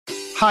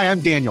Hi,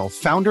 I'm Daniel,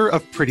 founder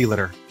of Pretty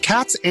Litter.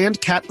 Cats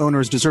and cat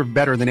owners deserve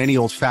better than any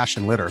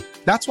old-fashioned litter.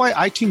 That's why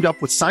I teamed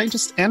up with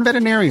scientists and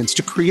veterinarians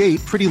to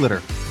create Pretty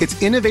Litter.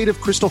 Its innovative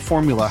crystal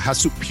formula has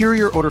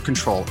superior odor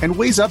control and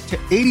weighs up to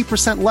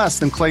 80% less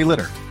than clay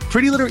litter.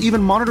 Pretty Litter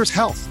even monitors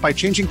health by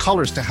changing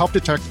colors to help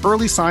detect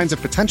early signs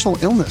of potential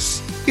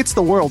illness. It's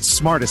the world's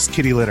smartest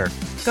kitty litter.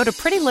 Go to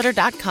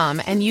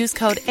prettylitter.com and use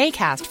code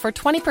ACAST for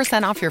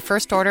 20% off your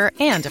first order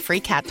and a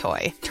free cat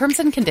toy. Terms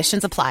and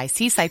conditions apply.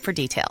 See site for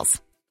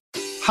details.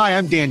 Hi,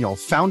 I'm Daniel,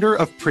 founder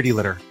of Pretty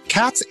Litter.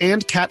 Cats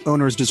and cat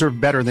owners deserve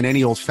better than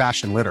any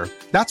old-fashioned litter.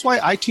 That's why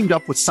I teamed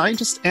up with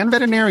scientists and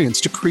veterinarians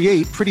to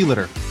create Pretty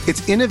Litter.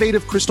 Its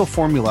innovative crystal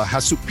formula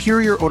has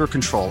superior odor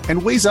control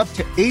and weighs up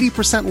to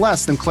 80%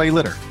 less than clay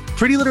litter.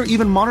 Pretty Litter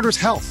even monitors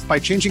health by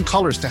changing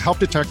colors to help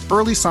detect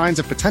early signs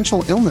of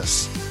potential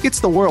illness.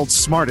 It's the world's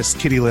smartest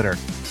kitty litter.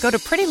 Go to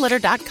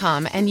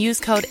prettylitter.com and use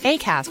code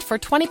ACAST for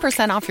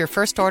 20% off your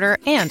first order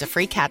and a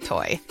free cat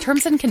toy.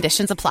 Terms and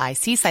conditions apply.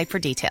 See site for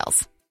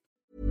details.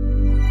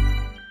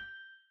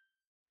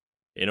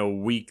 In a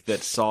week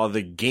that saw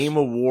the Game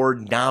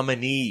Award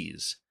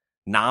nominees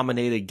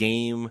nominate a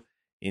game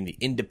in the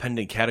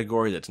independent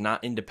category that's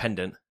not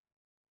independent,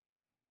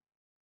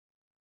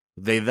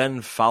 they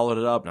then followed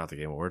it up, not the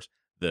Game Awards,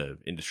 the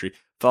industry,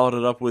 followed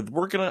it up with,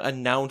 we're going to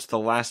announce The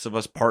Last of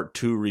Us Part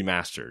 2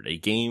 Remastered, a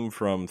game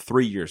from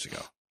 3 years ago.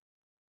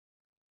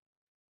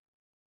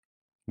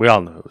 We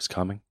all knew it was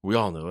coming. We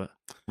all knew it.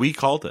 We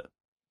called it.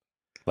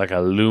 Like a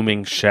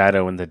looming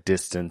shadow in the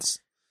distance.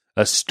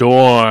 A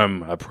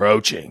storm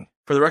approaching.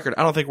 For the record,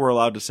 I don't think we're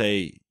allowed to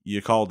say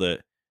you called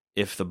it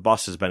if the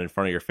bus has been in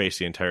front of your face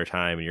the entire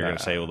time and you're going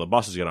to say, well, the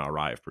bus is going to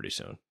arrive pretty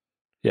soon.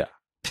 Yeah.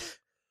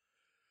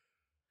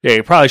 Yeah,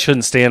 you probably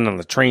shouldn't stand on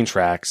the train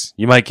tracks.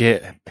 You might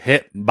get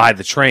hit by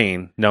the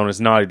train, known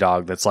as Naughty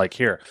Dog, that's like,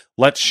 here,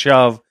 let's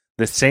shove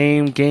the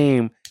same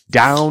game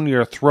down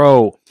your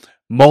throat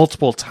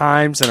multiple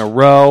times in a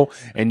row,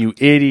 and you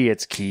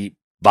idiots keep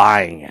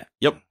buying it.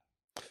 Yep.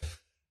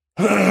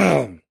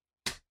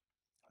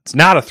 It's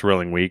not a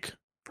thrilling week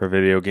for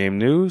video game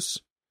news.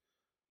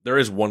 There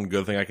is one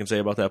good thing I can say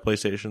about that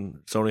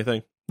PlayStation Sony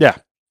thing. Yeah.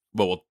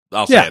 But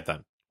I'll say it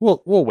then.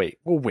 We'll wait.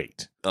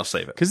 I'll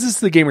save it. Because this is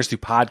the Gamers Do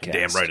podcast.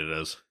 Damn right it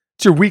is.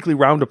 It's your weekly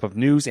roundup of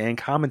news and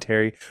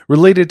commentary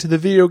related to the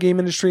video game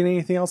industry and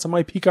anything else that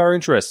might pique our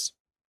interests.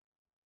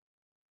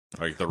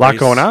 Like a lot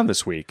going on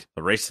this week.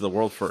 The race to the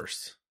world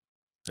first.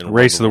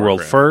 Race to the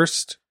world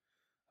first.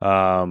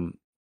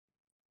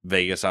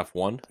 Vegas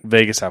F1.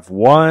 Vegas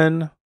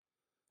F1.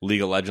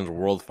 League of Legends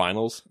World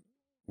Finals.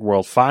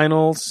 World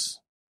Finals.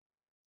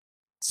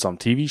 Some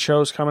TV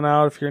shows coming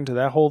out if you're into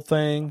that whole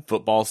thing.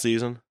 Football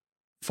season.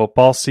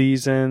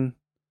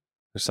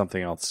 There's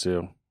something else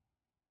too.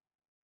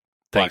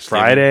 Black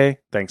Friday.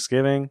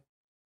 Thanksgiving.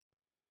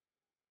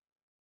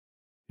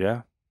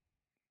 Yeah.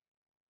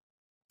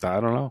 I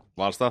don't know. A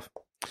lot of stuff.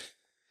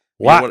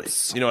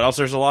 Lots. You know what else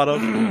there's a lot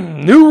of?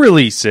 New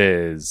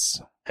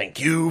releases. Thank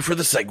you for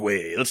the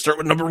segue. Let's start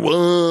with number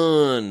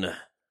 1.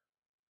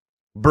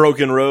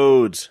 Broken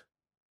Roads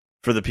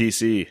for the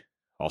PC,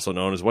 also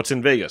known as What's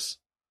in Vegas.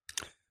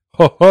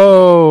 Ho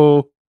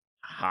ho!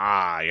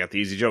 I got the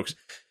easy jokes.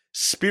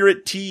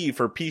 Spirit T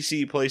for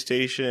PC, PC,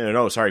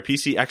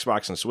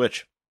 Xbox, and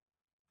Switch.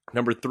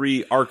 Number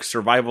 3, Ark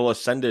Survival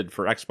Ascended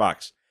for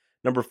Xbox.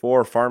 Number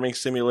 4, Farming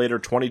Simulator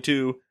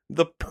 22,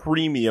 the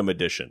Premium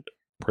Edition.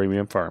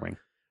 Premium Farming.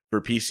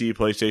 For PC,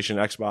 PlayStation,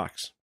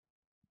 Xbox.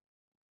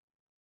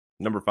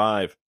 Number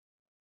 5,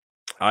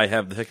 I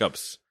Have the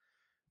Hiccups.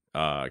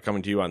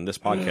 Coming to you on this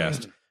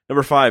podcast.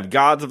 Number 5,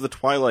 Gods of the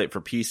Twilight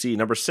for PC.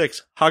 Number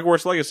 6,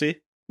 Hogwarts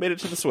Legacy made it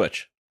to the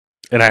Switch.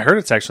 And I heard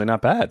it's actually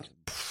not bad.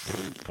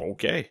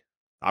 Okay.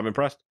 I'm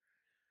impressed.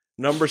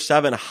 Number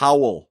 7,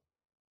 Howl.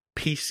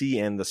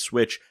 PC and the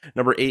Switch.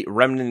 Number 8,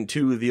 Remnant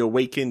 2, The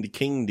Awakened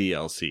King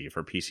DLC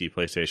for PC,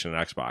 PlayStation,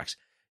 and Xbox.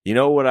 You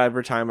know what,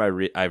 every time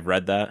I've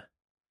read that,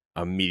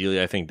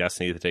 immediately I think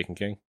Destiny the Taken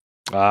King.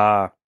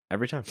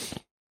 Every time.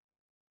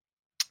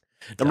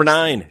 Number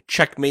 9,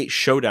 Checkmate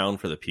Showdown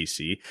for the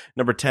PC.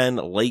 Number 10,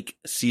 Lake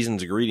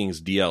Seasons Greetings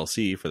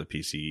DLC for the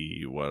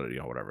PC,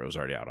 whatever it was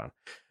already out on.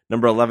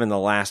 Number 11, The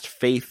Last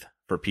Faith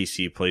for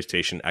PC,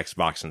 PlayStation,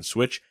 Xbox, and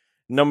Switch.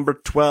 Number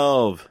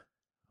 12,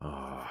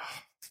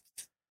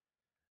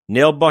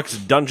 Nailbuck's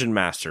Dungeon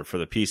Master for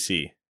the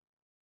PC.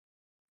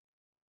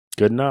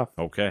 Good enough.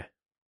 Okay.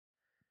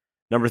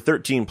 Number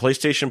 13,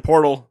 PlayStation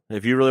Portal.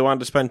 If you really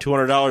wanted to spend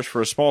 $200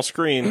 for a small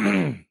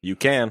screen, you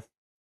can.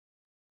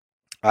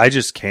 I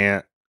just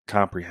can't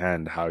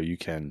comprehend how you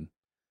can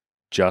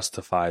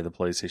justify the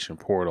PlayStation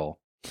Portal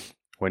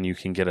when you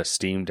can get a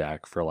Steam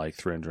Deck for like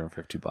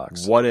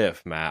 $350. What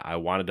if, Matt, I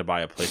wanted to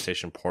buy a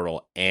PlayStation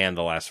Portal and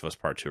The Last of Us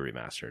Part 2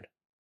 Remastered?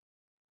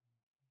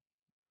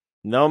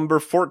 Number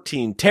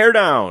 14,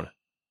 Teardown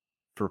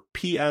for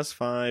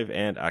PS5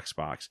 and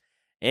Xbox.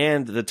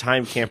 And the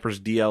Time Campers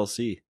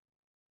DLC.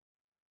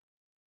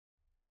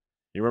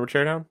 You remember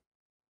Teardown?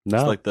 No.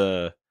 It's like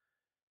the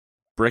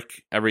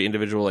brick, every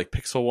individual like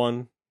pixel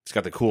one. It's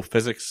got the cool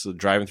physics of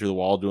driving through the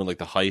wall, doing like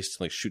the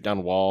heist, like shoot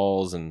down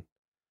walls, and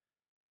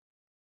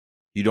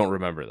You don't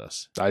remember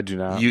this. I do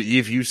not.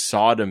 If you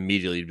saw it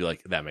immediately, you'd be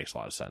like, that makes a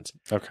lot of sense.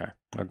 Okay,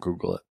 I'll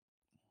Google it.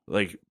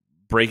 Like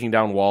breaking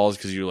down walls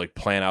because you like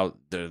plan out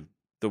the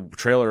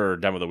trailer or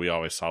demo that we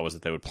always saw was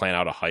that they would plan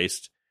out a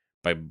heist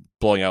by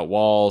blowing out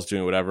walls,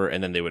 doing whatever,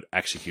 and then they would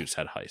execute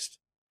said heist.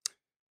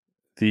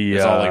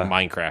 It's all like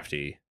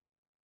Minecraft-y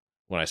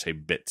when I say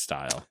bit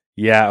style.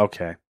 Yeah,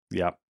 okay.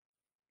 Yep.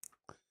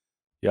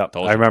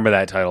 Told I you. remember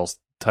that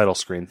title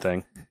screen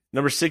thing.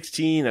 Number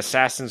 16,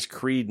 Assassin's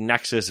Creed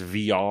Nexus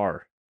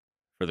VR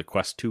for the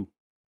Quest 2.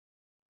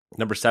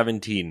 Number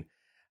 17,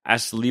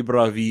 Es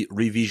Libra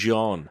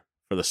Revision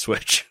for the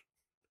Switch.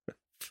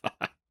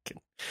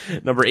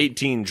 Number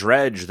 18,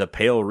 Dredge, the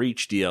Pale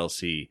Reach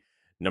DLC.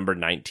 Number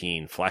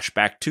 19,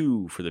 Flashback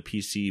 2 for the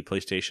PC,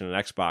 PlayStation,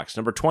 and Xbox.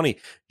 Number 20,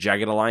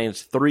 Jagged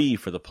Alliance 3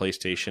 for the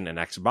PlayStation and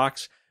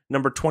Xbox.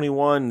 Number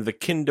 21, the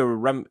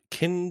Kinderman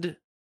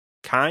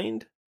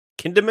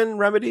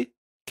Remedy?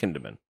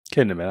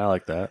 Kinderman, I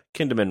like that.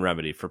 Kinderman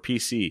Remedy for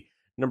PC.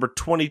 Number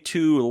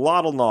 22,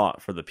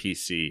 Lottlenaut for the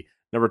PC.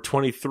 Number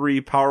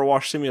 23, Power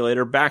Wash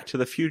Simulator Back to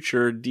the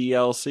Future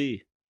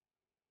DLC.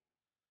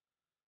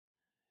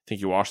 Think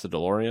you washed the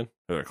DeLorean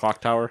or the clock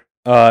tower?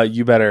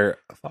 You better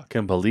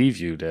fucking believe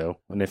you do.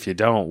 And if you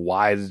don't,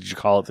 why did you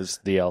call it this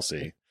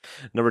DLC?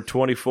 Number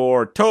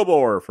 24,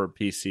 Tobor for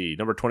PC.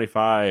 Number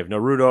 25,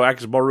 Naruto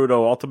X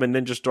Boruto Ultimate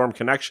Ninja Storm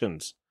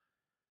Connections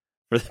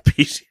for the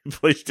PC,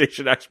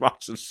 PlayStation,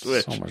 Xbox, and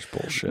Switch. So much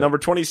bullshit. Number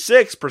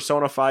 26,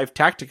 Persona 5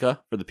 Tactica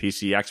for the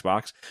PC,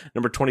 Xbox.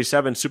 Number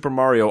 27, Super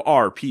Mario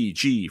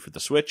RPG for the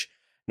Switch.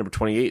 Number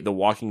 28, The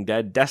Walking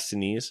Dead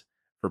Destinies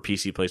for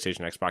PC,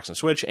 PlayStation, Xbox, and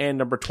Switch. And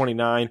number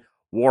 29,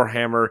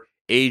 Warhammer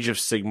Age of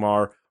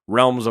Sigmar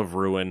Realms of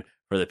Ruin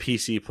for the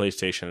PC,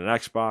 PlayStation, and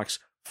Xbox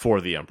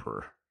for the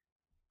Emperor.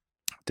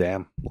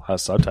 Damn, a lot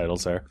of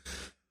subtitles there.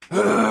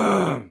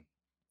 Gonna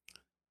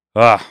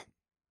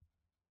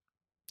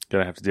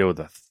have to deal with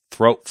the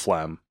throat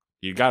phlegm.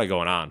 You got it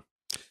going on.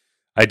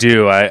 I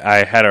do.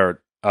 I had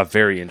a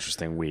very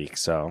interesting week,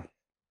 so.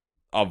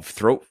 Of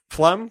throat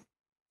phlegm?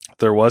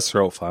 There was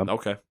throat phlegm.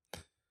 Okay.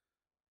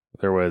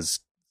 There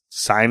was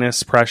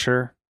sinus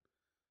pressure.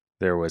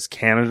 There was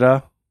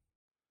Canada.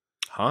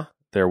 Huh?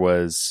 There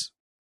was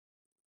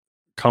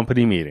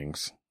company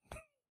meetings.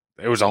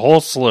 It was a whole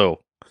slew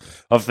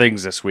of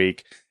things this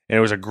week, and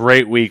it was a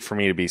great week for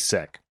me to be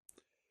sick.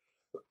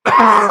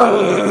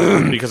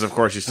 Because, of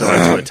course, you still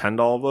have to attend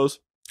all of those?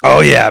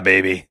 Oh, yeah,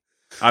 baby.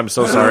 I'm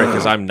so sorry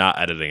because I'm not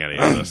editing any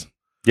of this.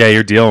 Yeah,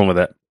 you're dealing with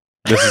it.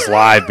 This is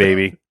live,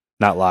 baby.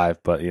 Not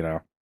live, but,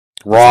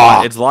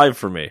 raw. It's live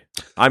for me.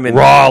 I'm in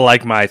raw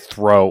like my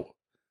throat.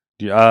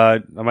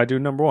 Am I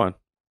doing number one?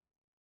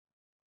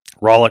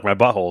 Raw like my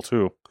butthole,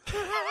 too.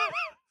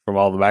 From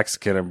all the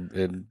Mexican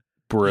and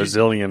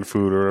Brazilian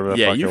food or whatever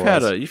the fuck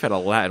you've had a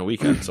Latin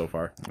weekend so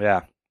far.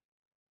 Yeah.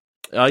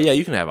 Yeah,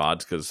 you can have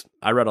odds because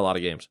I read a lot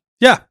of games.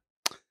 Yeah.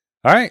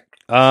 All right.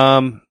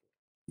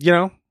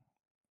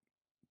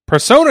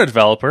 Persona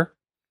developer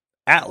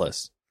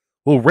Atlas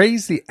will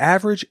raise the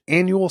average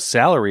annual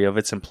salary of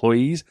its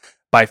employees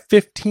by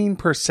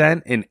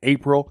 15% in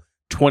April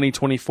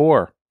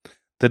 2024.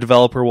 The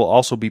developer will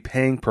also be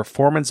paying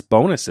performance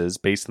bonuses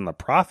based on the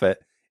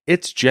profit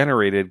it's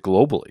generated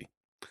globally.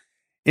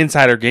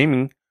 Insider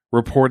Gaming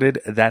reported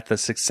that the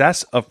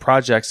success of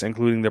projects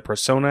including the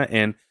Persona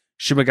and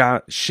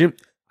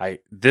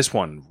this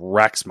one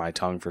wrecks my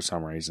tongue for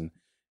some reason.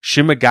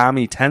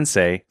 Shimigami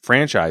Tensei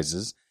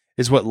franchises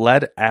is what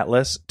led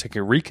Atlas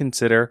to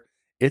reconsider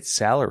its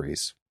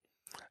salaries.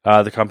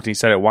 The company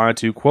said it wanted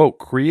to, quote,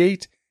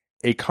 create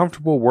a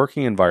comfortable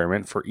working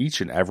environment for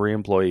each and every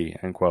employee,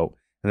 end quote,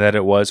 and that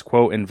it was,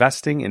 quote,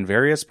 investing in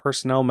various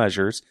personnel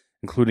measures,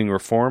 including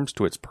reforms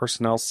to its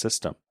personnel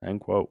system,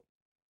 end quote.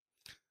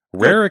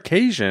 Rare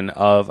occasion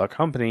of a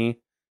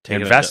company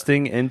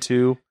investing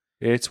into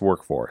its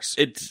workforce.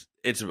 It's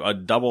a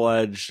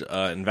double-edged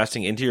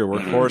investing into your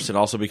workforce and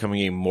also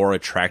becoming a more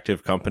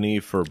attractive company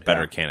for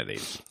better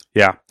candidates.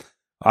 Yeah.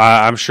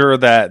 I'm sure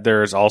that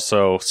there's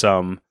also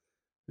some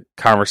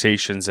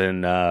conversations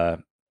and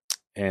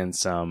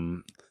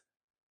some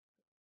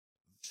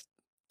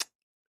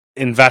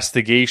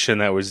investigation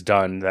that was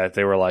done that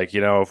they were like,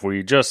 if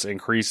we just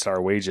increased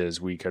our wages,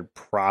 we could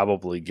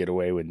probably get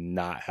away with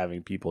not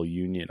having people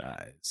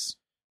unionize.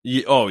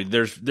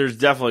 There's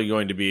definitely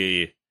going to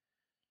be,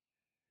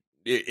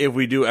 if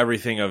we do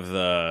everything of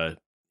the,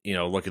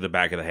 look at the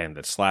back of the hand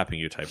that's slapping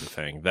you type of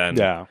thing, then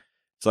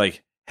it's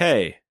like,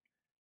 hey,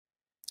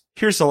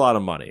 here's a lot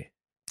of money.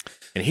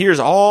 And here's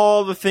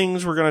all the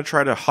things we're going to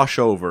try to hush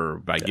over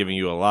by giving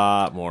you a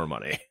lot more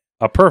money.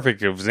 A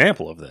perfect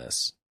example of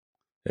this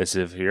is,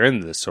 if you're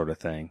into this sort of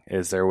thing,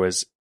 is there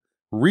was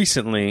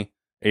recently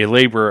a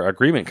labor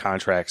agreement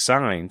contract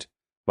signed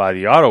by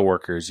the auto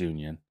workers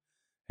union.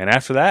 And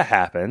after that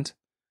happened,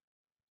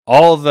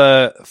 all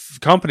the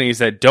companies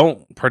that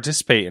don't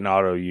participate in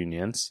auto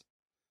unions,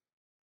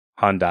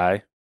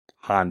 Hyundai,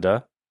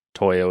 Honda,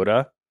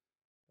 Toyota,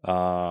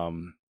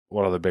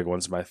 what other big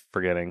ones am I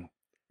forgetting?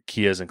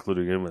 Kia's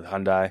included in with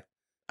Hyundai.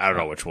 I don't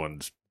know which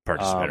ones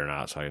participate or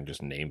not, so I can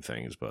just name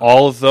things. But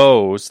all of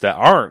those that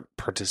aren't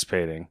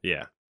participating,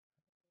 yeah,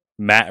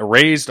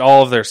 raised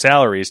all of their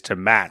salaries to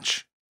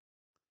match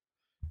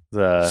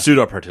the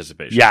pseudo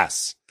participation.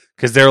 Yes,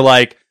 because they're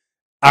like,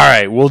 all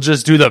right, we'll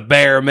just do the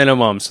bare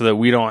minimum so that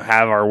we don't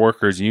have our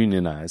workers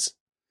unionize,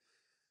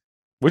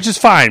 which is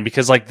fine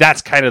because like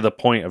that's kind of the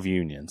point of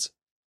unions.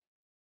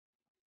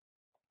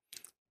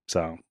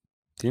 So,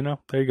 there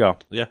you go.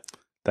 Yeah,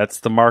 that's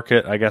the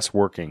market, I guess,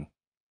 working.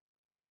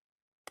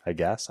 I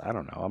guess. I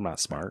don't know. I'm not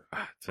smart.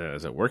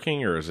 Is it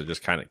working or is it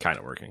just kind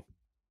of working?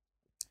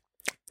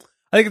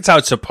 I think it's how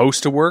it's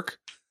supposed to work,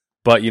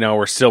 but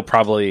we're still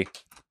probably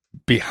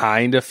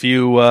behind a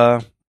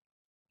few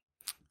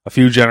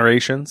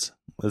generations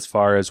as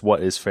far as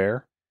what is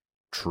fair.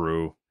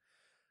 True.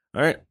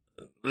 All right.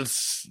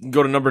 Let's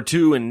go to number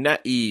 2, and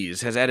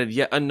NetEase has added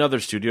yet another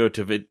studio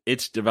to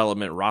its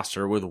development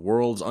roster with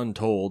Worlds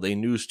Untold, a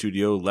new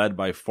studio led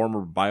by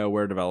former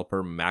BioWare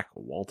developer Mac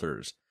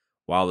Walters.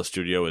 While the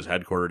studio is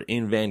headquartered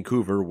in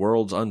Vancouver,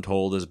 Worlds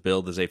Untold is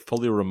billed as a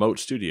fully remote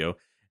studio,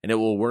 and it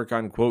will work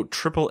on, quote,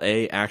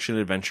 AAA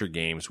action-adventure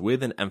games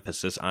with an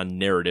emphasis on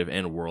narrative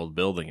and world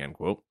building, end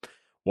quote.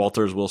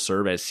 Walters will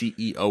serve as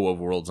CEO of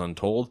Worlds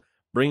Untold,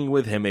 bringing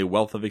with him a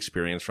wealth of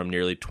experience from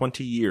nearly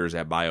 20 years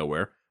at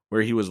BioWare,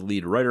 where he was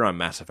lead writer on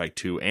Mass Effect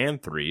 2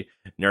 and 3,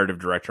 narrative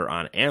director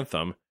on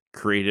Anthem,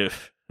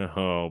 creative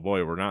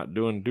director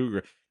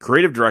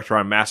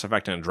on Mass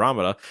Effect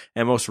Andromeda,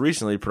 and most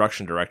recently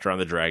production director on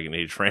the Dragon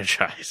Age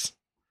franchise.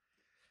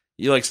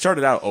 You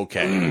started out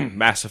okay,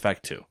 Mass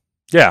Effect 2.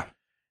 Yeah.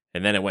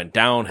 And then it went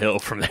downhill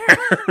from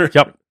there.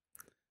 Yep.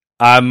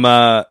 I'm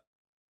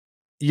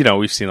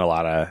we've seen a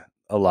lot of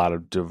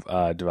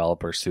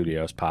developer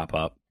studios pop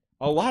up.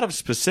 A lot of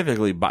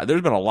specifically,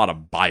 there's been a lot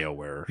of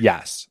BioWare.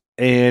 Yes.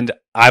 And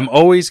I'm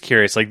always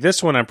curious. Like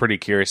this one I'm pretty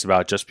curious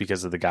about just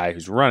because of the guy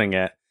who's running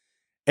it.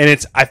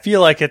 And I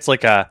feel like it's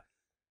like a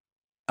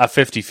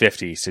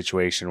 50-50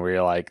 situation where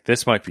you're like,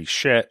 this might be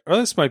shit or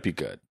this might be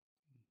good.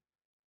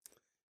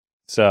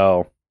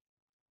 So,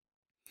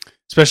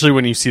 especially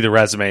when you see the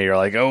resume, you're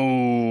like,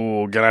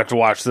 oh, gonna have to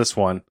watch this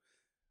one.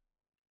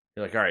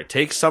 You're like, all right,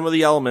 take some of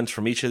the elements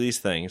from each of these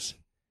things,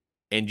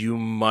 and you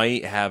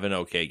might have an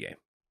okay game.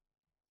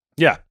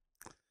 Yeah.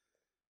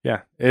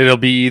 Yeah. It'll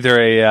be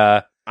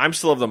either I'm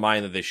still of the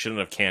mind that they shouldn't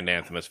have canned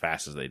Anthem as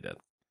fast as they did.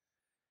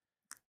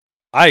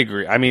 I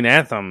agree. I mean,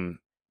 Anthem,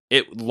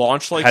 it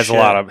launched like had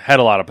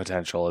a lot of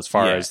potential as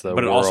far as the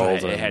but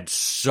world. It had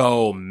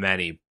so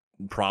many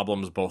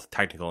problems, both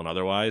technical and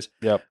otherwise.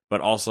 Yep.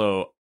 But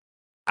also,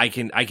 I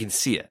can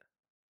see it.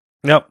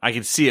 Yep. I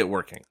can see it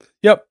working.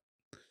 Yep.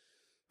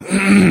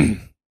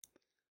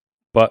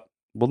 But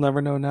we'll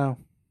never know now,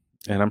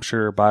 and I'm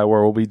sure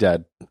BioWare will be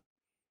dead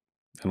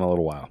in a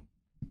little while,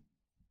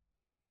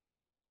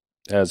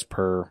 as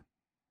per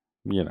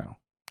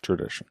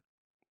tradition.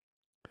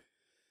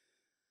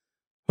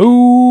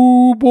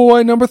 Oh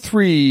boy, number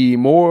 3,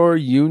 more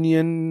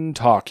union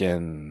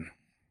talking.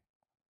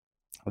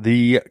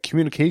 The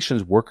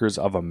Communications Workers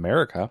of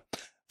America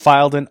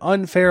filed an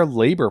unfair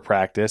labor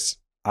practice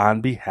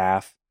on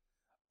behalf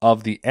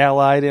of the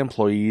Allied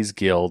Employees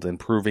Guild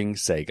Improving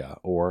Sega,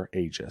 or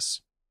AGIS.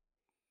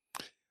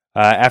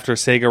 After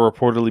Sega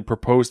reportedly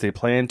proposed a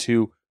plan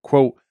to,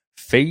 quote,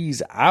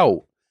 phase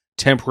out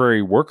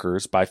temporary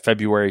workers by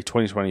February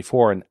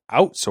 2024 and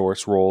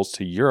outsource roles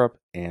to Europe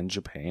and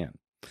Japan.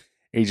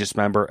 Aegis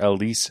member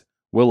Elise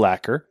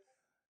Willacker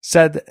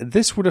said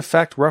this would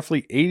affect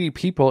roughly 80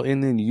 people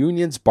in the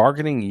union's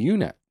bargaining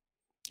unit.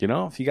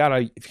 If you got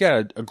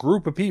a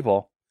group of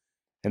people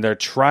and they're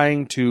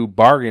trying to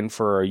bargain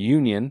for a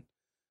union,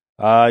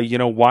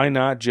 why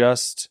not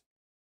just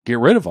get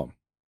rid of them?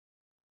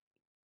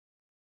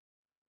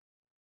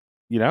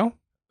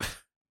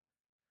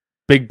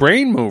 Big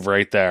brain move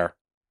right there.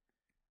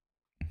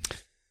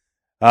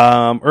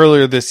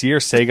 Earlier this year,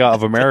 Sega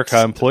of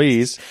America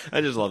employees. I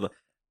just love that.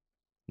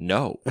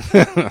 No.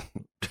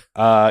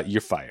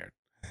 You're fired.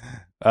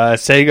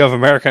 Sega of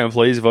America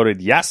employees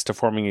voted yes to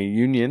forming a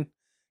union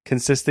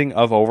consisting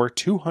of over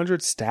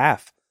 200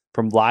 staff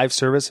from live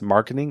service,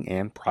 marketing,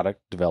 and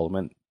product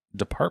development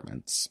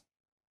departments.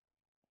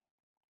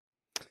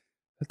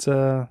 It's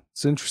an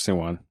interesting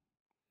one,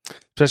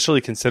 especially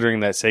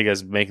considering that Sega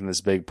is making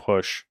this big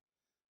push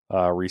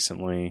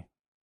recently.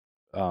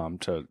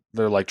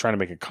 They're like trying to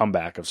make a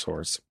comeback of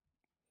sorts.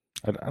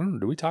 I don't know.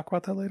 Do we talk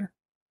about that later?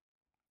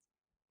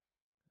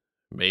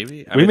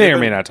 Maybe. We may or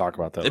may not talk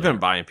about that. They've been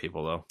buying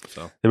people though.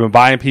 So they've been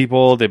buying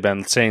people. They've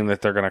been saying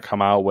that they're going to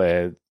come out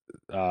with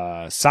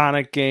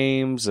Sonic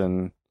games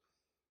and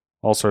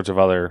all sorts of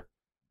other.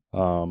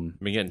 I've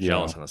been getting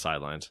jealous on the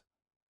sidelines.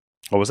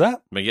 What was that?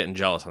 I've been getting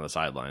jealous on the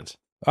sidelines.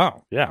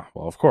 Oh yeah,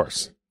 well of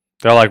course.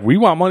 They're like, we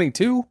want money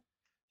too.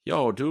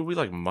 Yo, dude, we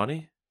like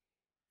money.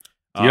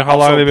 Do you know how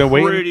long they've been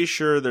waiting? I'm pretty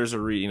sure there's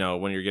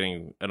when you're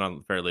getting an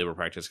unfair labor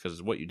practice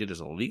because what you did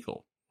is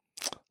illegal.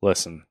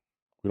 Listen,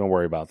 we don't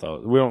worry about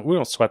those. We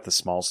don't sweat the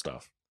small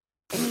stuff.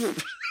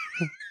 Don't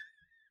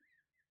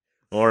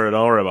worry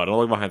about it. Don't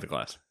look behind the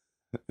glass.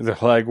 They're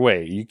like,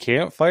 wait, you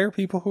can't fire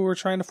people who are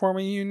trying to form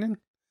a union?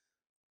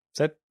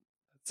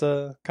 It's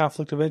a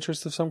conflict of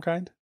interest of some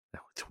kind.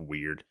 No, it's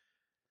weird.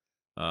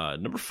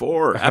 Number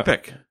 4,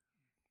 Epic.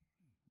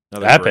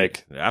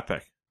 Epic.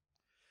 Epic.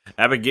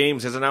 Epic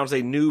Games has announced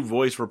a new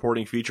voice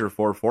reporting feature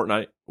for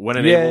Fortnite.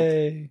 When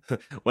Yay.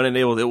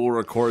 enabled, it will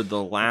record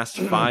the last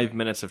 5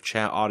 minutes of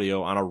chat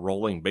audio on a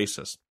rolling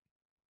basis.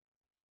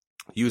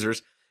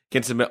 Users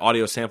can submit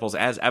audio samples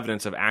as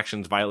evidence of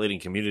actions violating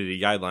community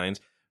guidelines.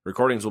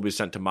 Recordings will be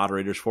sent to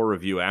moderators for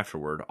review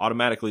afterward,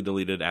 automatically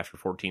deleted after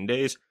 14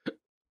 days,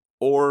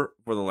 or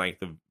for the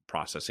length of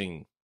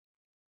processing.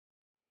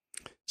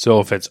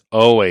 So if it's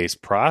always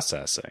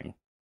processing,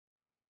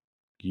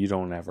 you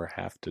don't ever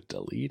have to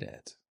delete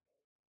it.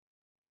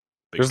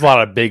 There's a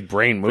lot of big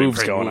brain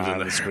moves going on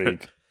this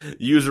week.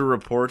 User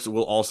reports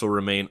will also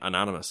remain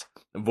anonymous.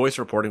 Voice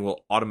reporting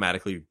will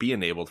automatically be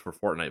enabled for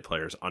Fortnite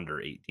players under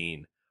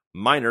 18.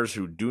 Minors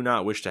who do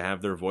not wish to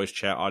have their voice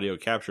chat audio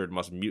captured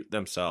must mute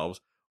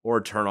themselves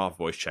or turn off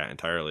voice chat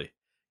entirely.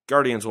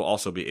 Guardians will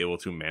also be able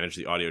to manage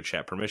the audio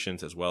chat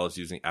permissions as well as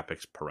using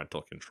Epic's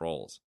parental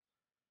controls.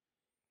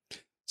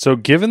 So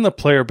given the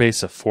player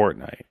base of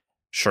Fortnite,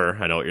 Sure,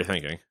 I know what you're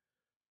thinking.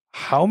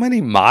 how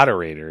many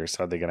moderators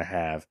are they going to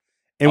have?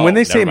 And when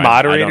they say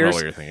moderators, I don't know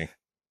what you're thinking.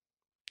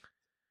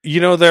 You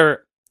know,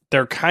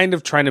 they're kind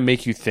of trying to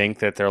make you think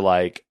that they're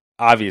like,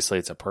 obviously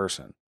it's a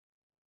person.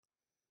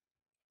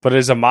 But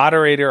as a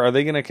moderator, are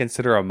they going to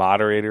consider a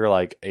moderator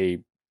like a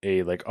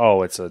like,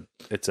 oh, it's a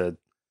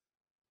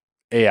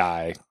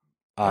AI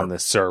on the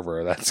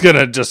server that's going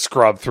to just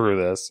scrub through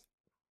this?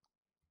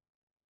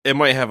 It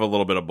might have a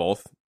little bit of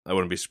both. I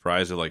wouldn't be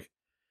surprised if like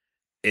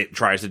it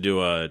tries to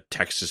do a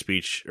text to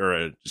speech or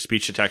a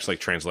speech to text like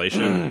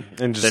translation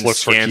and just then looks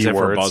scans for it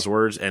for keywords.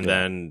 buzzwords and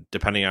then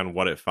depending on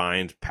what it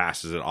finds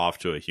passes it off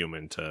to a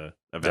human to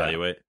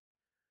evaluate.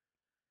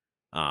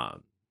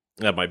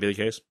 That might be the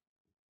case.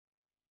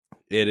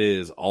 It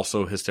is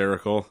also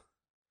hysterical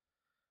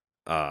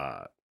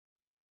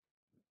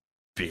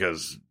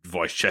because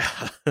voice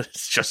chat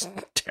is just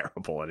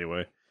terrible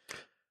anyway.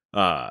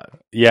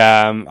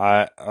 Yeah,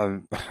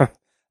 I'm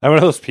one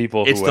of those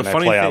people who, It's when the I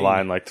funny play thing-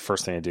 online, like the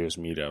first thing I do is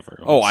mute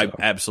everyone. Oh, so.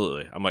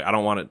 absolutely. I'm like, I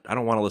don't want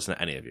to listen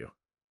to any of you.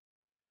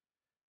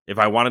 If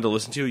I wanted to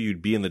listen to you,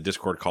 you'd be in the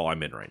Discord call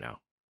I'm in right now.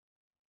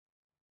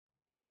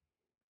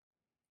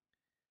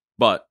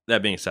 But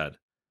that being said,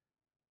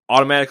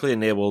 automatically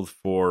enabled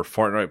for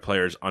Fortnite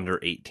players under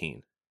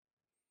 18.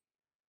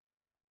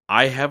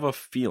 I have a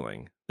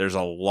feeling there's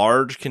a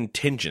large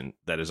contingent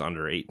that is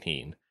under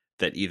 18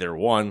 that either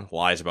one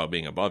lies about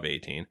being above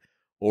 18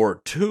 or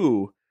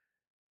two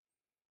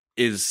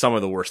is some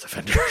of the worst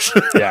offenders.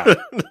 Yeah.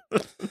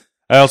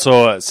 I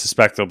also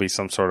suspect there'll be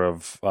some sort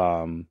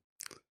of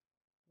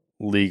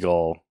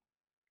legal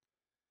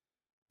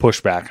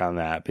pushback on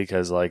that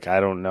because, like,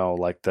 I don't know,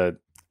 like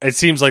it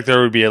seems like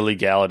there would be a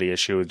legality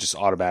issue with just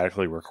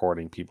automatically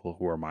recording people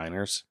who are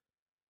minors.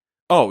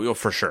 Oh,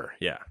 for sure.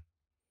 Yeah.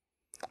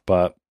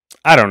 But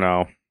I don't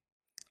know.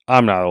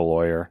 I'm not a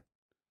lawyer.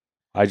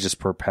 I just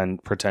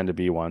pretend to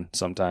be one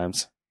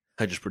sometimes.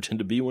 I just pretend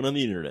to be one on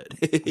the internet.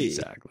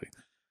 Exactly.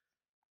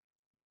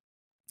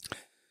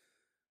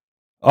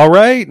 All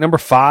right, number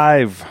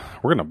 5.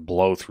 We're going to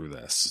blow through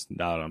this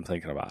now that I'm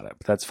thinking about it,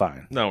 but that's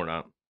fine. No, we're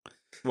not.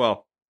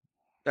 Well,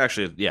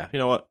 actually, yeah. You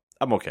know what?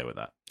 I'm okay with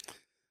that.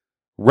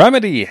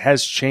 Remedy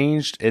has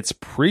changed its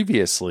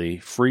previously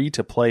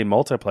free-to-play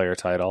multiplayer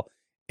title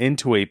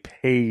into a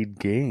paid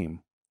game.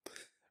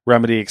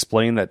 Remedy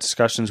explained that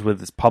discussions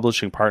with its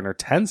publishing partner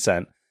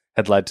Tencent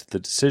had led to the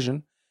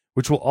decision,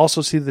 which will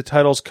also see the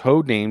title's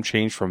code name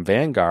change from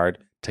Vanguard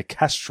to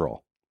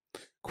Kestrel.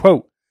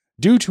 Quote,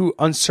 due to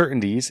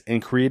uncertainties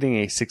in creating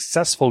a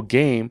successful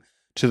game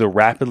to the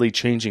rapidly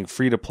changing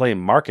free-to-play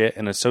market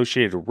and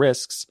associated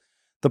risks,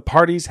 the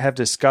parties have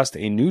discussed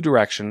a new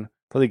direction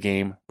for the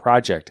game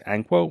project,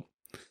 end quote.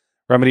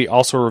 Remedy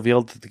also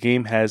revealed that the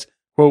game has,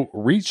 quote,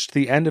 reached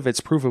the end of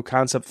its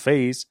proof-of-concept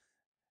phase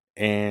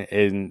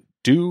and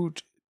due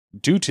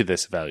to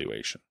this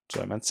evaluation.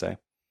 So I meant to say.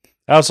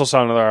 I also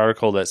saw another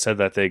article that said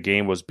that the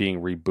game was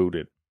being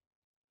rebooted.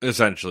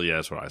 Essentially, yeah,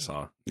 that's what I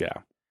saw. Yeah.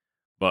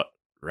 But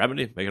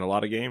Remedy making a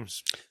lot of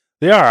games.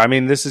 They are. I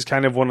mean, this is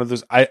kind of one of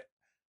those.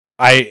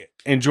 I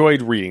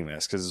enjoyed reading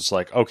this because it's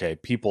like, okay,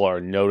 people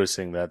are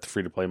noticing that the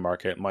free-to-play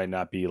market might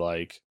not be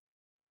like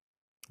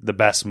the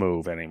best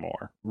move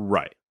anymore.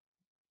 Right.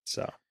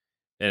 So,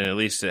 and at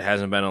least it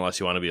hasn't been unless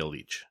you want to be a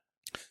leech.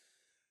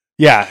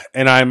 Yeah,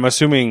 and I'm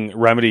assuming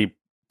Remedy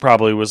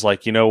probably was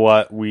like, you know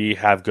what, we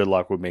have good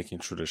luck with making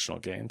traditional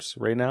games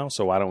right now,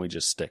 so why don't we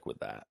just stick with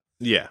that?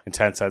 Yeah. And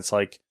Tencent's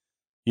like,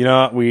 you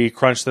know what, we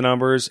crunch the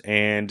numbers,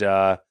 and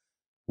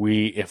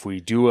if we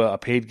do a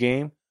paid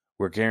game,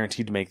 we're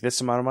guaranteed to make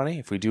this amount of money.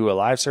 If we do a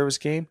live service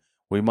game,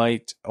 we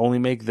might only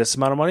make this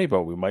amount of money,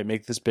 but we might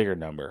make this bigger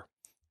number.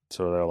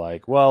 So they're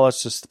like, well,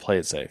 let's just play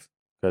it safe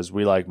because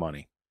we like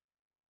money.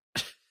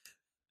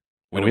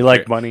 We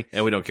like money.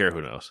 And we don't care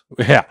who knows.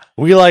 Yeah.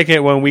 We like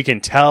it when we can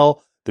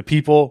tell the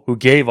people who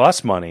gave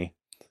us money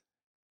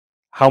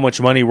how much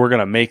money we're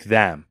going to make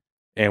them.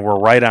 And we're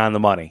right on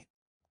the money.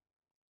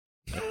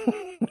 You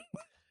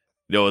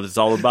know what it's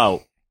all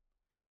about?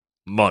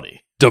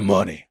 money. The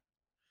money.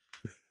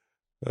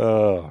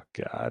 Oh,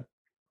 God.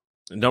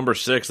 Number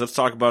 6, let's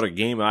talk about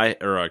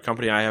a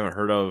company I haven't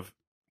heard of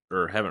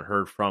or haven't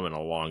heard from in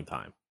a long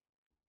time.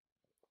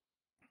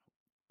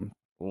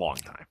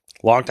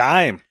 Long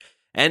time.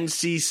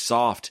 NC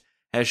Soft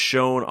has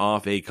shown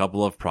off a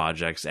couple of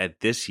projects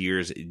at this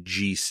year's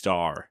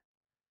G-Star.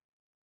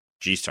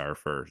 G-Star,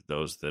 for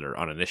those that are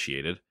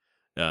uninitiated,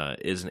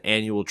 is an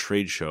annual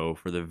trade show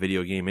for the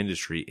video game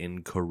industry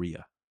in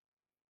Korea.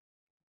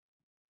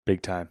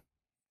 Big time.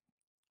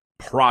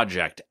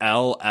 Project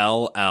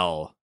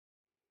LLL.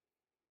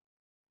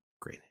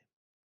 Great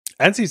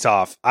name.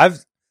 NCSoft.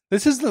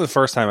 This isn't the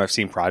first time I've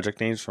seen project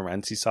names from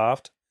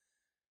NCSoft.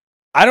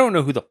 I don't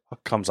know who the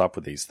fuck comes up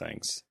with these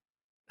things,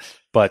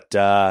 but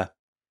I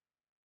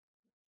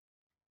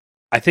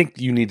think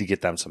you need to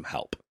get them some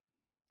help.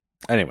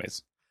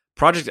 Anyways,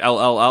 Project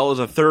LLL is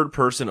a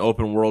third-person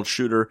open-world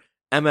shooter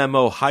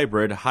MMO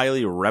hybrid,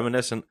 highly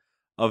reminiscent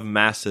of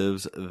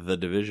Massive's The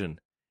Division.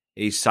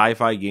 A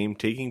sci-fi game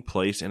taking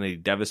place in a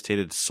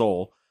devastated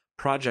Seoul,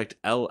 Project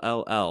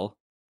LLL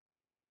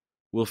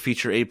will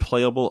feature a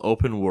playable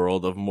open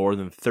world of more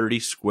than 30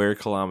 square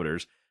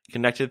kilometers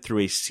connected through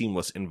a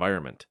seamless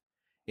environment.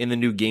 In the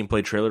new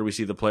gameplay trailer, we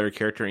see the player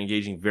character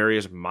engaging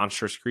various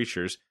monstrous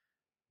creatures,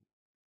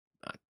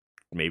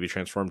 maybe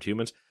transformed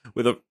humans,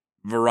 with a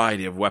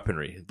variety of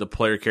weaponry. The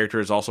player character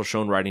is also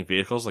shown riding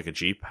vehicles like a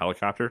jeep,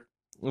 helicopter,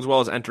 as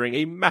well as entering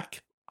a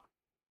mech.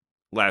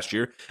 Last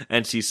year,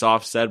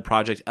 NCSoft said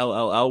Project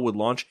LLL would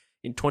launch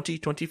in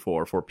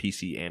 2024 for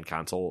PC and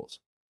consoles.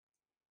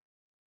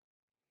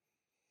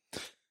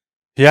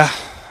 Yeah.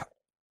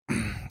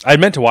 I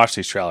meant to watch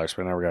these trailers,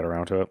 but I never got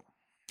around to it.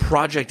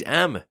 Project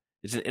M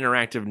is an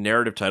interactive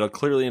narrative title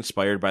clearly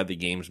inspired by the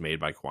games made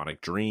by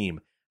Quantic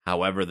Dream.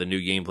 However, the new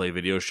gameplay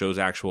video shows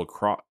actual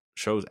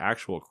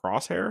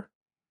crosshair?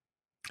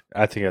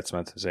 I think that's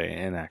meant to say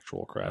an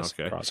actual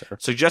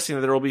crosshair. Suggesting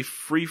that there will be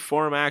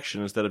free-form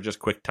action instead of just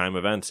quick-time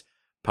events.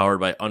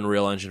 Powered by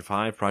Unreal Engine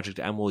 5, Project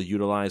M will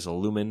utilize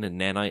Lumen,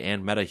 Nanite,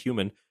 and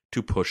MetaHuman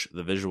to push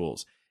the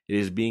visuals. It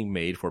is being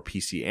made for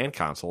PC and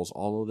consoles,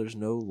 although there's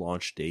no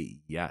launch date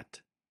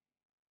yet.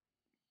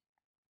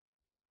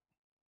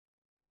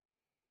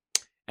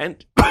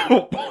 And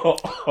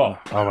oh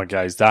my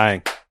God, he's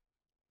dying. It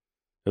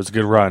was a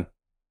good run.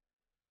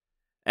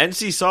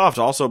 NCSoft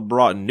also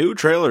brought new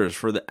trailers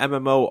for the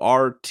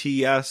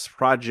MMORTS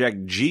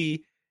Project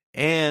G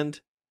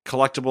and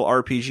collectible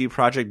RPG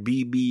Project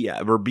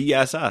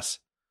BSS.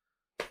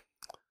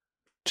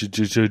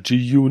 G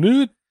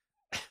Unit?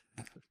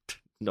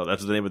 No, that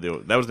was the name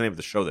of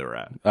the show they were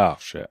at. Oh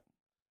shit.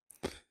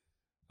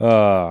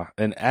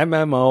 An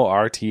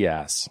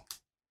MMORTS.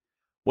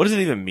 What does it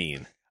even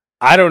mean?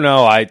 I don't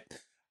know.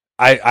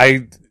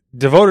 I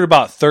devoted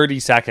about 30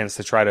 seconds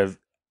to try to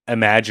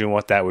imagine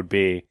what that would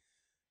be.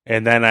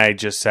 And then I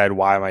just said,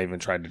 why am I even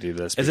trying to do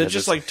this? Is it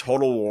just like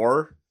Total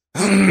War?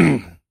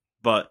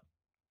 But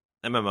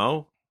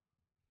MMO?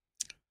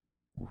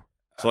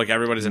 So like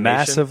everybody's a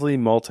massively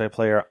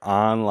multiplayer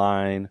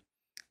online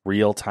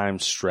real-time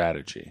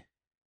strategy.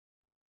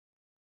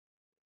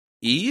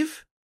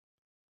 Eve?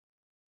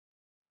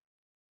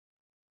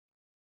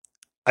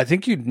 I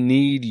think you'd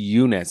need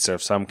units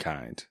of some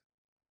kind.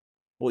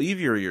 Well, Eve,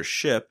 you're your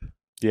ship.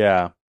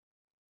 Yeah.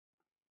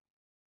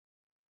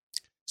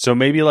 So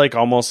maybe like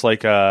almost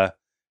like I'm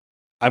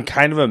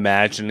kind of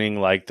imagining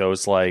like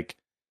those like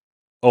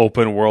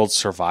open world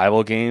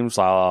survival games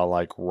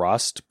like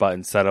Rust, but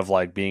instead of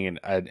like being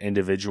an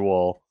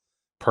individual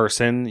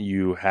person,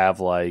 you have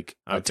like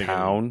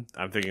town.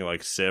 I'm thinking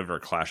like Civ or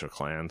Clash of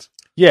Clans.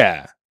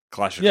 Yeah.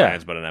 Clash of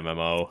Clans, but an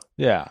MMO.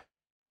 Yeah.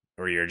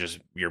 Where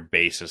your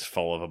base is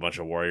full of a bunch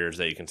of warriors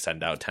that you can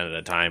send out 10 at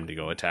a time to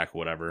go attack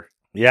whatever.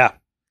 Yeah.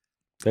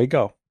 There you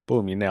go.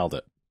 Boom, you nailed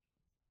it.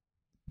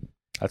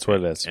 That's what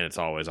it is. And it's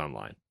always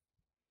online.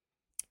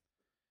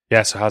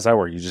 Yeah, so how's that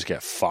work? You just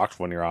get fucked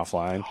when you're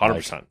offline?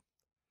 100%.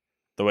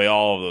 The way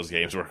all of those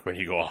games work when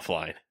you go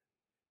offline.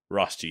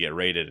 Rust, you get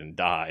raided and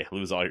die.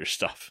 Lose all your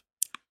stuff.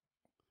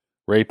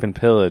 Rape and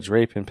pillage.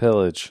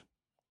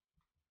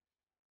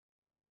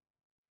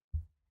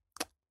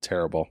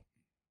 Terrible.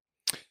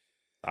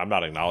 I'm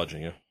not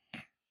acknowledging you.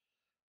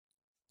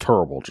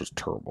 Terrible, just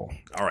terrible.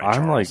 All right,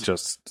 I'm Charles. like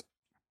just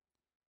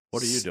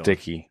what are you doing?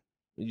 Sticky.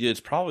 It's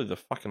probably the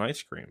fucking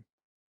ice cream.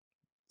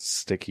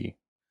 Sticky.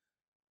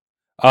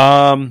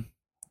 Next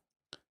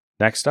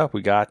up,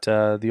 we got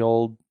the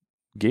old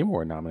Game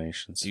Award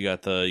nominations. You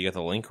got the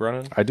link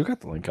running? I do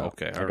got the link up.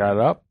 Okay, I got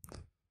it up.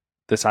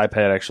 This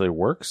iPad actually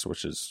works,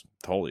 which is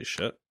holy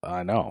shit.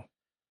 I know.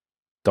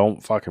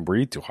 Don't fucking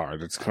breathe too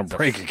hard. It's gonna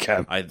break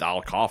again.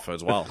 I'll cough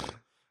as well.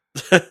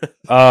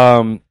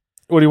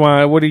 What do you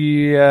want? What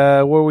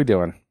are we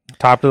doing?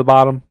 Top to the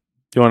bottom?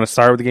 You want to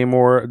start with the game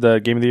of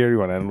the year? Or you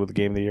want to end with the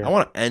game of the year? I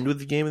want to end with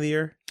the game of the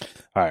year.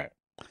 All right.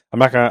 I'm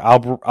not gonna.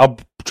 I'll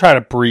try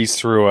to breeze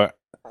through it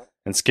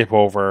and skip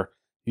over.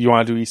 You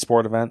want to do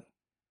esport event?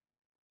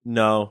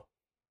 No.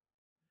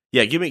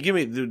 Yeah, give me.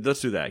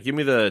 Let's do that. Give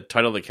me the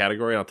title of the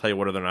category, and I'll tell you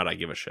whether or not I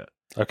give a shit.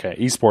 Okay,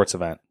 esports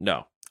event.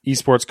 No.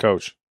 Esports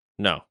coach.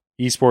 No.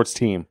 Esports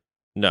team.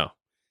 No.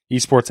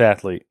 Esports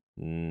athlete.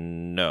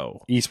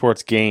 No.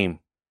 Esports game.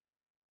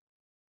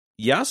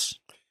 Yes?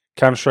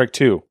 Counter-Strike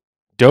 2.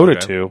 Dota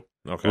Okay. 2.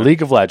 Okay.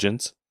 League of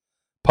Legends.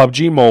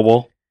 PUBG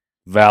Mobile.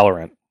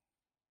 Valorant.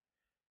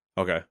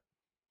 Okay.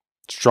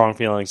 Strong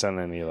feelings on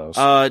any of those.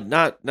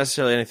 Not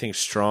necessarily anything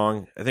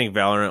strong. I think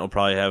Valorant will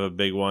probably have a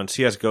big one.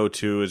 CS:GO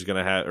 2 is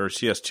going to have, or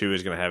CS2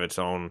 is going to have its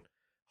own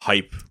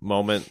hype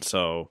moment.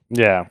 So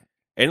yeah.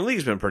 And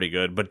League's been pretty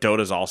good, but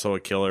Dota's also a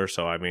killer.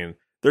 So I mean,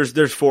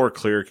 there's 4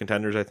 clear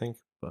contenders, I think.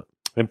 But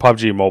And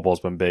PUBG Mobile's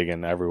been big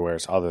in everywhere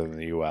other than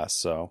the US.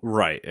 So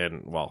right,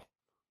 and well,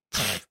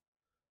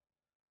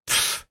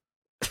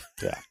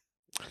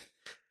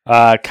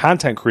 yeah.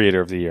 Content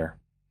creator of the year.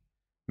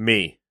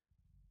 me,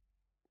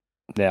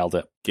 Nailed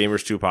it.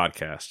 Gamers 2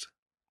 podcast.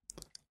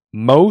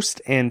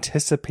 Most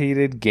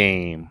anticipated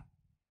game.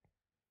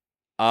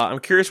 I'm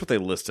curious what they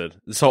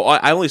listed. So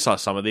I only saw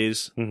some of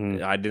these.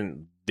 Mhm. I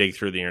didn't dig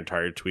through the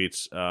entire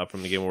tweets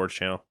from the Game Awards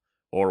channel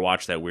or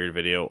watch that weird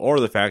video or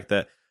the fact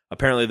that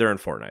apparently they're in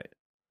Fortnite.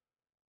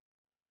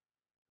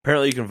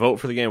 Apparently you can vote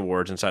for the Game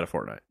Awards inside of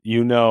Fortnite.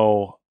 You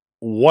know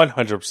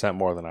 100%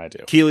 more than I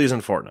do. Keely's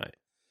in Fortnite.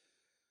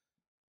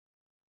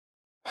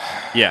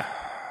 Yeah.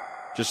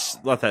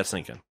 Just let that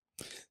sink in.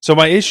 So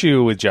my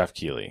issue with Jeff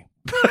Keighley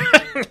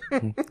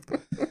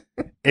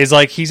is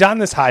like he's on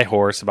this high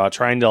horse about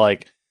trying to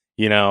like,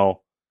 you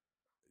know,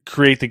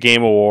 create the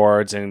Game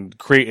Awards and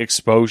create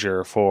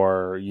exposure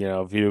for, you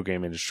know, video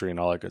game industry and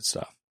all that good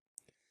stuff.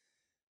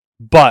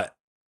 But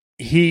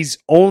he's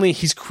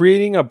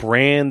creating a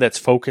brand that's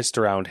focused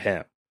around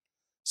him.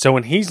 So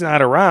when he's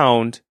not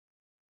around,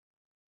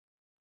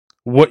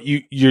 what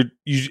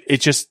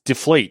it just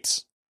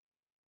deflates.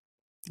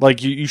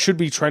 Like you should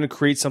be trying to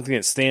create something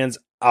that stands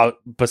out,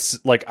 but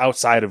like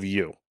outside of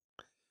you.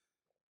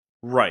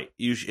 Right.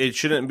 It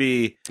shouldn't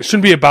be. It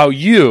shouldn't be about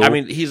you. I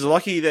mean, he's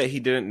lucky that he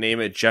didn't name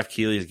it Jeff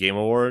Keighley's Game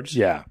Awards.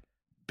 Yeah,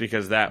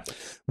 because that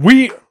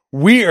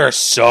we are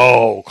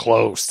so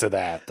close to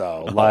that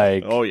though.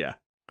 Like, oh yeah.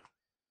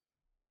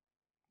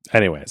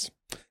 Anyways,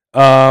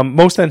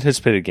 most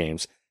anticipated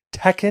games: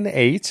 Tekken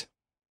 8,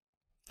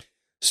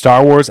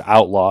 Star Wars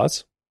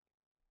Outlaws,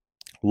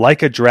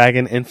 Like a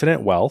Dragon: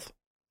 Infinite Wealth,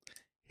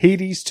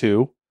 Hades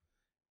 2,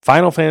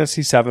 Final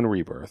Fantasy VII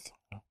Rebirth.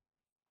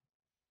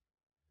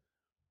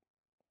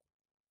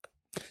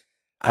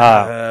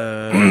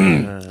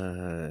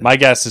 My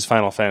guess is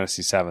Final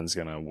Fantasy VII is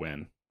going to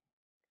win.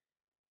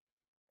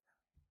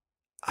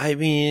 I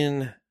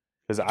mean,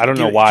 because I don't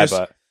know why,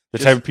 but the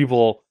type of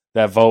people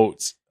that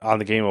votes on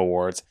the Game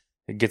Awards,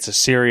 it gets a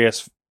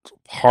serious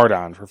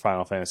hard-on for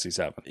Final Fantasy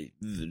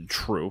VII.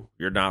 True.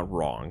 You're not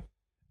wrong.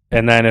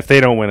 And then if they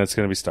don't win, it's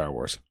going to be Star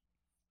Wars.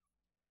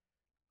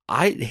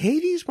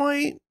 Hades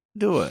might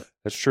do it.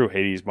 That's true.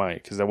 Hades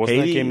might, because that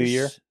wasn't that Game of the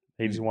Year.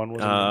 Hades won.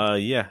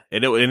 Yeah,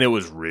 and it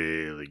was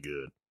really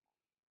good.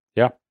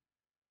 Yeah.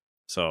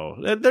 So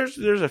there's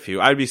a few.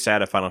 I'd be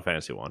sad if Final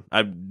Fantasy won.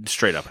 I'd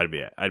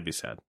be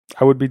sad.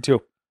 I would be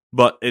too.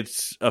 But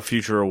it's a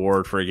future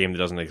award for a game that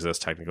doesn't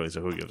exist technically,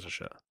 so who gives a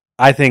shit?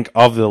 I think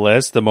of the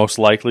list, the most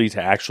likely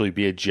to actually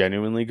be a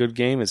genuinely good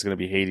game is going to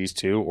be Hades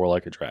 2 or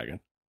Like a Dragon.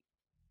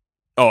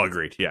 Oh,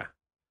 agreed. Yeah.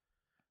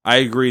 I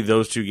agree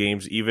those 2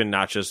 games, even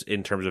not just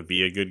in terms of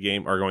be a good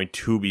game, are going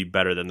to be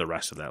better than the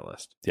rest of that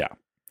list. Yeah.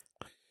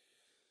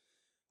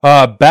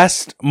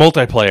 Best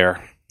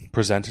multiplayer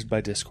presented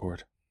by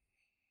Discord.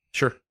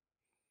 Sure.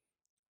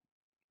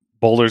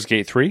 Baldur's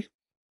Gate 3.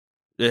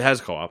 It has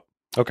co-op.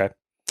 Okay.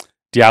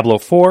 Diablo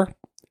 4.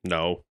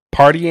 No.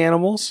 Party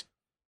Animals.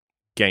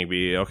 Gang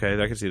B.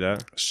 Okay, I can see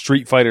that.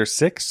 Street Fighter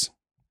 6.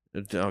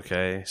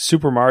 Okay.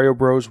 Super Mario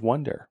Bros.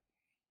 Wonder.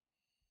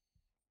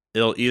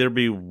 It'll either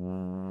be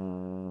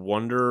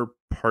Wonder,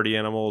 Party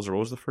Animals, or what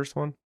was the first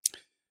one?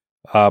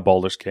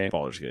 Baldur's Gate.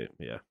 Baldur's Gate,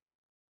 yeah.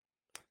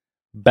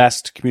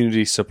 Best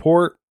community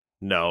support.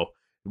 No.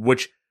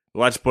 Which,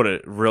 let's put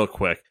it real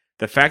quick.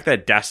 The fact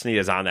that Destiny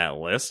is on that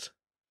list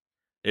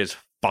is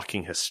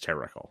fucking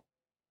hysterical.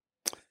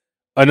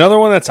 Another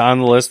one that's on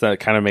the list that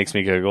kind of makes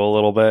me giggle a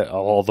little bit,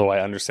 although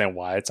I understand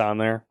why it's on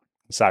there,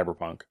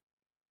 Cyberpunk.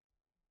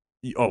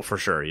 Oh, for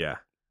sure, yeah.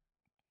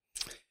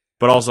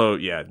 But also,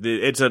 yeah,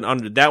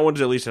 that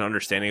one's at least an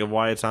understanding of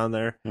why it's on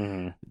there.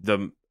 Mm-hmm.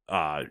 The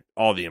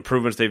all the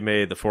improvements they've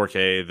made, the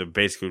 4K, the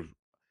basically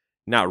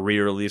not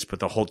re-release, but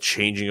the whole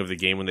changing of the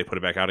game when they put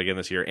it back out again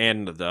this year,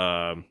 and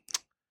the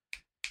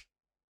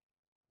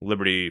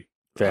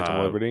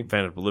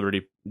Phantom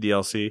Liberty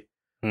DLC.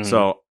 Mm-hmm.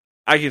 So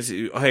I can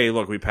see, hey,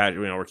 look,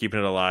 we're keeping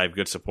it alive,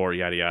 good support,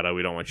 yada yada.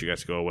 We don't want you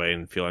guys to go away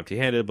and feel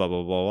empty-handed, blah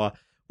blah blah blah.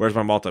 Where's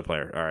my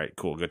multiplayer? All right,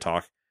 cool, good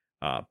talk.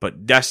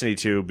 But Destiny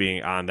 2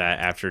 being on that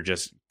after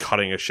just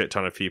cutting a shit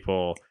ton of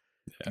people,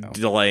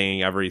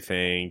 delaying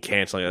everything,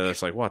 canceling it,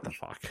 it's like, what the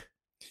fuck?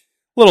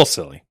 Little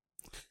silly.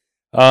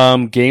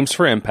 Games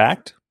for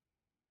Impact.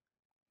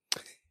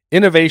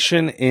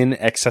 Innovation in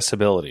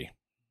accessibility.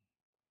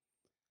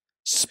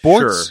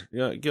 Sports.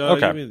 Sure. Okay.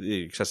 Give me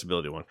the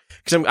accessibility one.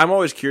 Because I'm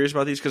always curious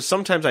about these, because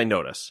sometimes I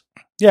notice.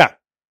 Yeah.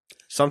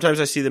 Sometimes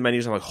I see the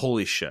menus and I'm like,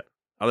 holy shit.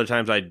 Other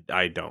times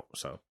I don't.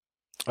 So,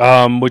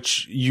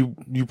 which you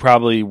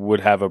probably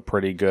would have a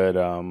pretty good.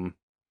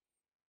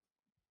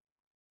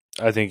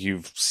 I think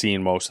you've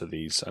seen most of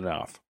these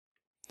enough.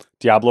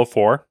 Diablo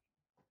 4.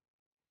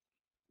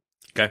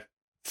 Okay.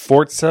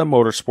 Forza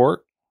Motorsport.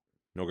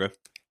 Okay.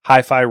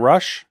 Hi-Fi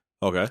Rush.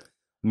 Okay.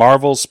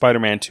 Marvel's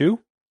Spider-Man 2.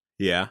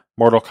 Yeah.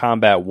 Mortal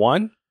Kombat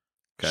 1.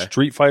 Okay.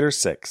 Street Fighter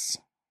 6.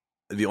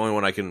 The only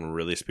one I can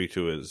really speak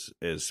to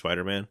is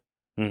Spider-Man.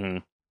 Mm-hmm.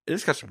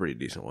 It's got some pretty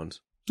decent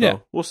ones. So Yeah.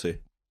 we'll see.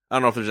 I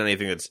don't know if there's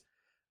anything that's...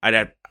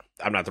 I'm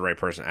not the right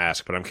person to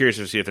ask, but I'm curious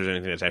to see if there's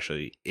anything that's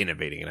actually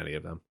innovating in any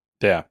of them.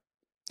 Yeah.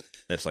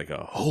 That's like,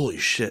 holy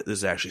shit, this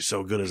is actually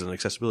so good as an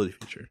accessibility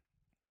feature.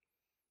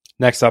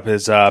 Next up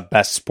is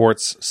Best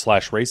Sports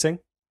 / Racing.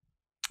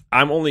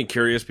 I'm only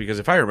curious because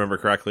if I remember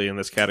correctly in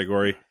this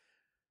category,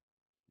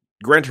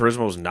 Gran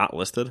Turismo is not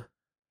listed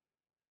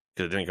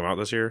because it didn't come out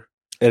this year.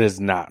 It is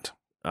not.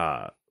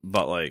 But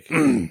like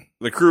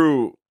the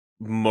Crew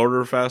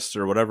Motorfest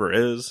or whatever it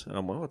is, and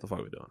I'm like, what the fuck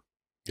are we doing?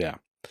 Yeah.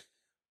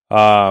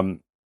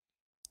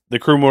 The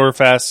Crew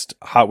Motorfest,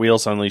 Hot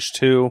Wheels Unleashed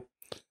 2,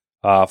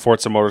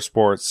 Forza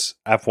Motorsports,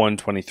 F1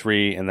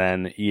 23, and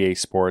then EA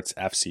Sports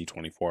FC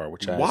 24.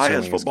 Which why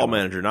is Football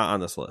Manager not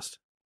on this list?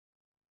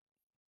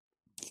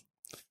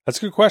 That's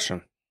a good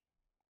question.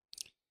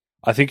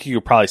 I think you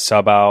could probably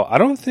sub out. I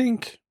don't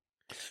think.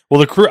 Well,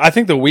 the Crew. I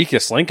think the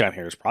weakest link on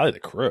here is probably the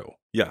Crew.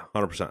 Yeah,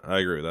 100%. I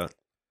agree with that.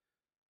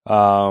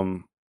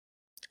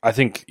 I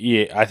think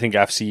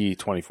FC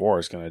 24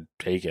 is going to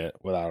take it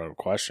without a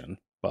question.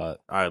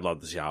 But I'd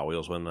love to see Hot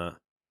Wheels win that.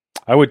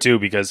 I would too,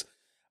 because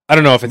I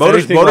don't know if it's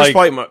anything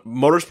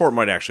Motorsport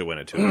might actually win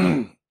it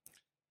too.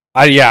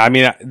 I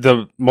mean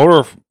the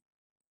motor.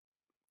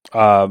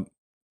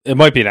 It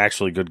might be an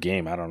actually good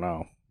game. I don't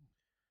know.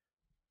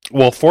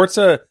 Well,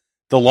 Forza,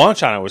 the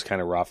launch on it was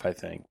kind of rough, I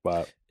think,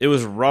 but it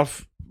was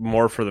rough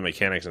more for the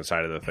mechanics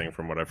inside of the thing,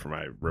 from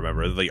I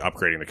remember, like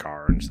upgrading the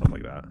car and stuff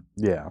like that.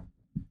 Yeah.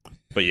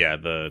 But yeah,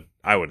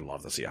 I would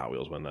love to see Hot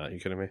Wheels win that. Are you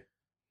kidding me?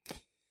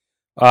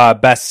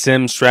 Best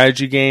sim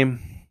strategy game.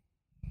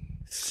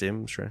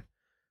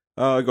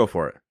 Go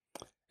for it.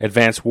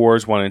 Advanced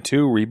Wars 1 and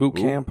 2 Reboot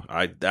Camp.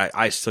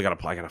 I still gotta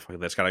play.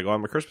 That's gotta go on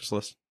my Christmas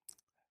list.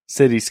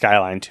 City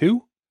Skyline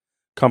 2.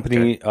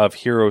 Company of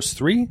Heroes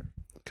 3.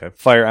 Okay.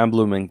 Fire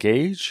Emblem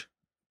Engage.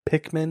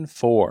 Pikmin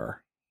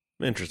 4.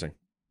 Interesting.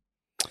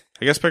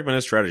 I guess Pikmin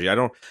is strategy. I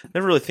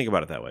never really think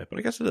about it that way, but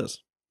I guess it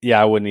is.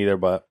 Yeah, I wouldn't either,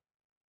 but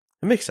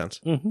it makes sense.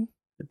 Mm-hmm.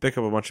 You pick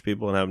up a bunch of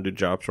people and have them do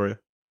jobs for you.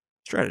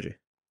 Strategy.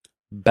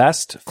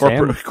 Best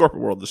corporate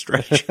world is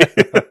strategy.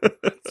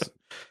 It's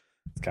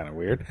kind of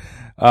weird.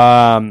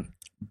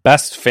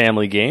 Best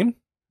family game.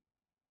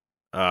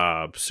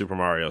 Super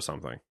Mario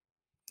something.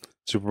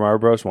 Super Mario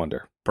Bros.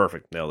 Wonder.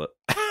 Perfect. Nailed it.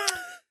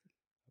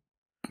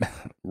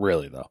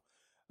 Really though.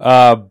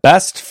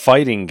 Best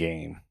fighting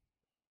game.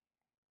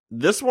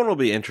 This one will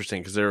be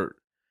interesting because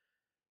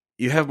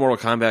you have Mortal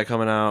Kombat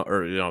coming out,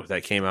 or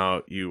that came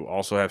out. You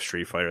also have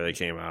Street Fighter that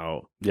came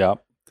out.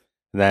 Yep.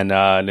 Then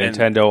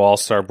Nintendo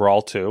All-Star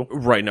Brawl 2.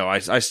 Right. No, I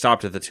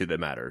stopped at the two that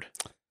mattered.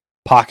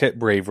 Pocket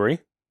Bravery.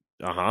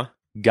 Uh-huh.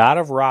 God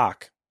of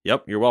Rock.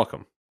 Yep. You're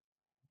welcome.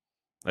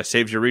 I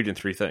saved your reading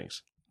 3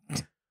 things.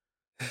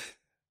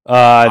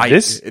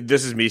 This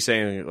is me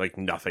saying like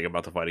nothing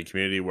about the fighting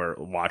community. Where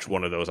watch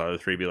one of those other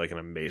 3 be like an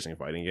amazing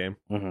fighting game.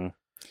 Mm-hmm.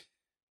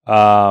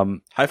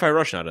 Hi-Fi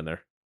Rush not in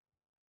there.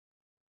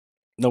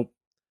 Nope.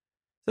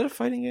 Is that a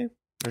fighting game?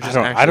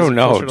 I don't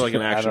know. Sort of like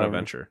an action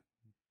adventure.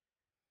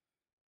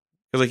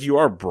 Because like you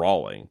are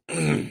brawling.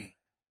 I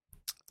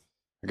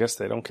guess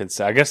they don't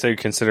consider. I guess they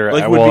consider it.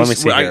 Like, let me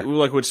see here.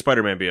 Like would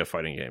Spider-Man be a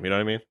fighting game? You know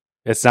what I mean?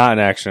 It's not an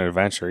action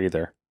adventure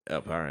either.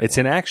 Yep, all right. It's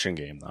an action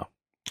game though.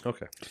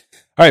 Okay.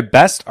 All right.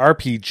 Best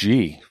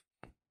RPG.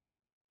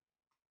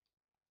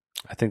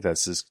 I think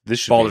this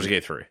should Baldur's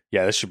Gate 3.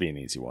 Yeah, this should be an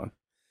easy one.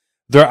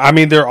 There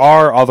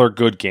are other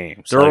good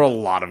games. There are a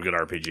lot of good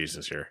RPGs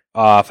this year.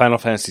 Final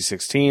Fantasy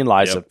 16,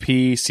 Lies of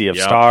P, Sea of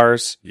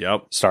Stars,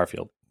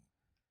 Starfield.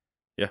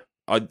 Yeah,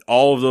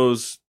 all of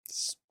those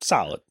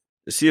solid.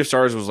 Sea of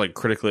Stars was like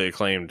critically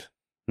acclaimed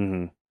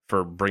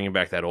for bringing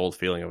back that old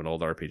feeling of an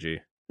old RPG.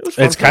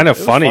 It's kind of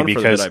funny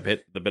because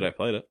the bit I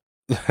played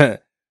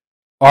it.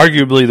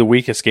 Arguably the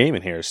weakest game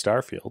in here is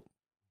Starfield.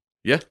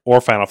 Yeah,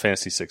 or Final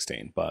Fantasy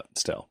 16, but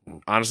still,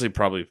 honestly,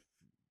 probably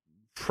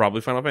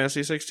Final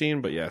Fantasy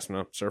 16, but yes,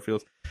 no,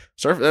 Starfield.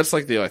 That's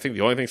like I think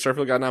the only thing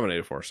Starfield got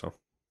nominated for, so.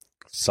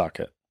 Suck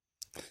it.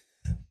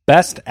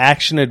 Best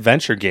action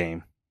adventure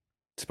game.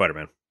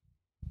 Spider-Man.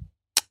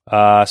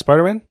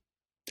 Spider-Man?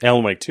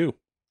 Alan Wake 2.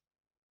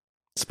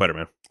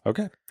 Spider-Man.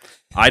 Okay.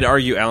 I'd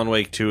argue Alan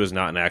Wake 2 is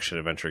not an action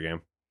adventure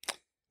game,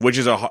 which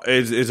is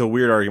a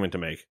weird argument to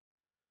make.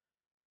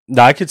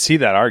 No, I could see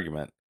that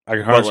argument. I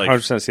could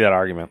 100% see that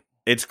argument.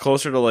 It's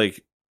closer to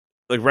like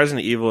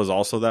Resident Evil is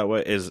also that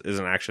way, is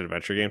an action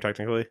adventure game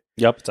technically.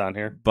 Yep, it's on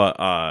here.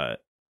 But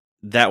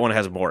that one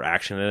has more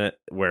action in it,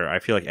 where I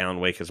feel like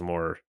Alan Wake is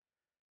more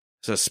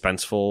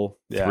suspenseful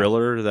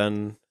thriller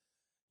than.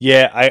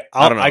 Yeah,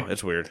 I don't know.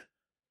 It's weird.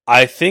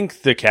 I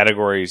think the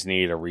categories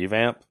need a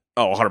revamp.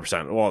 Oh,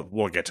 100%. Well,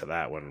 we'll get to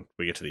that when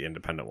we get to the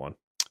independent one.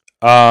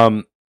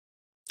 All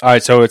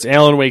right, so it's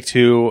Alan Wake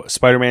 2,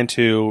 Spider-Man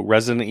 2,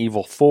 Resident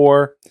Evil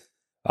 4,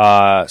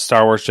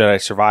 Star Wars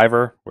Jedi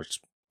Survivor,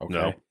 which okay,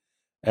 No.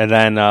 and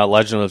then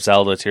Legend of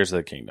Zelda: Tears of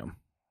the Kingdom.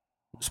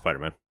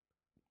 Spider-Man.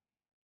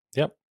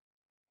 Yep.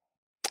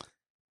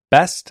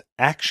 Best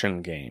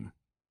action game.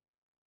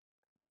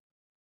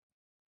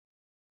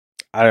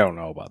 I don't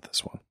know about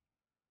this one.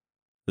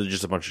 Is it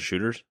just a bunch of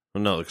shooters?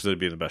 Well, no, because it'd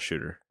be the best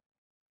shooter.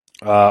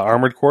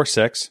 Armored Core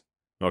 6,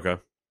 Okay.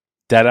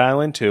 Dead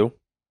Island 2,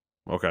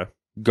 Okay.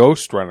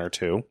 Ghost Runner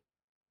 2,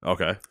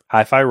 Okay.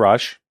 Hi-Fi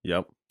Rush,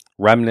 Yep.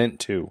 Remnant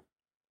 2.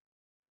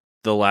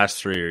 The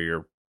last three are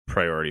your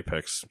priority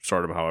picks,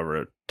 sort of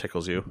however it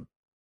tickles you.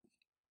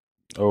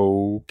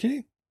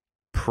 Okay.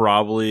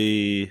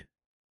 Probably...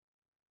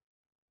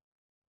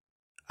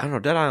 I don't know,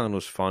 Dead Island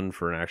was fun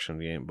for an action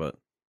game, but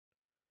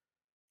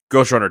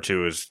Ghost Runner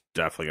 2 is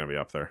definitely going to be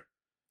up there.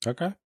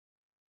 Okay.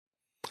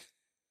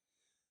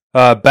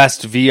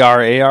 Best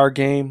VR AR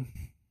game.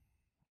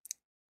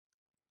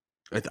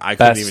 I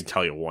couldn't even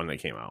tell you one that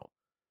came out.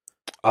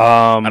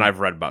 And I've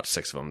read about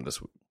 6 of them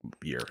this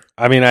year.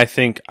 I mean, I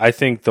think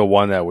the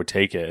one that would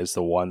take it is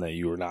the one that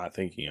you were not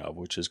thinking of,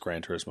 which is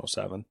Gran Turismo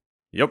 7.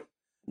 Yep.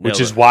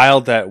 Which is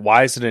wild that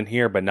why is it in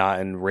here but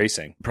not in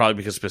racing? Probably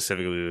because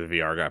specifically the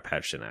VR got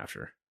patched in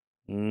after.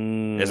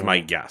 Is my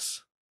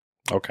guess.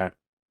 Okay.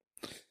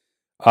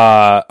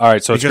 All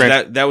right, so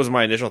because that was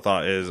my initial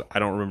thought is I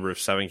don't remember if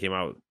 7 came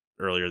out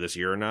earlier this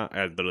year or not.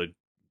 Literally,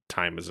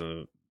 time is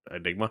an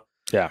enigma.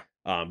 Yeah.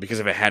 Because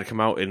if it had come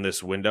out in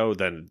this window,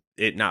 then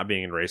it not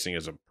being in racing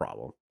is a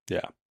problem.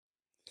 Yeah.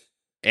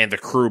 And the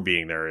crew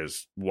being there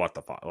is what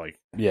the fuck, like.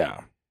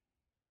 Yeah.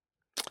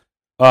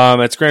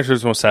 It's Gran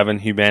Turismo 7,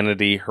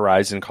 Humanity,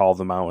 Horizon Call of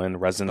the Mountain,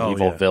 Resident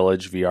Evil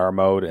Village VR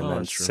mode, and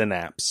then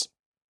Synapse.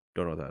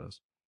 Don't know what that is.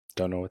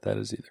 Don't know what that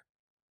is either.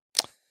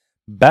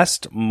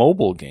 Best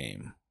mobile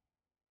game.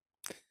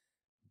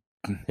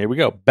 Here we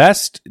go.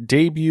 Best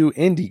debut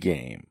indie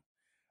game.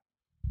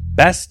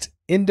 Best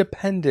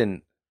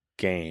independent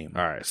game.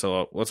 All right,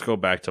 so let's go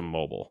back to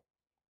mobile.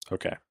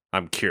 Okay.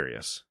 I'm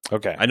curious.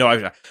 Okay. I know I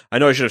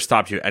should have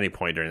stopped you at any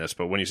point during this,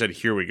 but when you said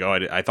 "here we go,"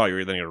 I thought you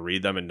were going to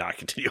read them and not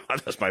continue on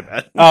this. My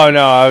bad. Oh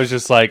no, I was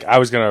just like I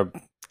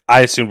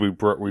assumed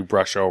we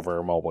brush over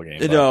a mobile game.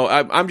 No,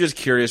 I'm just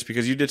curious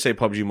because you did say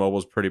PUBG Mobile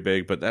is pretty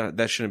big, but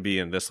that shouldn't be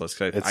in this list.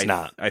 It's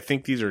not. I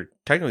think these are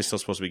technically still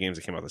supposed to be games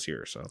that came out this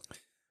year. So,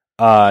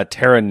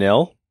 Terra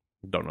Nil.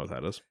 Don't know what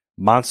that is.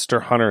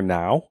 Monster Hunter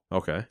Now.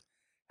 Okay.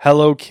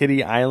 Hello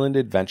Kitty Island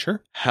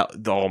Adventure.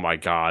 Oh my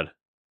god.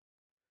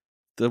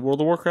 The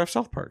World of Warcraft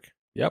South Park.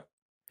 Yep.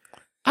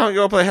 I'm gonna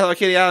go play Hello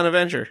Kitty Island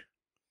Adventure.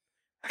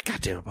 God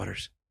damn it,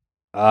 Butters.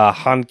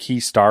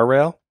 Hanki Star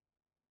Rail.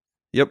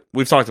 Yep,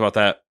 we've talked about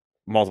that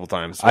multiple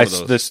times.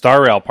 The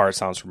Star Rail part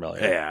sounds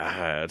familiar.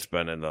 Yeah, it's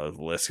been in the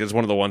list. It's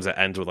one of the ones that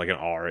ends with like an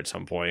R at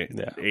some point.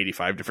 Yeah.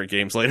 85 different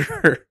games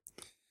later.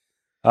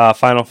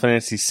 Final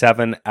Fantasy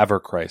VII Ever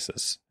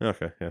Crisis.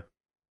 Okay, yeah.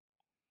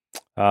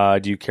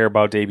 Do you care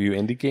about debut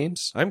indie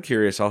games? I'm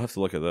curious. I'll have to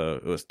look at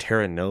it was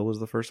Terra Nil was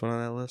the first one on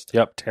that list?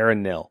 Yep, Terra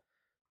Nil.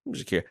 I'm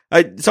just curious.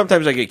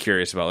 Sometimes I get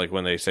curious about like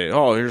when they say,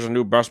 "Oh, here's a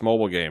new best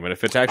mobile game," and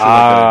if it's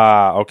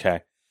actually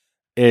okay,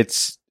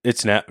 it's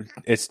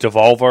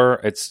Devolver.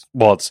 It's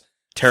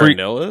Terra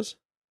Nil is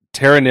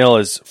Terra Nil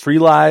is Free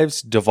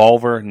Lives,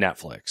 Devolver,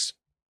 Netflix.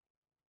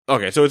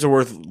 Okay, so it's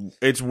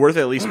worth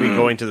at least me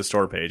going to the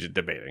store page and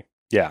debating.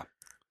 Yeah,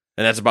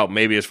 and that's about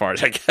maybe as far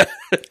as I get.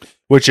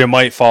 Which it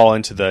might fall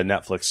into the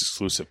Netflix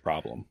exclusive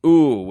problem.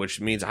 Ooh, which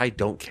means I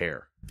don't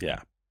care. Yeah.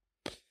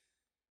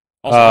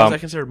 Also, how is that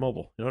considered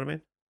mobile? You know what I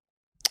mean?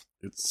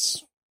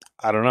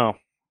 I don't know.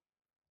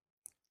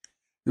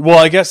 Well,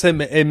 I guess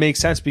it makes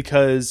sense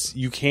because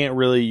you can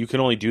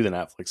only do the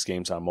Netflix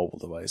games on mobile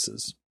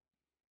devices.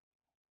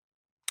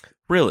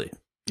 Really?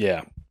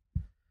 Yeah.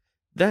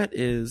 That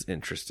is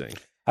interesting.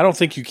 I don't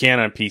think you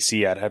can on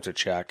PC. I'd have to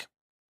check.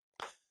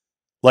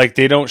 Like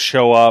they don't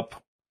show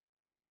up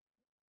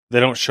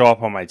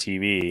on my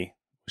TV,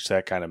 which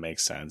that kind of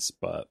makes sense,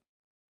 but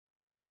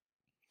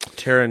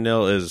Terra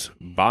Nil is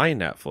by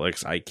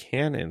Netflix. I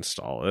can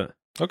install it.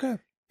 Okay.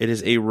 It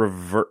is a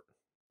reverse.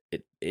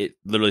 It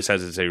literally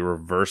says it's a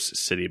reverse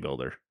city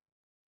builder.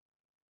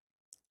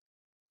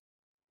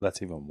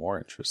 That's even more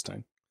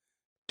interesting.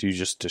 Do you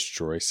just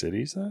destroy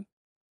cities then?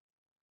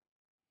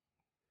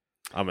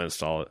 I'm gonna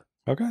install it.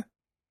 Okay.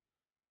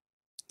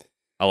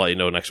 I'll let you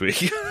know next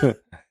week.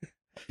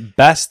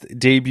 Best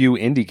debut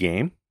indie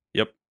game.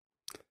 Yep.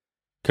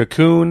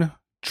 Cocoon,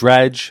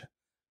 Dredge,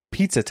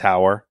 Pizza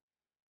Tower,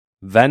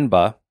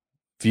 Venba,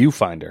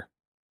 Viewfinder.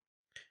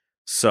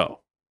 So,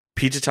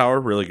 Pizza Tower,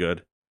 really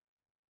good.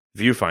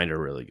 Viewfinder,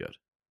 really good.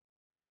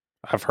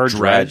 I've heard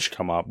Dredge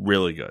come up.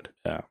 Really good.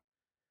 Yeah.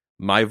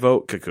 My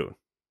vote, Cocoon.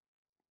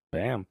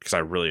 Damn. Because I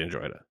really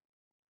enjoyed it.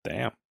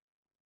 Damn.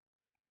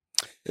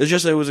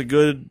 It was a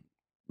good,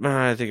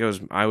 I think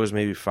I was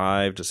maybe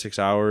 5 to 6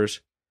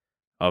 hours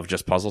of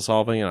just puzzle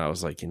solving, and I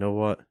was like, you know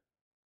what?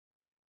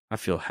 I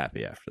feel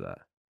happy after that.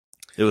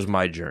 It was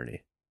my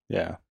journey.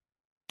 Yeah.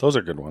 Those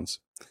are good ones.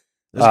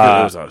 It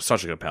was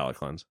such a good palate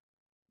cleanse.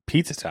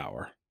 Pizza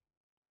Tower.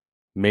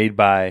 Made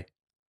by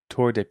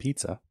Torre de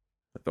Pizza.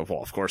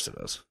 Well, of course it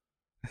is.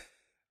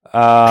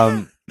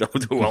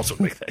 Who else would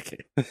make that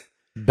game?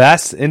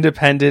 Best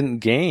independent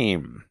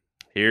game.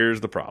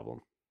 Here's the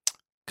problem.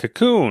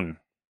 Cocoon.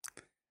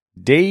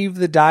 Dave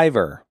the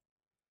Diver.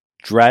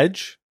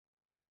 Dredge.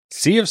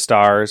 Sea of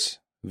Stars.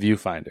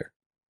 Viewfinder.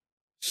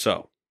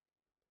 So,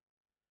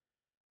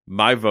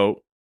 my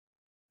vote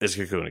is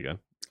Cocoon again.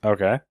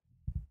 Okay.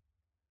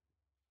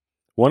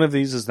 One of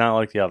these is not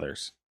like the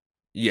others.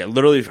 Yeah,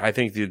 literally, I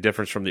think the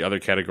difference from the other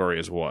category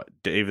is what?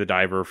 Dave the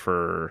Diver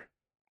for...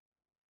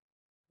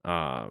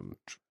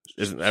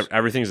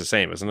 everything's the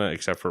same, isn't it?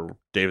 Except for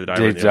Dave the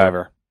Diver. Dave the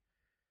Diver.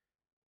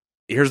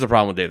 Here's the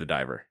problem with Dave the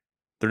Diver.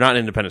 They're not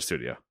an independent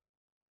studio.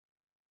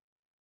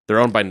 They're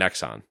owned by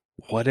Nexon.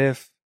 What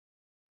if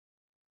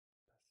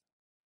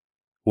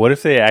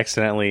they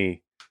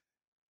accidentally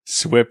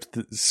swapped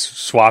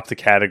the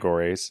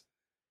categories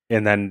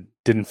and then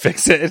didn't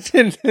fix it?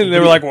 And they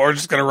were like, well, we're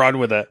just going to run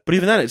with it. But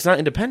even then, it's not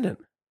independent.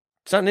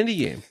 It's not an indie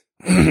game.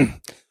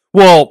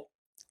 Well,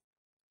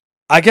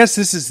 I guess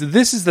this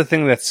is the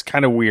thing that's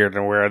kind of weird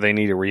and where they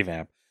need a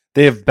revamp.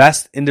 They have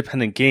best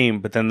independent game,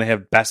 but then they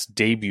have best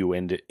debut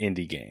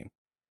indie game.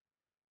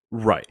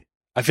 Right.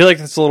 I feel like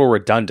that's a little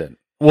redundant.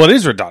 Well, it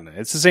is redundant.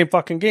 It's the same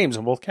fucking games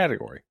in both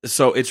categories.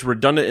 So it's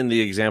redundant in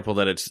the example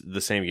that it's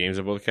the same games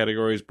in both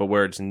categories, but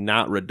where it's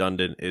not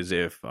redundant is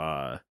if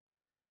I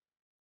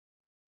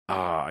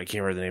can't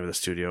remember the name of the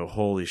studio.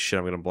 Holy shit,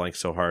 I'm gonna blank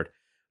so hard.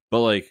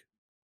 But like,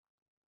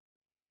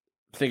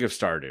 think of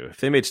Stardew. If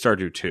they made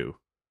Stardew 2,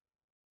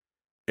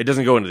 it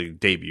doesn't go into the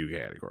debut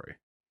category.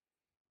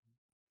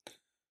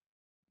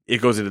 It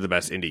goes into the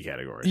best indie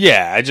category.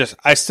 Yeah,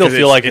 I still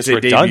feel like it's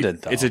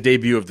redundant, though. It's a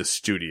debut of the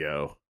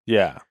studio.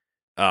 Yeah.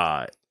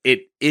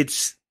 It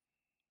is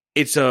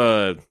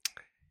a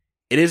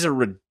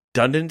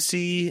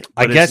redundancy.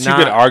 I guess you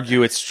could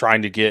argue it's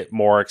trying to get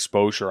more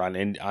exposure on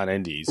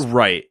indies.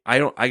 Right.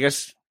 I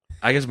guess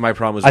my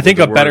problem is I think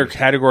a better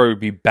category would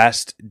be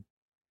best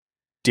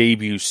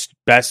debut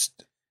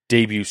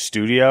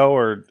studio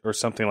or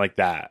something like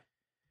that.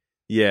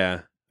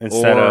 Yeah.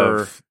 Instead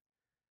of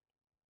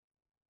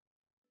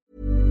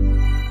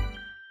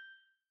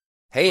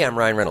Hey, I'm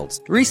Ryan Reynolds.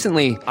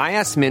 Recently, I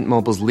asked Mint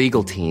Mobile's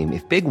legal team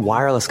if big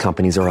wireless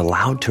companies are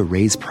allowed to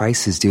raise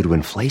prices due to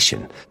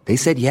inflation. They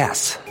said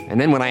yes.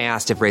 And then when I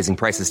asked if raising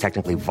prices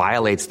technically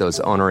violates those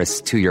onerous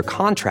two-year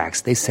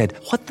contracts, they said,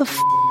 "What the f***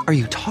 are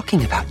you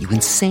talking about, you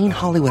insane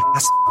Hollywood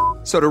ass?"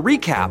 So to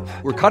recap,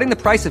 we're cutting the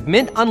price of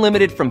Mint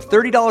Unlimited from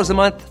 $30 a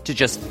month to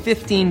just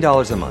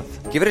 $15 a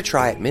month. Give it a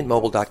try at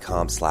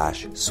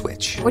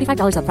mintmobile.com/switch.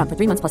 $45 up front for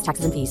 3 months plus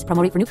taxes and fees.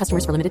 Promo rate for new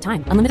customers for limited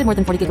time. Unlimited more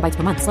than 40 gigabytes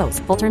per month. Slows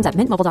full terms at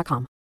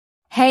mintmobile.com.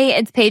 Hey,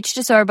 it's Paige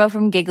DeSorbo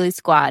from Giggly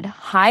Squad.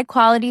 High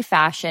quality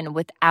fashion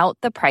without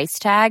the price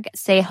tag.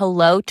 Say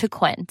hello to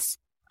Quince.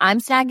 I'm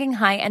snagging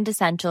high-end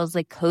essentials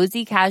like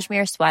cozy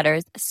cashmere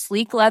sweaters,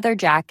 sleek leather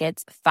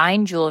jackets,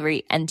 fine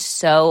jewelry, and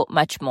so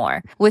much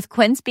more. With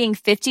Quince being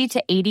 50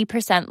 to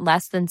 80%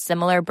 less than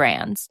similar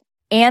brands.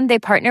 And they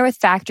partner with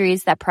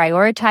factories that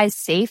prioritize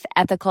safe,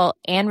 ethical,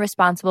 and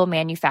responsible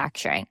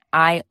manufacturing.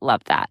 I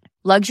love that.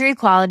 Luxury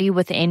quality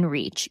within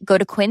reach. Go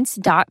to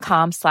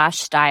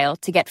quince.com/style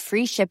to get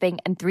free shipping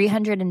and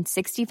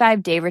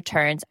 365-day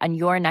returns on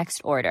your next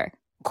order.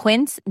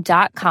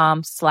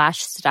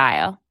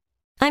 Quince.com/style.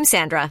 I'm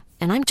Sandra,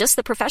 and I'm just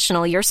the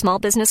professional your small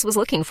business was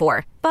looking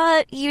for.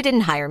 But you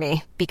didn't hire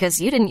me because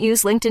you didn't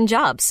use LinkedIn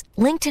Jobs.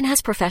 LinkedIn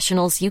has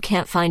professionals you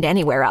can't find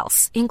anywhere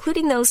else,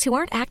 including those who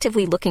aren't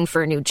actively looking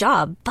for a new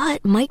job,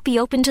 but might be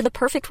open to the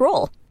perfect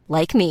role,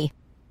 like me.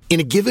 In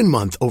a given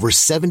month, over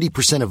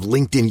 70% of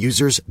LinkedIn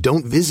users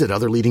don't visit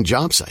other leading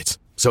job sites.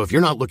 So if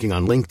you're not looking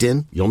on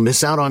LinkedIn, you'll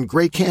miss out on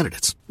great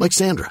candidates like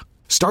Sandra.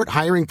 Start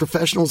hiring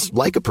professionals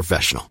like a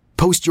professional.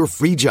 Post your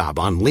free job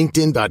on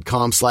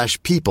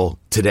linkedin.com/people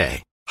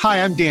today.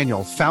 Hi, I'm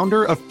Daniel,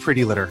 founder of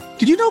Pretty Litter.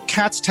 Did you know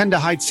cats tend to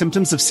hide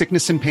symptoms of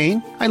sickness and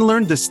pain? I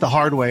learned this the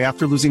hard way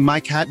after losing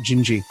my cat,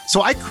 Gingy.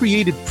 So I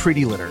created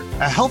Pretty Litter,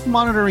 a health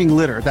monitoring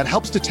litter that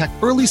helps detect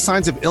early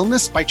signs of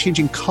illness by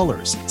changing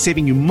colors,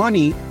 saving you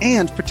money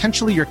and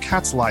potentially your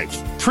cat's life.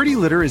 Pretty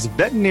Litter is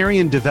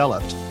veterinarian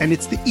developed, and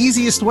it's the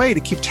easiest way to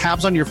keep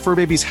tabs on your fur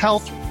baby's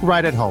health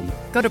right at home.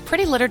 Go to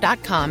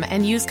prettylitter.com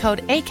and use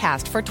code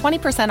ACAST for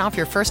 20% off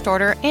your first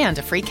order and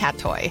a free cat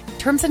toy.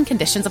 Terms and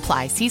conditions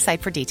apply. See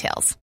site for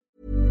details.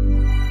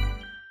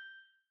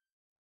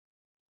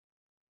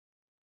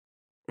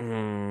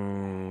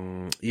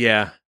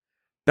 Yeah.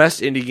 Best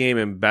indie game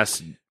and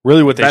best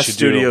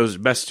studio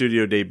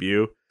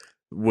debut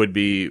would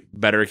be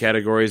better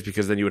categories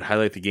because then you would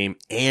highlight the game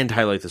and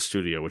highlight the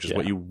studio, which is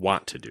what you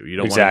want to do. You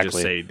don't want to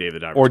just say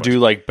David Diver. Or do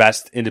like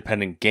best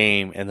independent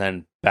game and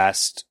then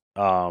best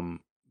new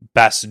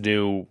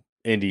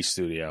indie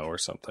studio or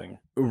something.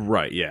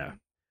 Right, yeah.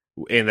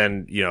 And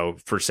then,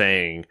 for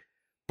saying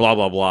blah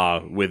blah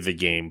blah with the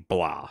game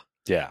blah.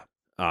 Yeah.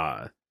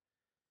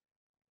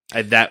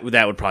 That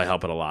would probably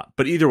help it a lot.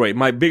 But either way,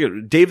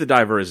 Dave the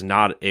Diver is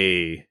not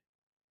a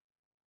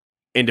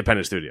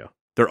independent studio.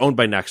 They're owned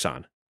by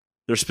Nexon.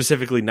 They're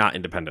specifically not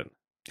independent.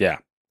 Yeah.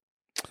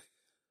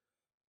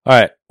 All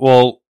right.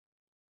 Well,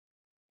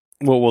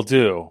 what we'll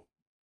do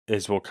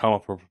is we'll come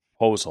up with a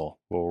proposal.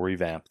 We'll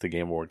revamp the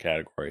Game Award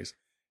categories,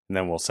 and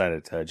then we'll send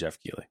it to Jeff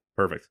Keighley.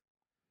 Perfect.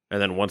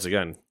 And then once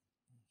again,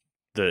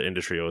 the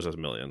industry owes us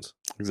millions.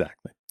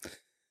 Exactly.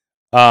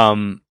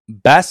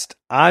 Best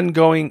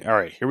ongoing. All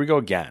right, here we go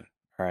again.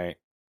 All right.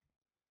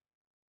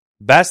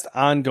 Best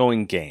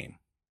ongoing game.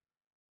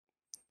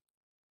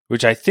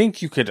 Which I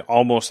think you could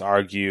almost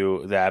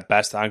argue that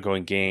best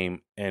ongoing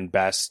game and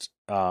best.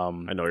 I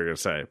know what you're going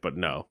to say, but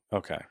no.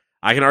 Okay.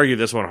 I can argue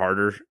this one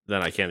harder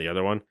than I can the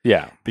other one.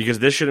 Yeah. Because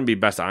this shouldn't be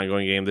best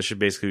ongoing game. This should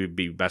basically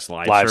be best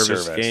live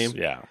service game.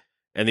 Yeah.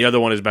 And the other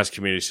one is best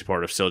community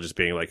support of still just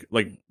being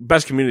like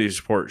best community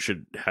support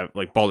should have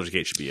like Baldur's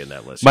Gate should be in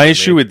that list. My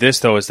issue with this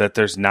though is that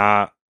there's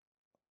not.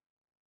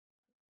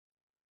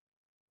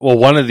 Well,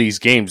 one of these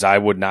games I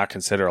would not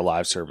consider a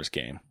live service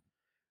game.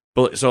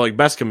 But so like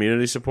best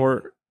community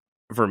support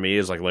for me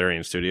is like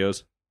Larian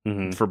Studios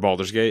for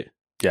Baldur's Gate.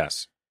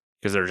 Yes.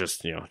 Because they're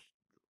just,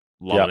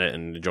 loving it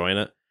and enjoying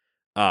it.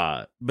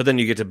 But then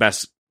you get to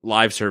best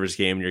live service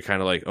game and you're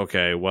kind of like,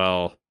 okay,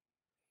 well,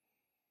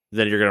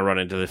 then you're going to run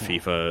into the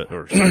FIFA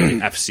or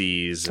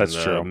FCs and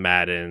the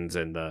Maddens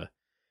and the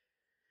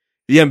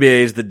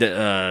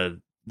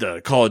NBAs,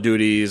 the Call of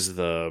Duties,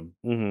 the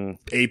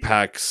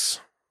Apex.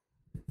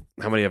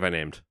 How many have I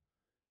named?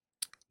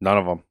 None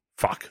of them.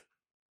 Fuck.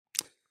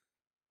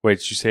 Wait,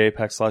 did you say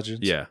Apex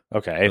Legends? Yeah.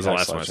 Okay, Apex Apex the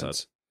last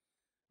Legends.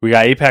 We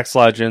got Apex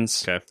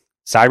Legends. Okay.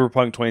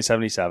 Cyberpunk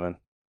 2077.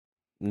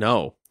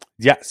 No.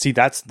 Yeah, see,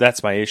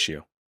 that's my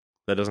issue.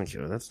 That doesn't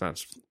count. That's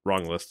not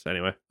wrong list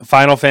anyway.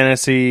 Final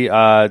Fantasy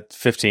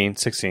 15,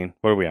 16.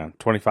 What are we on?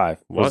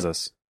 25. What is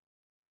this?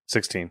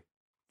 16.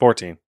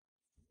 14.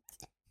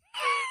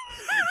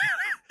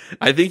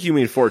 I think you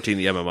mean 14,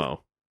 the MMO.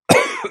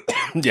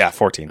 Yeah,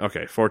 14.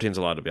 Okay, 14's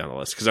allowed to be on the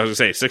list. Because I was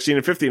going to say, 16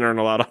 and 15 aren't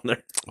allowed on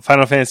there.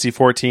 Final Fantasy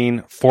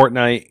 14,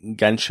 Fortnite,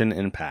 Genshin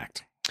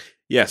Impact.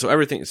 Yeah, so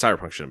everything,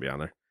 Cyberpunk shouldn't be on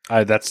there.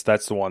 That's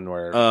the one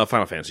where...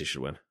 Final Fantasy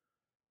should win.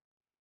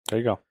 There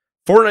you go.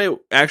 Fortnite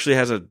actually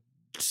has a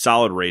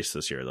solid race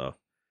this year, though,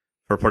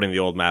 for putting the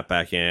old map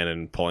back in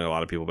and pulling a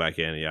lot of people back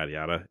in, yada,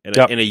 yada.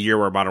 In a year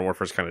where Modern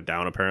Warfare is kind of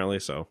down, apparently,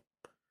 so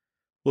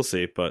we'll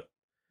see. But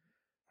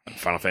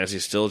Final Fantasy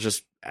still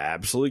just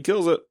absolutely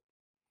kills it.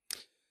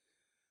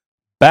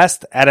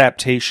 Best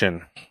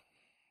adaptation.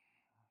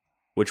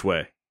 Which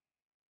way?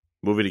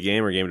 Movie to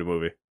game or game to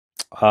movie?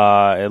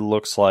 It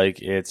looks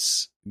like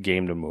it's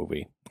game to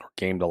movie, or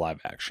game to live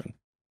action,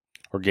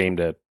 or game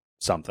to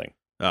something.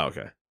 Oh,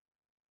 okay.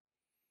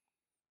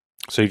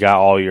 So you got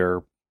all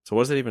your... So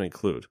what does that even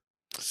include?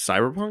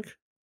 Cyberpunk?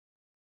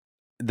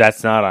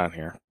 That's not on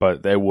here,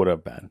 but they would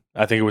have been.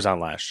 I think it was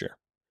on last year.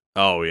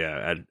 Oh,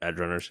 yeah.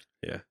 Edgerunners.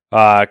 Yeah.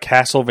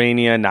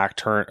 Castlevania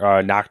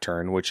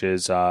Nocturne, which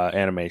is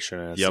animation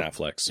and it's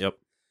Netflix. Yep.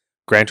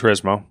 Gran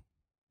Turismo.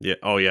 Yeah.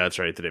 Oh, yeah, that's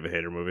right. The David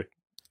Hayter movie.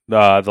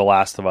 The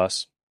Last of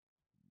Us.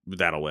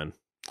 That'll win.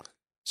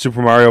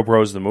 Super Mario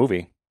Bros. The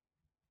movie.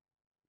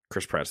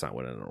 Chris Pratt's not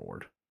winning an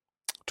award.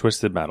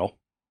 Twisted Metal.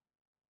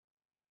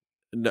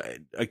 No,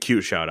 a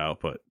cute shout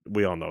out, but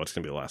we all know it's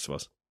going to be The Last of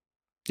Us.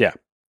 Yeah.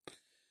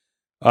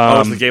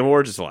 It's the Game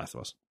Awards, it's The Last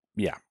of Us.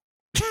 Yeah.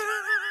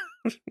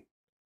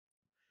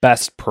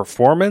 Best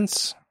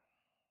performance.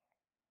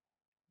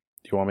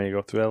 Do you want me to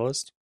go through that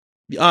list?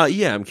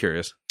 Yeah, I'm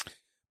curious.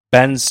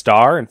 Ben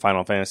Starr in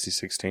Final Fantasy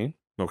 16.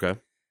 Okay.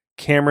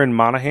 Cameron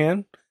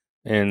Monaghan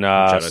in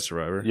Jedi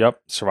Survivor.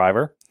 Yep,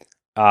 Survivor.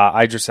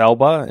 Idris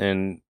Elba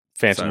in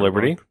Phantom Cyberpunk.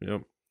 Liberty.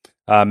 Yep.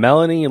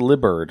 Melanie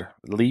Liburd,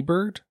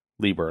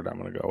 I'm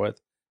going to go with.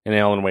 In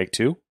Alan Wake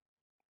 2.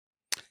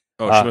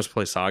 Oh, she must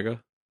play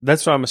Saga?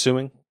 That's what I'm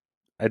assuming.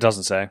 It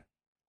doesn't say.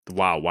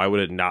 Wow, why would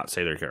it not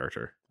say their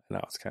character? No,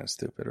 it's kind of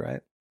stupid,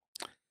 right?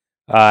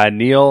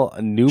 Neil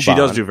Newbon. She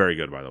does do very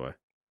good, by the way.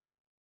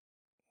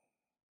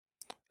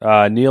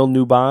 Neil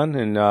Newbon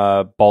in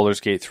Baldur's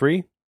Gate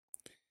 3.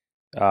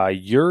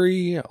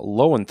 Yuri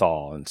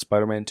Lowenthal in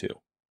Spider-Man 2.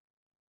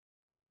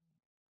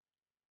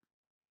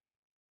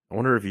 I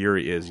wonder if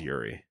Yuri is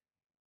Yuri.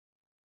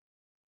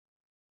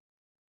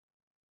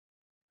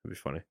 That'd be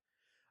funny.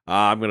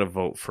 I'm going to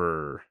vote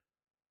for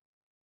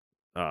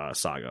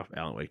Saga,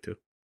 Alan Wake 2.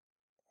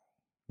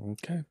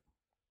 Okay.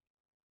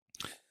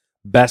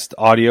 Best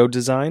audio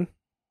design?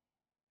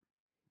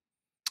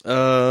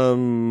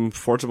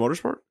 Forza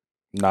Motorsport?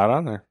 Not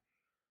on there.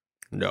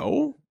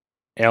 No.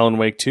 Alan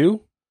Wake 2?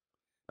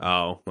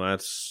 Oh, well,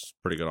 that's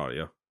pretty good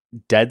audio.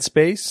 Dead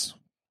Space?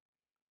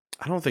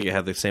 I don't think it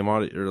had the same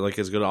audio or like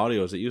as good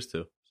audio as it used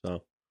to.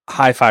 So,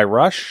 Hi-Fi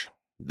Rush?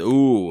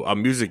 Ooh, a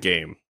music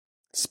game.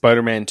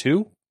 Spider-Man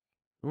 2?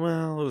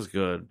 Well, it was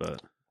good,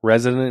 but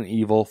Resident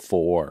Evil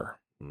 4.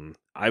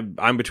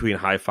 I'm between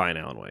Hi-Fi and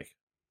Alan Wake.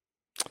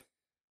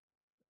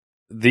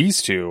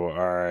 These two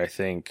are, I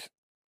think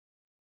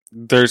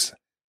the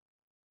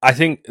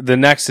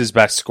next is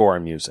best score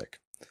in music.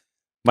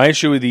 My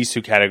issue with these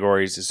two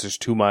categories is there's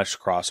too much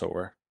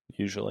crossover,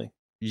 usually.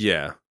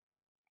 Yeah.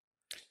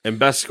 And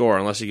best score,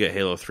 unless you get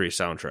Halo 3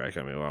 soundtrack.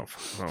 I mean, well,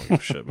 I don't give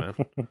a shit, man.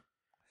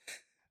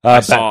 I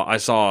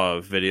saw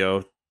a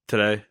video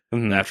today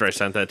after I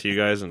sent that to you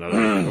guys, and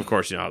of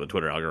course, you know how the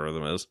Twitter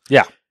algorithm is.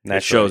 Yeah.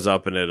 It shows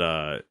up, and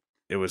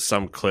it was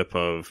some clip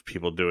of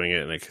people doing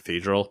it in a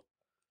cathedral.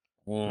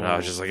 And I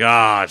was just like,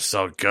 it's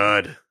so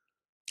good.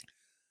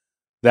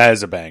 That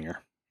is a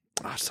banger.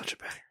 Oh, it's such a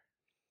banger.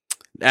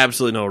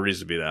 Absolutely no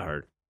reason to be that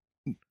hard.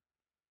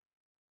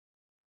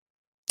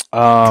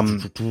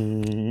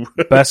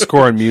 Best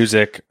score in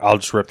music, I'll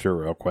just rip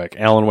through real quick.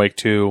 Alan Wake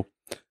 2,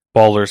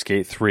 Baldur's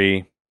Gate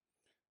 3,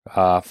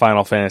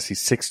 Final Fantasy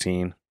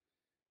 16,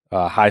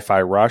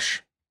 Hi-Fi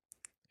Rush,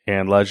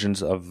 and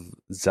Legends of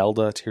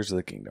Zelda Tears of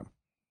the Kingdom.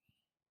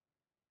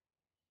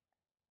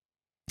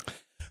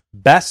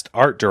 Best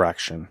art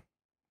direction,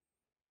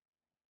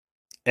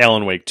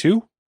 Alan Wake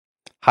 2,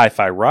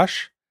 Hi-Fi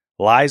Rush,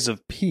 Lies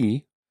of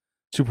P,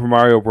 Super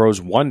Mario Bros.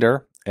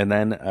 Wonder, and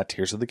then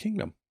Tears of the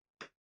Kingdom.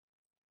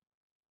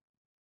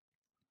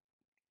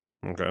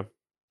 Okay.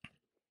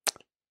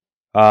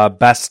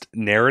 Best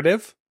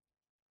narrative,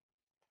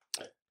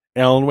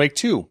 Alan Wake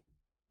 2,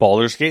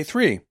 Baldur's Gate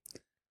 3,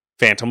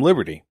 Phantom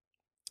Liberty,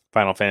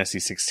 Final Fantasy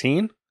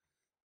 16,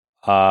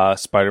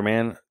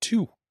 Spider-Man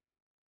 2.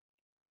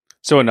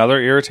 So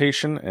another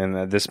irritation,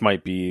 and this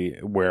might be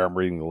where I'm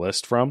reading the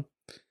list from,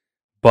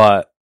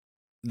 but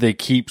they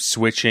keep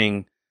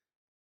switching.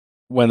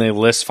 When they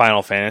list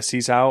Final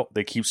Fantasies out,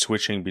 they keep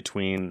switching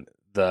between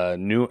the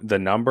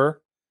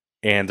number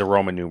and the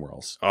Roman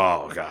numerals.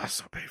 Oh gosh,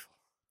 so painful.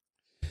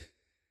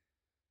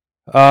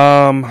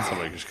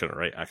 Somebody just couldn't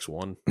write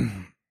X1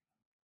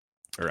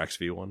 or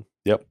XV1.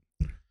 Yep.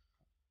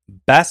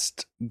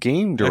 Best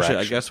game direction.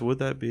 Actually, I guess would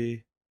that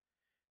be?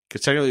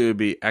 Because technically it would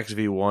be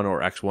XV1 or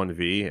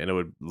X1V, and it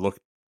would look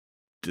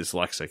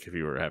dyslexic if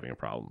you were having a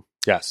problem.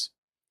 Yes.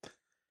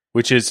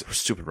 Which is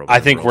stupid. I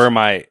think where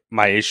my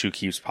issue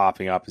keeps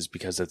popping up is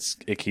because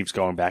it keeps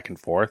going back and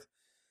forth.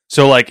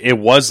 So like it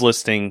was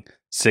listing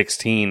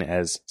 16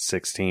 as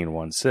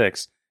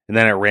 1616, and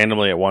then it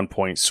randomly at one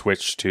point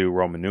switched to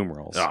Roman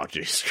numerals. Oh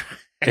jeez.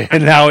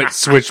 And now it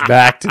switched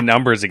back to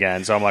numbers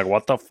again. So I'm like,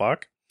 what the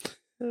fuck?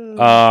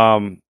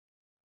 Where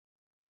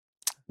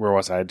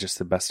was I? Just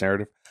the best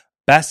narrative.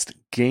 Best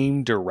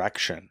game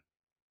direction.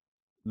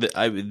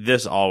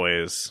 This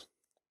always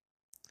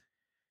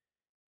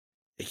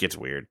it gets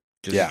weird.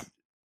 Yeah.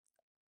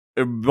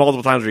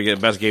 Multiple times where you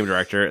get best game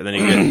director, and then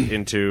you get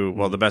into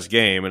the best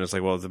game, and it's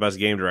like, well, if the best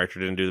game director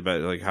didn't do the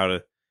best, like how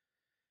to.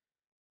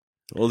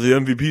 Well, the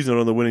MVP's not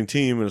on the winning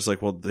team, and it's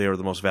like, well, they are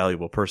the most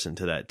valuable person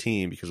to that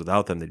team because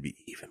without them, they'd be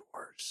even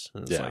worse.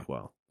 And it's like,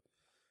 well,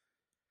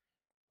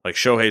 like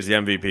Shohei's the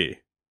MVP.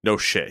 No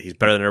shit, he's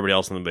better than everybody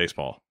else in the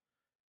baseball.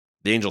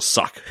 The Angels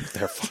suck.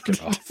 They're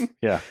fucking off.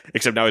 Yeah.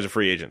 Except now he's a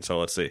free agent, so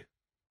let's see.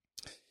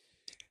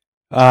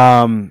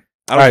 I don't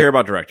care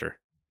about director.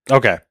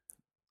 Okay.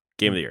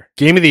 Game of the year.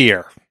 Game of the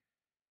year.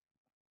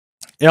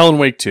 Alan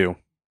Wake 2,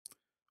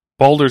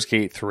 Baldur's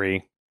Gate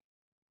 3,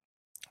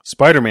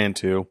 Spider-Man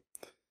 2,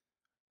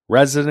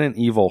 Resident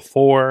Evil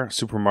 4,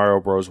 Super Mario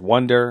Bros.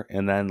 Wonder,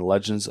 and then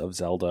Legends of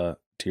Zelda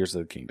Tears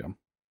of the Kingdom.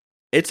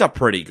 It's a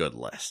pretty good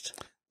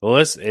list. The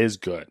list is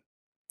good.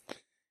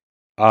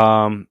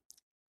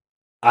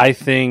 I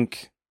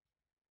think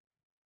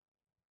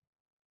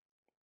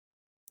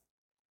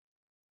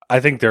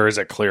there is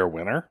a clear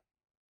winner.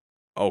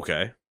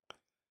 Okay.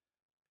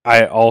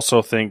 I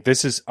also think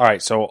this is... All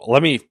right, so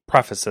let me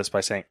preface this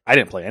by saying I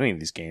didn't play any of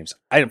these games.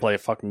 I didn't play a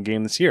fucking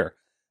game this year.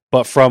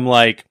 But from,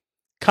 like,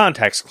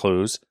 context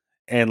clues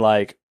and,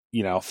 like,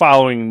 you know,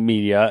 following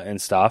media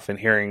and stuff and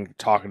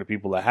talking to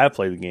people that have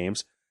played the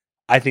games,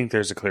 I think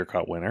there's a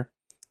clear-cut winner.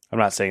 I'm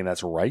not saying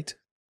that's right.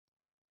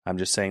 I'm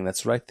just saying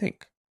that's what I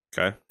think.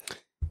 Okay.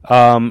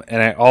 And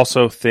I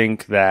also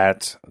think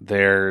that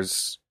they're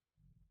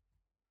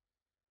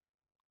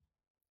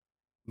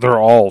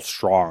all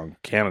strong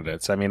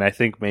candidates. I mean, I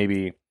think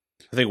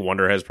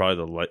Wonder has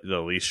probably the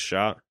least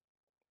shot.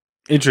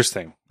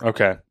 Interesting.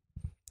 Okay.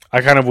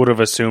 I kind of would have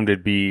assumed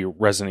it'd be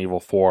Resident Evil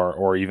 4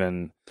 or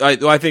even...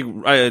 I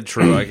think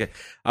true.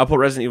 I'll put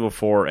Resident Evil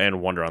 4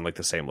 and Wonder on like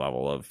the same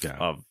level of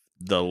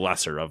the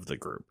lesser of the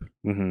group.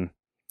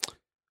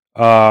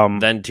 Mm-hmm.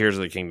 Then Tears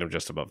of the Kingdom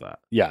just above that.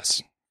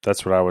 Yes.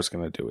 That's what I was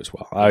going to do as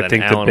well. And I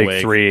think Alan the big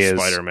Wake, three is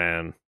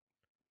Spider-Man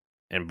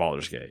and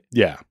Baldur's Gate.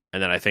 Yeah.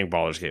 And then I think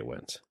Baldur's Gate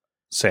wins.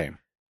 Same.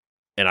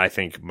 And I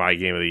think my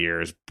game of the year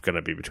is going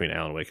to be between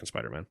Alan Wake and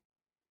Spider-Man.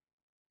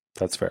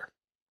 That's fair.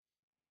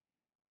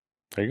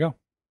 There you go.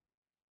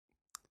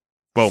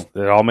 Boom.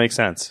 It all makes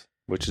sense,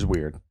 which is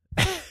weird.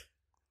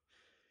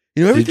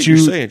 Everything you're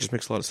saying just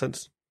makes a lot of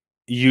sense.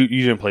 You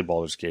didn't play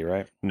Baldur's Gate,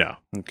 right? No.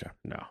 Okay.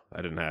 No,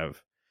 I didn't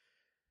have...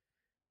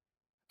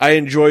 I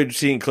enjoyed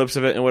seeing clips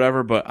of it and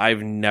whatever, but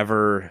I've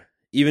never...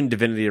 Even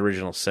Divinity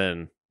Original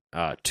Sin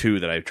 2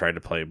 that I've tried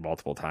to play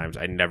multiple times,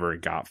 I never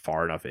got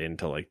far enough in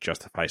to like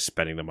justify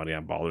spending the money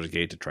on Baldur's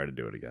Gate to try to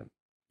do it again.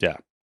 Yeah.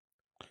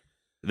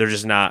 They're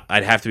just not...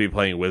 I'd have to be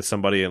playing with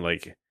somebody and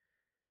like...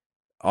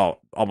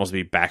 almost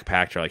be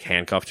backpacked or like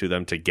handcuffed to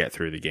them to get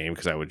through the game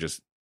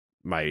because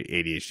my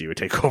ADHD would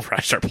take over.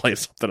 I start playing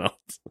something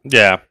else.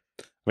 Yeah.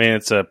 I mean,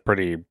 it's a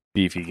pretty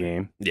beefy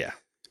game. Yeah.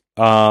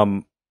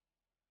 The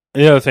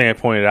other thing I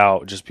pointed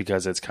out, just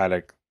because it's kind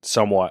of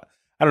somewhat,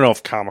 I don't know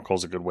if comical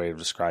is a good way of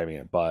describing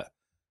it, but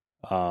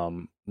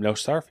no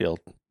Starfield.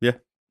 Yeah.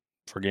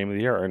 For Game of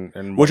the Year.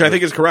 And which I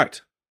think is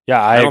correct.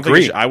 Yeah, I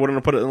agree. I wouldn't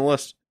have put it in the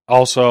list.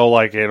 Also,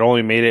 like, it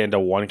only made it into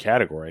one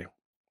category.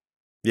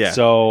 Yeah.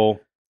 So,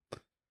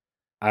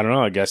 I don't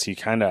know. I guess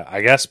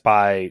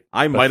I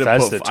might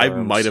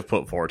have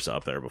put Forza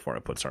up there before I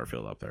put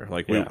Starfield up there.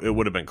 Like, it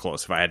would have been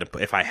close if I had to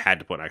put an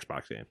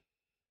Xbox game.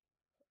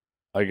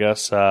 I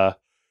guess, yeah.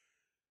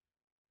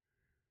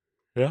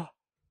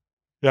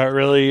 Not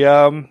really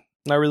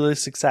a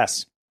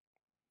success.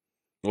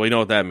 Well, you know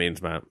what that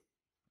means, Matt.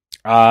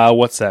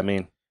 What's that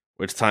mean?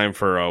 It's time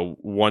for a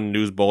one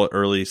news bullet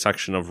early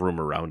section of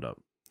Rumor Roundup.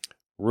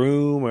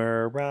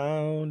 Rumor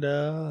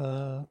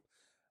Roundup.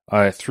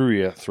 I threw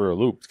you through a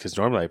loop because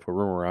normally I put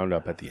Rumor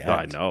Roundup at the end.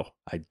 I know.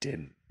 I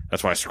didn't.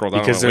 That's why I scrolled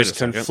down. Because there's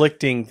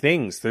conflicting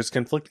things. There's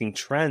conflicting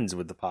trends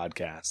with the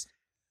podcast.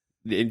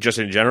 Just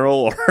in general?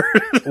 Or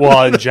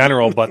well, in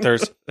general, but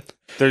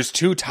there's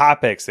two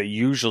topics that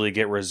usually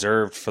get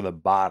reserved for the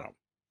bottom.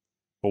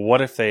 But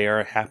what if they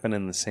happen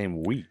in the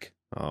same week?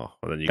 Oh,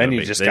 well, then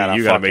you just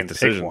gotta make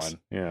decisions.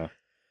 Yeah.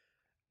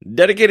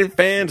 Dedicated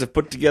fans have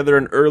put together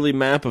an early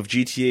map of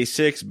GTA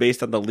 6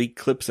 based on the leaked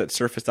clips that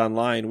surfaced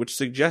online, which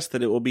suggest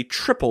that it will be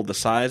triple the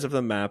size of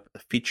the map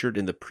featured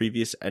in the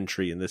previous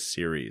entry in this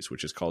series,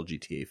 which is called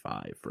GTA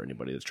 5, for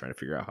anybody that's trying to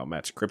figure out how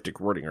Matt's cryptic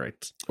wording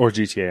writes. Or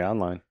GTA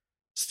Online.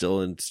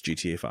 Still in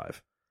GTA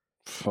 5.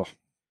 Oh,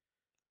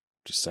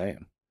 just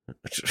saying.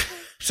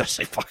 Just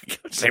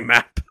say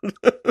map.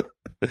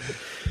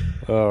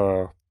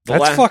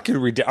 That's fucking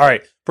ridiculous. All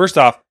right, first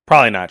off,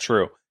 probably not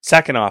true.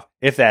 Second off,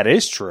 if that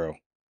is true,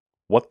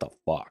 what the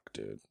fuck,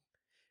 dude?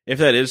 If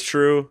that is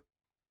true,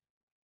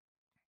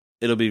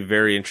 it'll be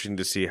very interesting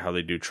to see how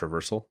they do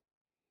traversal.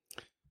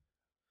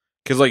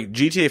 Because, like,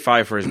 GTA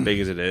 5, for as big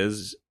as it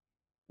is,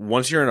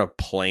 once you're in a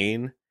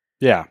plane,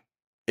 yeah,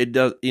 it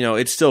does,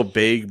 it's still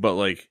big, but,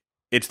 like,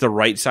 it's the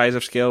right size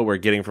of scale where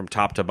getting from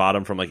top to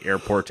bottom, from, like,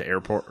 airport to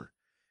airport,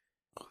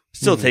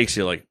 still takes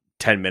you, like,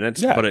 10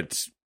 minutes,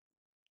 but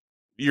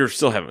you're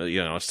still having,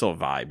 it's still a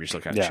vibe. You're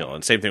still kind of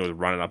chilling. Same thing with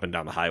running up and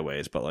down the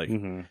highways, but, like,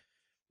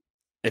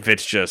 if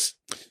it's just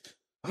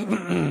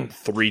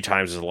 3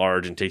 times as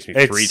large and takes me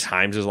 3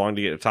 times as long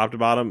to get top to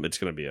bottom, it's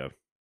going to be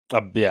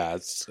it'll be a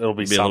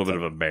little bit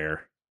of a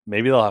bear.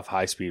 Maybe they'll have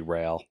high speed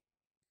rail.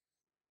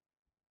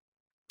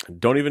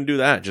 Don't even do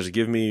that. Just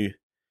give me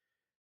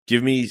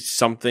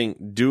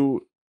something.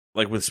 Do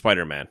like with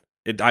Spider-Man.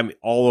 I'm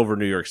all over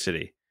New York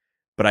City,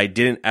 but I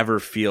didn't ever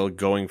feel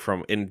going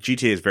from. And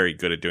GTA is very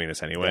good at doing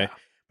this anyway. Yeah.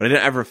 But I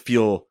didn't ever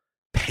feel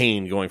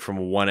pain going from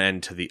one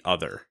end to the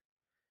other.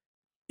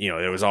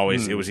 There was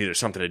always it was either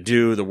something to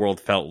do. The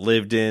world felt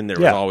lived in. There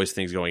was always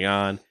things going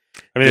on.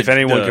 I mean, if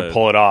anyone could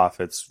pull it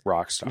off, it's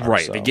Rockstar.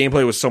 Right. So. The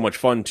gameplay was so much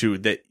fun too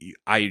that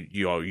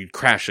you'd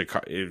crash a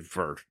car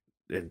for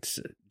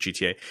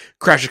GTA,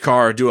 crash a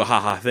car, do a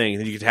haha thing,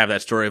 and then you could have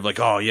that story of like,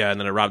 oh yeah, and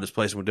then I robbed this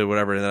place and did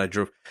whatever, and then I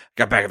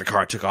got back in the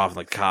car, took off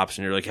like cops,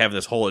 and you're like having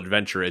this whole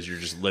adventure as you're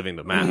just living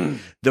the map.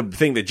 The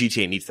thing that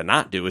GTA needs to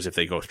not do is if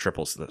they go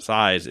triple the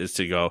size, is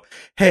to go,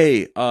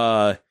 hey,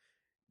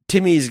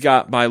 Timmy's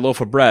got my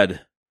loaf of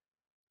bread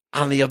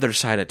on the other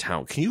side of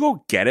town. Can you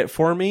go get it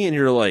for me? And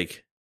you're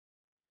like,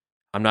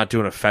 I'm not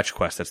doing a fetch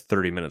quest that's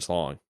 30 minutes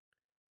long.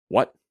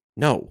 What?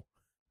 No.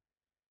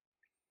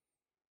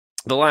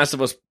 The Last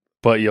of Us.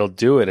 But you'll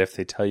do it if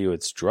they tell you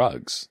it's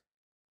drugs.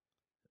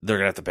 They're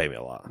going to have to pay me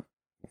a lot.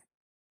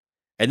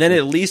 And then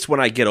at least when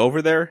I get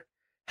over there,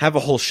 have a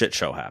whole shit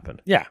show happen.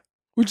 Yeah.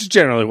 Which is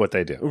generally what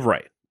they do.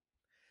 Right.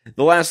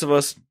 The Last of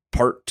Us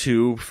Part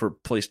 2 for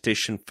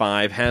PlayStation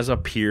 5 has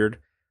appeared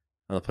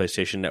on the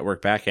PlayStation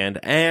Network backend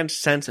and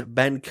since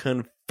been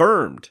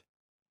confirmed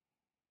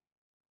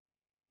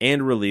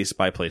and released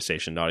by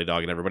PlayStation, Naughty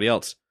Dog, and everybody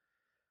else.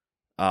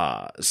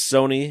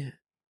 Sony...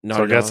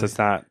 So I guess it's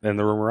not in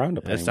the rumor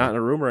roundup anymore. It's not in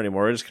a rumor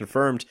anymore. It is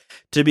confirmed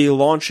to be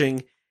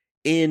launching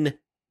in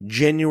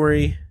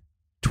January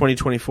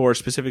 2024,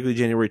 specifically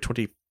January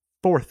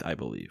 24th, I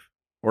believe,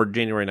 or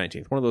January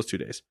 19th. One of those 2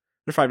 days.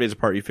 They're 5 days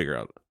apart. You figure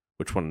out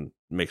which one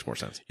makes more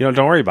sense. Don't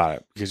worry about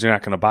it because you're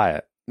not going to buy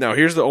it. Now,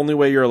 here's the only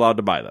way you're allowed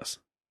to buy this.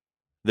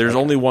 There's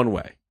only one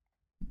way.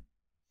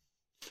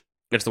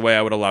 It's the way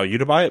I would allow you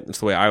to buy it. It's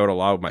the way I would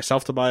allow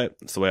myself to buy it.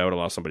 It's the way I would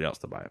allow somebody else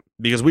to buy it.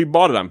 Because we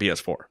bought it on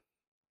PS4.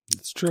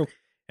 It's true.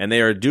 And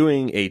they are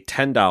doing a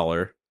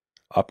 $10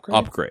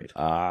 upgrade.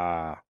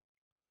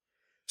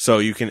 So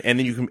you can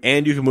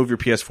move your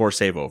PS4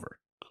 save over.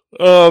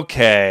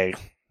 Okay.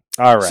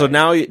 All right. So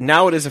now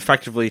it is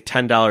effectively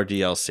 $10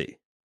 DLC.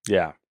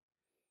 Yeah.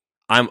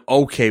 I'm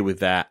okay with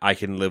that. I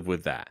can live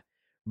with that.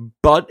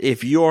 But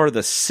if you're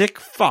the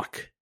sick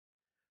fuck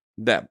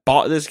that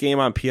bought this game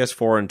on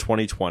PS4 in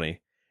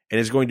 2020 and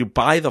is going to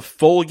buy the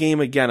full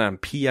game again on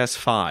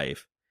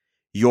PS5,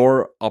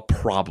 you're a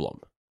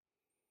problem.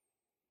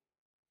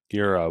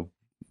 You're a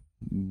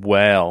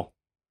whale.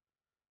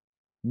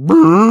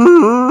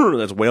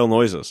 That's whale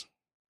noises.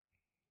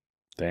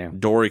 Damn.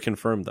 Dory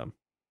confirmed them.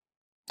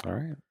 All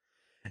right.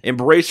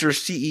 Embracer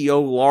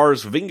CEO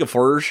Lars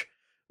Vingefors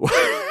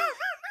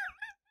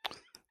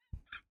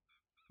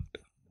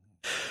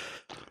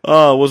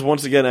was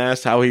once again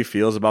asked how he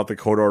feels about the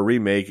KOTOR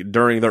remake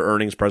during their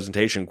earnings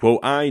presentation.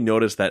 Quote, I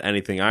noticed that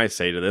anything I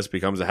say to this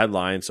becomes a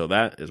headline, so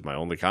that is my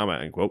only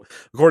comment, end quote.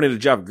 According to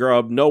Jeff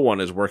Grubb, no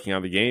one is working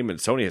on the game, and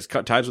Sony has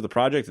cut ties with the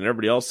project, and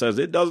everybody else says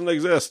it doesn't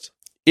exist.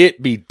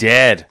 It be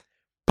dead.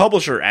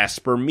 Publisher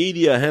Asper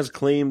Media has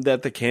claimed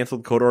that the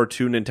canceled KOTOR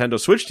 2 Nintendo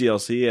Switch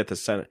DLC at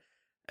the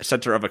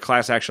center of a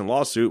class action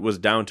lawsuit was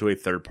down to a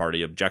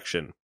third-party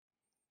objection.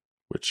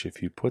 Which,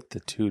 if you put the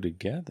two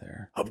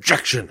together...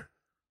 Objection!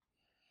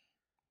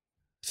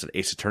 It's an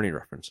Ace Attorney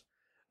reference.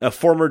 A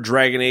former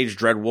Dragon Age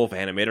Dreadwolf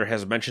animator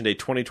has mentioned a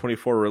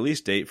 2024 release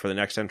date for the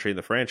next entry in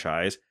the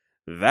franchise.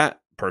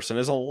 That person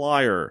is a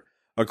liar.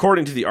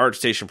 According to the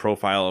ArtStation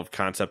profile of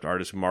concept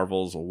artist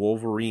Marvel's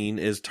Wolverine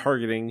is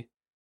targeting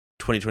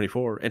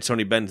 2024, and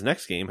Sony Ben's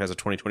next game has a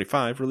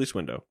 2025 release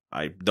window.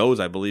 I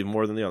believe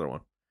more than the other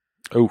one.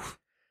 Oof.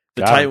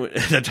 The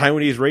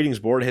Taiwanese ratings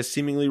board has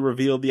seemingly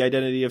revealed the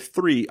identity of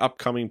 3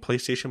 upcoming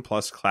PlayStation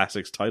Plus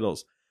Classics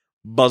titles.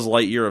 Buzz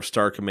Lightyear of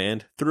Star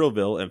Command,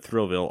 Thrillville, and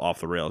Thrillville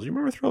Off the Rails. You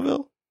remember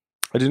Thrillville?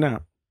 I do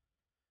not.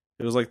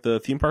 It was like the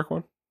theme park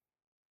one.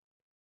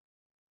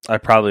 I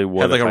probably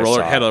would.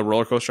 Had a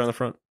roller coaster on the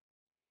front.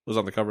 It was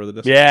on the cover of the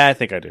disc. Yeah, I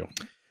think I do.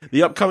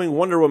 The upcoming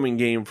Wonder Woman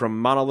game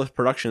from Monolith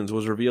Productions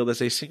was revealed as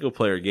a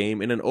single-player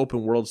game in an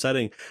open-world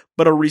setting,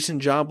 but a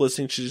recent job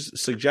listing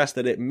suggests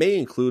that it may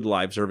include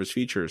live service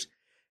features.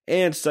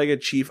 And Sega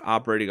Chief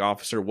Operating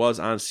Officer was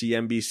on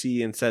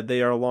CNBC and said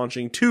they are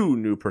launching 2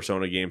 new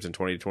Persona games in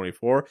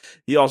 2024.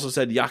 He also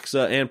said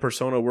Yakuza and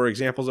Persona were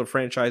examples of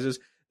franchises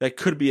that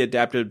could be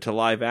adapted to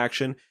live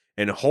action.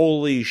 And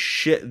holy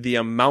shit, the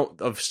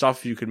amount of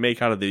stuff you could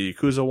make out of the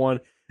Yakuza one,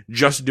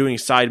 just doing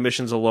side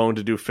missions alone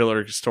to do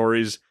filler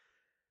stories.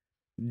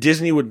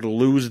 Disney would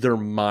lose their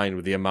mind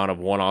with the amount of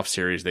one-off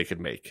series they could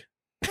make.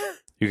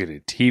 You could do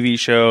TV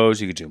shows,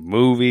 you could do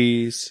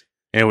movies.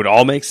 And it would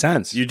all make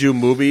sense. You do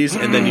movies,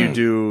 and then you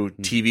do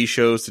TV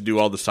shows to do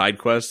all the side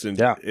quests. And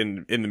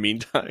in the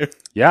meantime,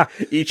 yeah,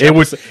 each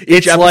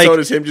episode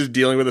is him just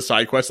dealing with a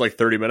side quest like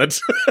 30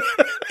 minutes.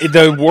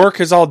 The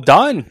work is all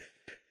done.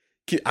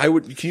 Can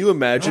you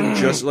imagine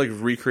just like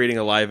recreating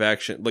a live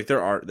action? Like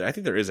I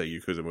think there is a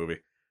Yakuza movie.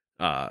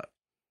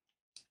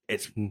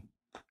 It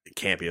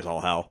can't be as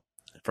all hell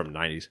from the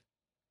 90s,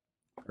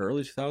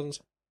 early 2000s.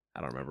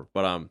 I don't remember,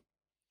 but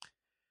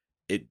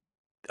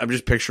I'm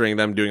just picturing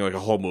them doing like a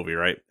whole movie,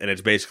 right? And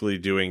it's basically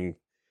doing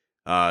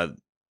a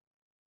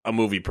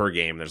movie per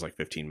game. There's like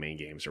 15 main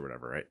games or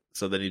whatever, right?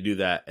 So then you do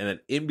that, and then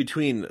in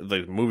between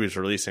the movies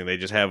releasing, they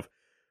just have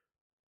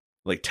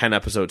like 10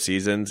 episode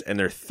seasons, and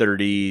they're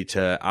 30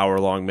 to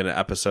hour-long minute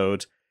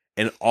episodes,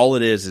 and all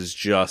it is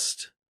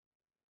just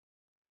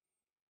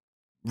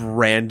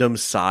random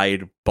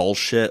side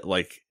bullshit,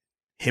 like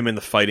him in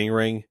the fighting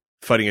ring,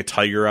 fighting a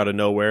tiger out of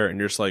nowhere, and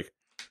you're just like,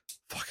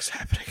 fuck is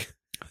happening?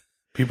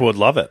 People would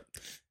love it.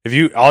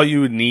 All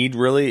you would need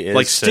really is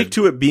like stick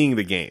to it being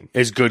the game.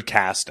 Is good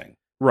casting.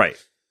 Right.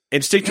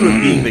 And stick to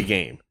it being the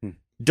game.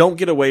 Don't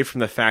get away from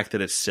the fact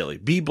that it's silly.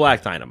 Be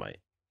Black Dynamite.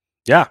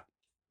 Yeah.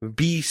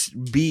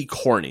 Be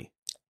corny.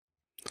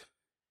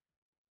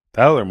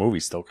 That other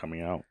movie's still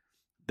coming out.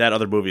 That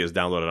other movie is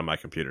downloaded on my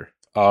computer.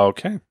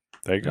 Okay.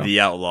 There you go. The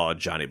Outlaw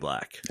Johnny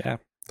Black. Yeah,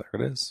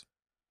 there it is.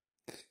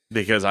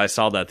 Because I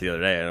saw that the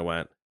other day and I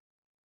went,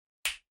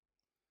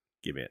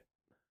 give me it.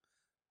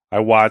 I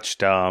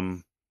watched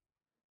Enter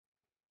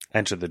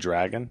the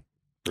Dragon.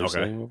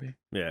 Movie.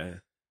 Yeah.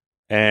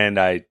 And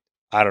I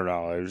don't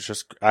know. It was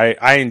just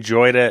I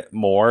enjoyed it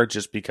more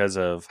just because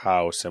of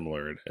how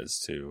similar it is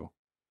to.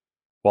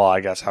 Well,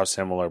 I guess how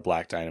similar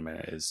Black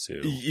Dynamite is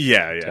to.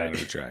 Enter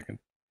the Dragon.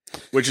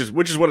 Which is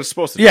what it's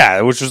supposed to be.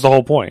 Yeah, which was the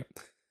whole point.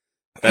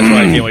 That's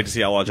why I can't wait to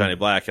see Outlaw Johnny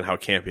Black and how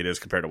campy it is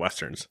compared to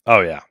Westerns.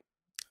 Oh yeah,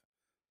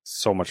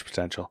 so much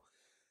potential.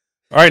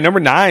 All right, number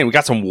 9, we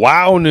got some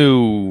WoW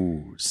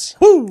news.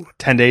 Woo!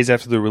 10 days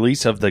after the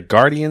release of the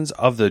Guardians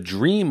of the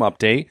Dream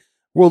update,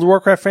 World of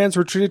Warcraft fans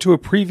were treated to a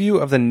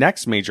preview of the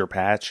next major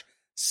patch,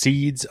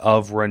 Seeds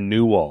of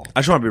Renewal. I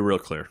just want to be real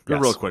clear, Yes.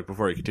 real quick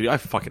before you continue. I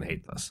fucking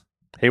hate this.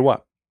 Hey,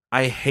 what?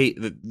 I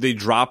hate that they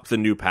dropped the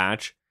new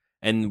patch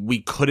and we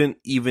couldn't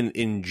even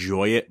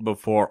enjoy it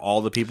before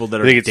all the people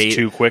that I think it's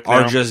too quick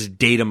are now. just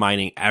data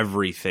mining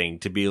everything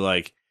to be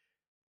like,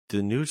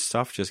 the new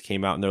stuff just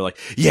came out and they're like,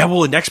 yeah, well,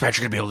 the next patch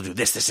you're going to be able to do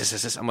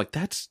this. I'm like,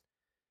 that's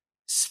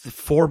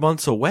 4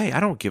 months away. I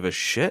don't give a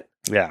shit.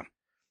 Yeah.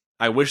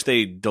 I wish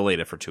they delayed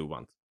it for 2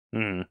 months.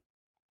 Mm.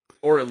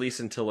 Or at least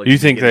until like. You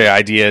think the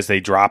idea is they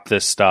drop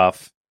this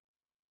stuff?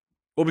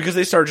 Well, because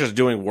they start just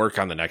doing work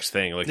on the next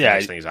thing. Like the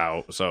next thing's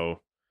out.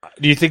 So.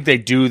 Do you think they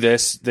do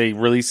this? They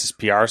release this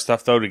PR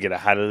stuff though to get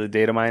ahead of the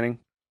data mining?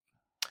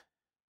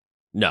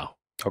 No.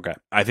 Okay.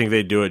 I think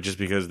they do it just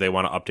because they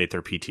want to update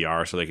their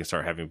PTR so they can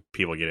start having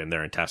people get in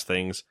there and test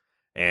things.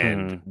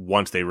 And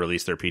once they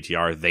release their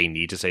PTR, they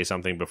need to say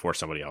something before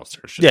somebody else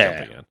starts just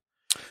jumping in.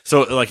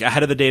 So, like,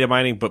 ahead of the data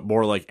mining, but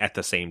more like at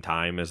the same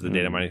time as the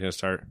data mining is going to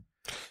start?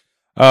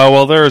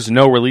 Well, there is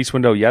no release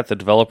window yet. The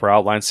developer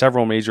outlined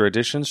several major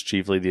additions,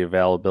 chiefly the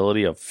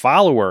availability of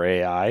follower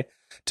AI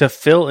to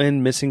fill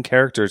in missing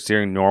characters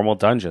during normal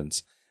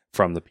dungeons.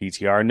 From the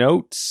PTR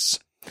notes,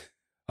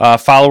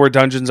 follower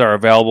dungeons are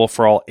available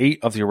for all 8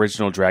 of the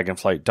original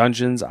Dragonflight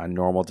dungeons on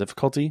normal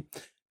difficulty.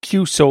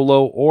 Queue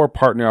solo or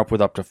partner up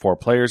with up to 4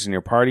 players in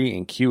your party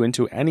and queue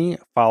into any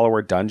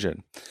follower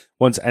dungeon.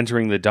 Once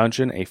entering the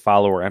dungeon, a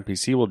follower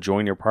NPC will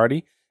join your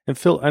party and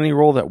fill any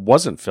role that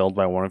wasn't filled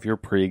by one of your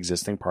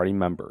pre-existing party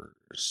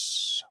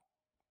members.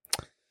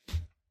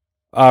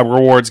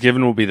 Rewards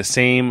given will be the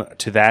same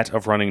to that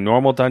of running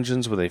normal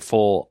dungeons with a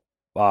full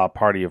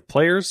party of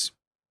players.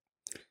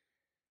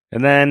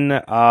 And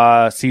then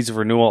Seeds of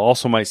Renewal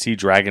also might see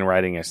dragon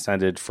riding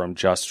extended from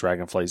just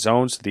Dragonflight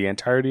zones to the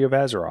entirety of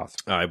Azeroth.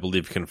 I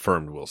believe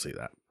confirmed we'll see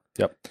that.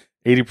 Yep.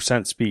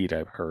 80% speed,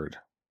 I've heard.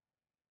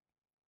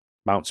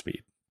 Mount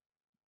speed.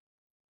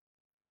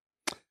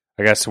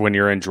 I guess when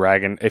you're in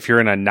if you're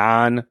in a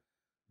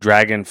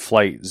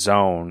non-Dragonflight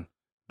zone,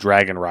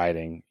 dragon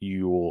riding,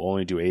 you will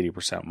only do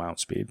 80% mount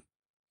speed.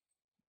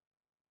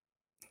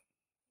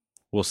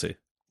 We'll see.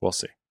 We'll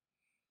see.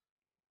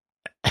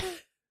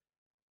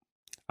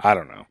 I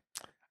don't know.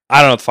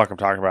 I don't know what the fuck I'm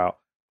talking about.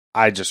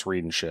 I just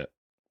reading shit.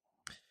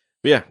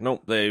 But yeah,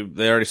 no, they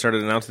already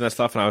started announcing that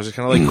stuff, and I was just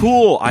kind of like,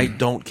 cool, I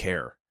don't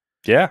care.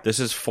 Yeah. This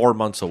is 4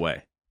 months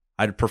away.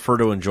 I'd prefer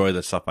to enjoy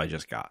the stuff I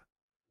just got.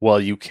 Well,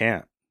 you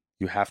can't.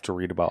 You have to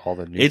read about all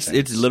the new things.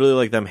 It's literally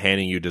like them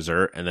handing you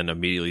dessert and then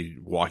immediately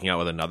walking out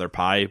with another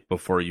pie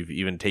before you've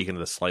even taken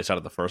the slice out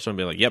of the first one and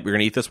being like, yep, you're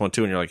going to eat this one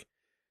too. And you're like,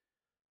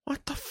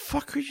 what the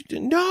fuck are you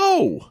doing?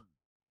 No!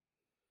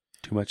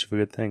 Too much of a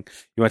good thing.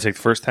 You want to take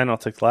the first 10? I'll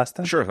take the last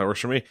 10? Sure, that works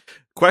for me.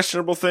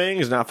 Questionable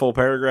things, not full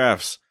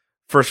paragraphs.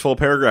 First full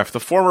paragraph. The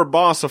former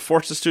boss of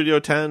Forza Studio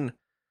Turn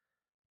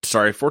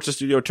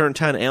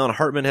 10, Alan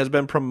Hartman, has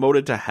been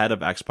promoted to head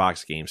of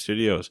Xbox Game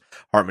Studios.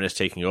 Hartman is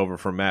taking over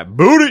from Matt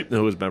Booty,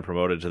 who has been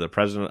promoted to the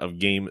president of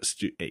game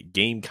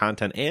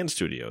content and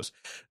studios.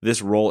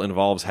 This role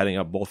involves heading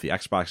up both the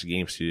Xbox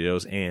Game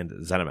Studios and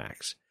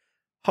ZeniMax.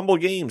 Humble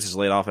Games has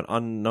laid off an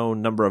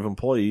unknown number of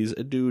employees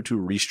due to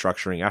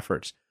restructuring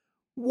efforts.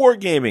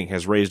 Wargaming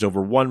has raised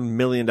over $1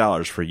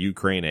 million for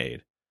Ukraine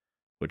aid,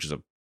 which is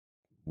a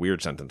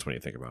weird sentence when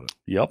you think about it.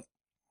 Yep.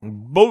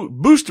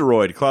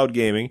 Boosteroid Cloud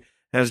Gaming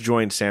has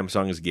joined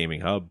Samsung's gaming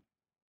hub.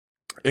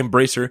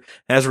 Embracer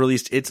has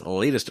released its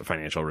latest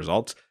financial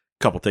results.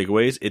 Couple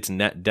takeaways. Its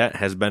net debt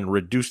has been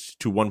reduced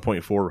to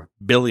 $1.4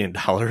 billion,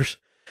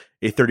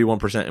 a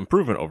 31%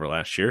 improvement over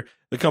last year.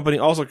 The company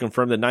also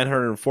confirmed that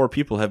 904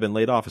 people have been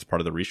laid off as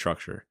part of the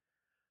restructure.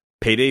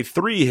 Payday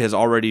 3 has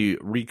already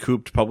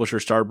recouped publisher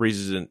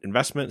Starbreeze's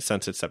investment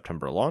since its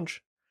September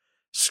launch.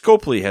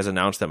 Scopely has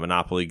announced that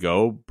Monopoly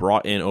Go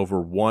brought in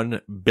over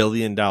 $1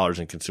 billion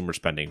in consumer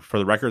spending. For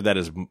the record, that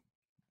is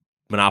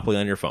Monopoly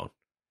on your phone.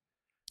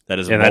 That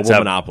is mobile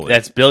Monopoly.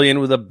 That's billion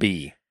with a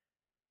B.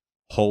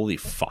 Holy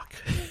fuck.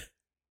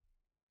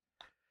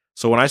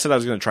 So when I said I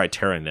was going to try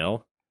Terra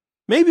Nil,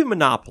 maybe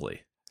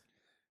Monopoly.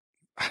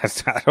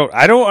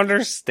 I don't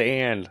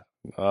understand.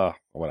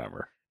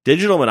 Whatever.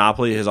 Digital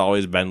Monopoly has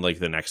always been like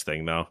the next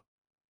thing, though.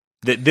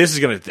 This is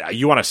going to...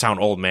 You want to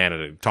sound old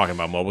man talking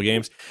about mobile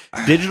games.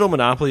 Digital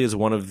Monopoly is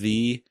one of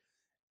the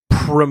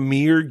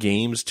premier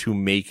games to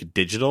make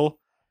digital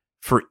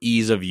for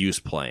ease of use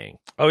playing.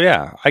 Oh,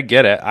 yeah. I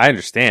get it. I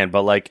understand.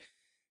 But, like,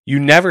 you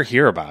never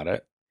hear about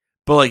it.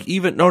 But, like,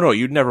 even... No,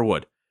 you never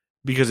would.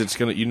 Because it's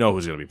going to... You know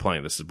who's going to be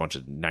playing. This is a bunch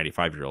of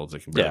 95-year-olds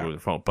that can barely move their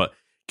phone. But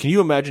can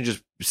you imagine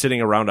just sitting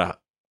around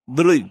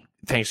literally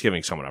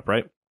Thanksgiving someone up,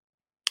 right?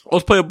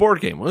 Let's play a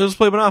board game. Let's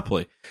play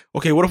Monopoly.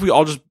 Okay, what if we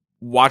all just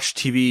watch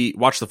the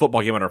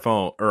football game on our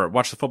phone, or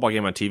watch the football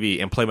game on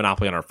TV and play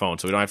Monopoly on our phone,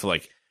 so we don't have to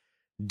like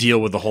deal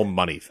with the whole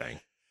money thing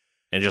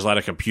and just let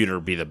a computer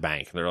be the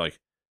bank? And they're like,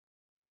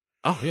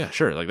 oh yeah,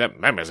 sure. Like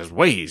that makes it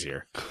way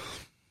easier.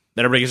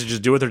 Then everybody gets to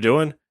just do what they're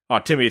doing. Oh,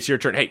 Timmy, it's your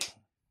turn. Hey,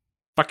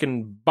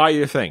 fucking buy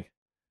your thing.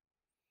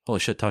 Holy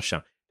shit,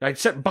 touchdown. I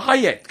said buy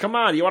it. Come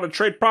on. You want to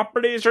trade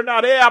properties or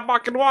not? Yeah, I'm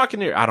fucking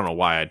walking here. I don't know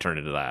why I turned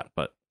into that,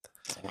 but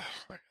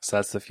so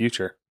that's the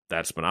future.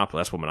 That's Monopoly.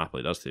 That's what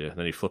Monopoly does to you. And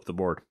then you flip the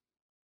board.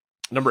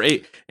 Number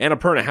 8,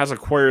 Annapurna has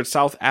acquired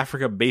South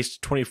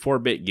Africa-based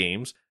 24-Bit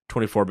Games.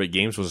 24-Bit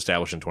Games was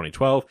established in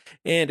 2012,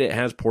 and it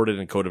has ported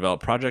and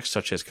co-developed projects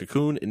such as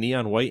Cocoon,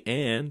 Neon White,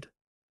 and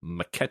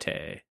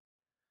Maquette.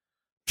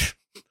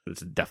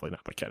 It's definitely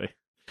not Maquette.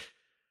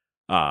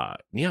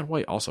 Neon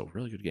White, also,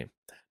 really good game.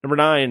 Number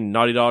 9,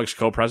 Naughty Dog's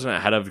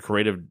co-president, head of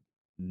creative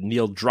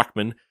Neil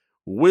Druckmann,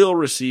 will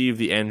receive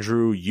the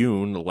Andrew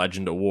Yoon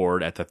Legend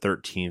Award at the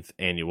 13th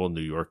Annual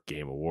New York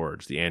Game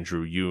Awards. The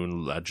Andrew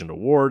Yoon Legend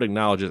Award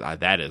acknowledges...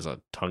 that is a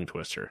tongue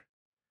twister.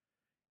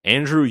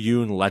 Andrew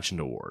Yoon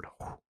Legend Award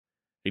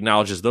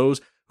acknowledges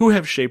those who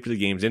have shaped the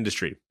games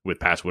industry,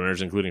 with past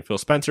winners including Phil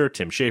Spencer,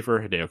 Tim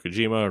Schafer, Hideo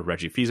Kojima,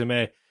 Reggie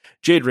Fils-Aimé,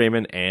 Jade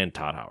Raymond, and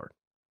Todd Howard.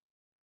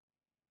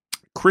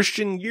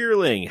 Christian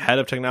Yearling, head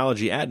of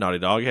technology at Naughty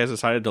Dog, has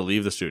decided to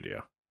leave the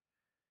studio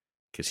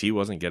because he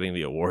wasn't getting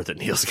the award that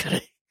Neil's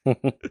getting.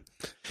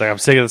 I'm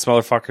sick of this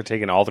motherfucker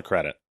taking all the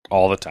credit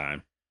all the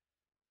time.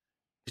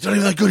 He's not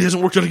even that good. He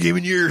hasn't worked on a game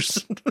in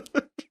years.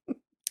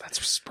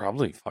 That's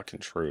probably fucking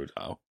true,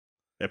 though.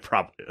 It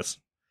probably is.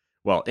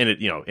 Well,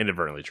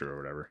 inadvertently true or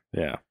whatever.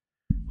 Yeah.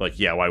 Like,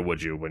 yeah, why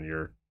would you when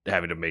you're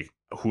having to make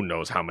who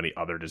knows how many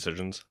other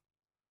decisions?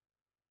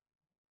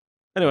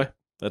 Anyway,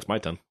 that's my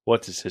 10.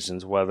 What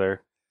decisions?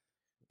 Whether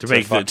to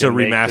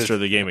remaster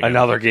the game again.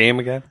 Another game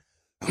again?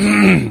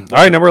 All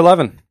right, number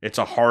 11. It's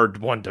a hard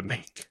one to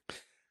make.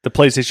 The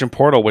PlayStation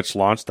Portal, which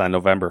launched on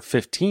November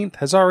 15th,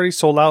 has already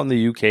sold out in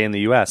the UK and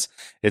the US.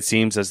 It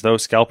seems as though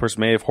scalpers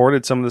may have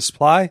hoarded some of the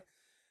supply.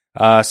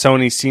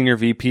 Sony's senior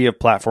VP of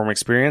platform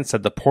experience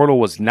said the Portal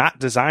was not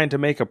designed to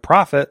make a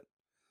profit,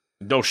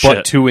 no shit,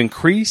 but to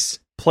increase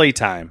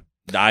playtime.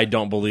 I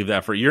don't believe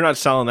that. You're not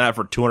selling that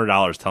for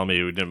 $200 telling me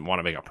you didn't want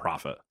to make a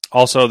profit.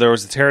 Also, there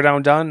was a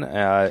teardown done,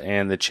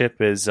 and the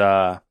chip is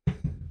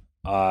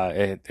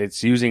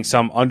it's using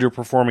some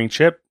underperforming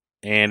chip,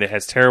 and it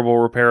has terrible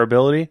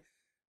repairability,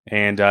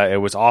 and it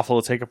was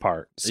awful to take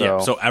apart.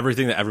 So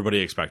everything that everybody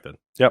expected.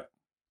 Yep.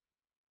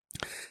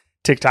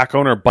 TikTok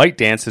owner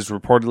ByteDance is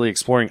reportedly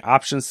exploring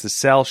options to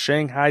sell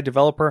Shanghai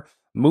developer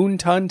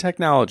Moonton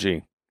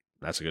Technology.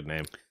 That's a good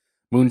name.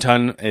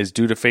 Moonton is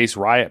due to face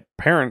Riot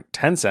parent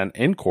Tencent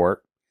in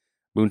court.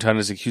 Moonton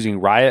is accusing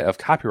Riot of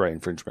copyright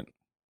infringement.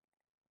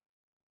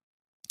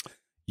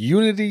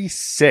 Unity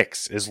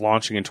 6 is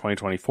launching in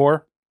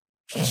 2024,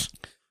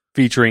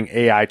 featuring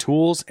AI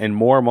tools and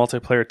more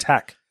multiplayer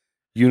tech.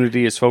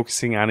 Unity is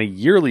focusing on a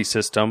yearly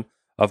system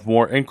of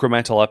more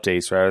incremental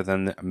updates rather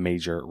than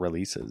major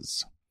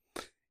releases.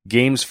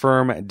 Games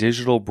firm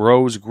Digital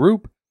Bros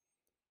Group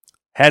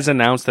has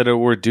announced that it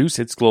will reduce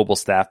its global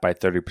staff by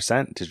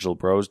 30%. Digital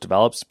Bros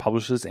develops,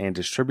 publishes, and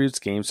distributes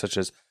games such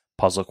as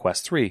Puzzle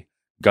Quest 3,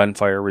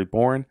 Gunfire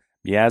Reborn,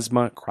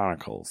 Miasma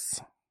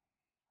Chronicles.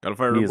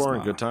 Gunfire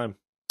Reborn, good time.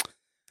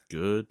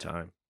 Good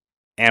time.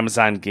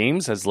 Amazon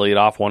Games has laid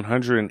off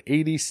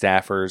 180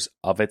 staffers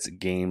of its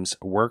games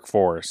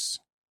workforce.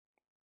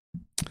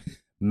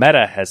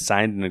 Meta has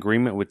signed an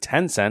agreement with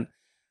Tencent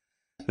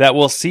that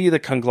will see the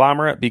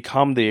conglomerate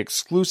become the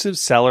exclusive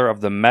seller of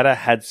the Meta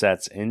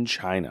headsets in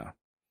China.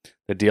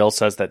 The deal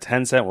says that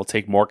Tencent will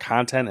take more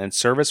content and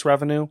service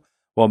revenue,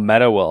 while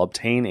Meta will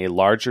obtain a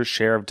larger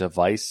share of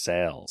device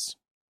sales.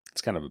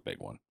 It's kind of a big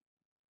one.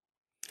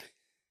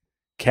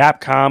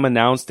 Capcom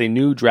announced a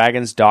new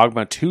Dragon's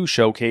Dogma 2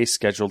 showcase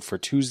scheduled for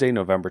Tuesday,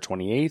 November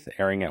 28th,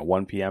 airing at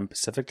 1 p.m.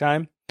 Pacific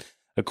Time.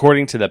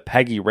 According to the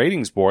PEGI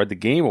ratings board, the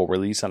game will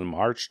release on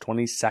March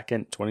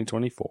 22nd,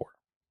 2024.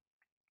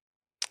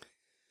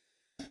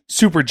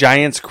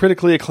 Supergiant's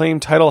critically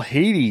acclaimed title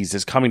Hades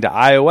is coming to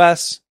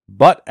iOS,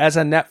 but as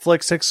a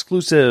Netflix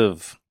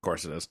exclusive. Of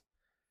course it is.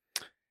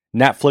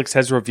 Netflix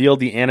has revealed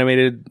the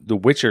animated The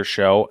Witcher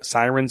show,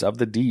 Sirens of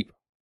the Deep,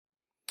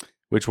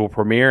 which will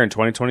premiere in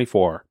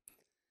 2024.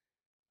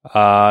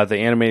 The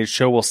animated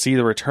show will see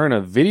the return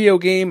of video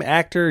game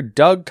actor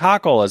Doug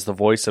Cockle as the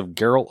voice of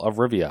Geralt of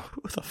Rivia.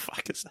 Who the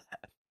fuck is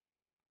that?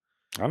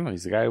 I don't know.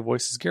 He's the guy who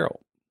voices Geralt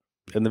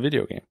in the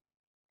video game.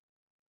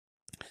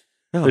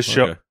 Oh,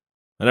 show,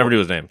 I never knew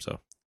his name.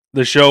 So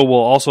the show will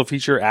also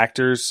feature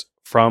actors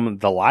from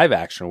the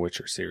live-action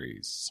Witcher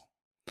series.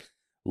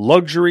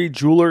 Luxury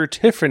jeweler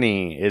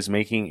Tiffany is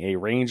making a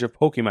range of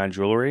Pokemon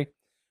jewelry,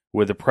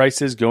 with the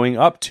prices going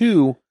up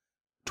to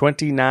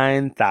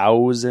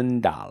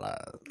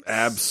 $29,000.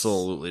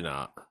 Absolutely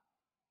not.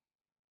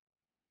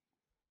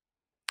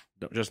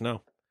 Just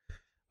no.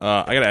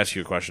 I got to ask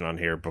you a question on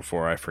here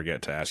before I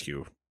forget to ask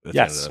you at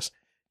the end of this.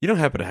 You don't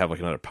happen to have like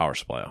another power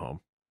supply at home?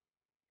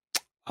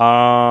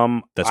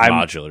 That's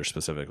modular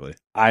specifically.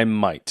 I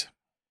might.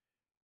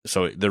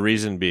 So the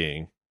reason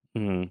being,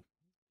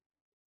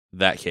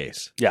 that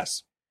case,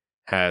 yes,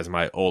 has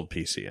my old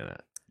PC in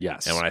it.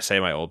 Yes, and when I say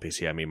my old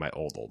PC, I mean my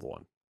old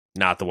one,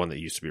 not the one that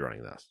used to be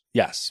running this.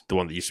 Yes, the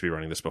one that used to be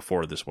running this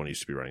before this one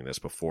used to be running this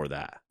before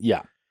that.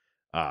 Yeah.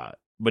 But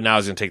now I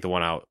was going to take the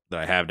one out that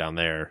I have down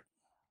there,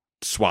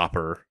 swap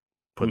her,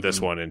 put this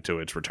one into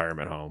its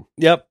retirement home.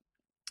 Yep.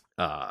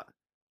 But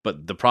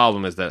the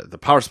problem is that the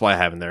power supply I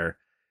have in there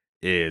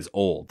is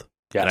old.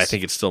 Yes. And I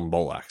think it's still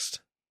Molexed.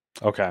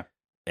 Okay.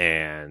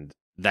 And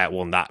that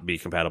will not be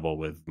compatible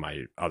with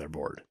my other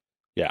board.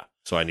 Yeah.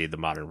 So I need the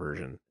modern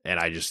version. And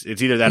it's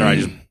either that or I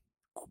just,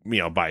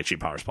 buy a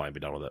cheap power supply and be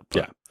done with it. But,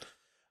 yeah.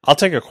 I'll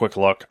take a quick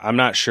look. I'm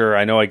not sure.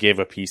 I know I gave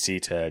a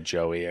PC to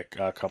Joey a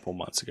couple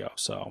months ago,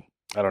 so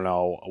I don't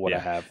know what I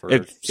have for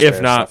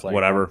if not, like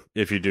whatever.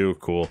 that. If you do,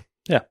 cool.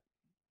 Yeah.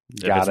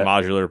 If it's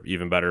modular,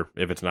 even better.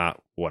 If it's not,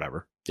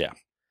 whatever. Yeah.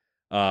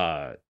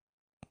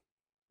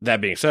 That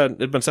being said,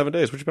 it's been 7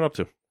 days. What you been up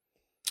to?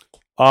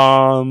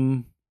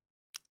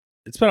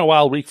 It's been a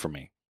wild week for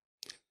me.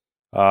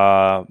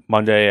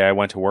 Monday, I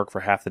went to work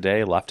for half the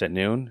day, left at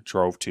noon,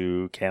 drove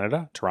to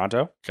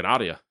Toronto.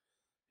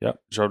 Yep.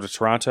 Drove to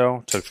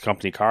Toronto, took the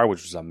company car,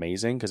 which was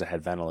amazing because it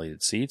had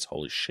ventilated seats.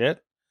 Holy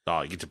shit.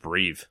 Oh, you get to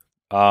breathe.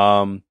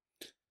 Went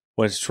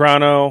Went to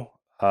Toronto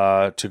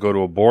to go to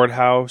a board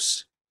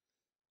house.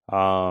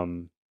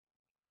 Doing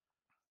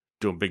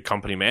big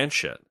company man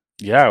shit.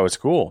 Yeah, it was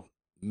cool.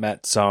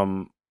 Met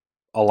some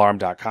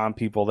Alarm.com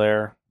people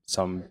there,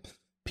 some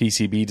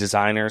PCB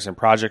designers and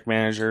project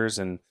managers,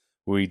 and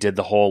we did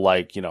the whole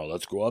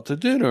let's go out to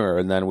dinner,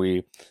 and then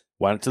we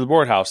went to the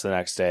board house the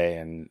next day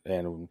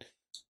and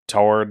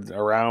toured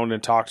around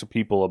and talked to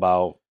people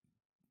about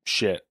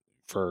shit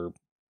for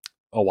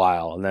a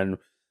while, and then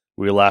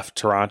we left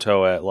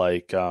Toronto at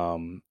I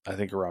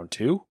think around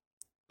 2.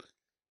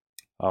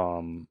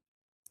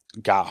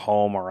 Got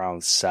home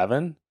around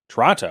 7.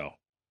 Toronto,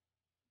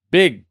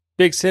 big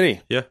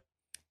city, Yeah,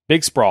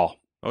 big sprawl.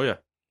 oh yeah,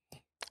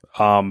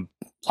 A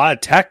lot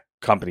of tech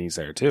companies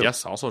there too.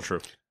 yes, also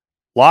true.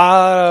 A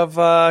lot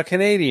of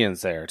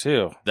Canadians there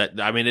too. That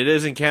it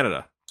is in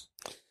Canada.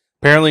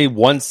 Apparently,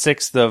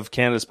 1/6 of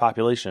Canada's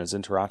population is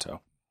in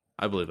Toronto.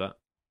 I believe that.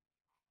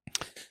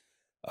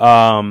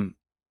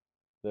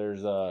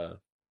 There's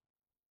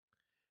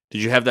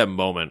Did you have that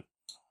moment?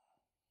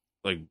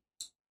 And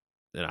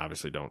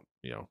obviously don't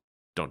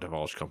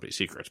divulge company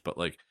secrets, but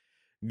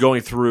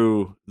going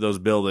through those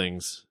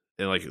buildings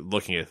and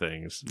looking at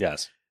things.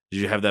 Yes.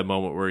 Did you have that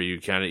moment where you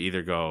kind of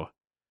either go,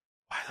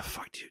 "Why the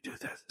fuck do you do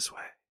that this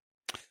way?"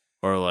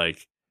 Or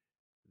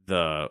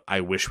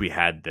I wish we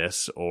had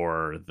this,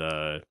 or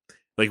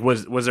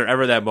was there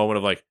ever that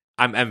moment of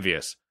I'm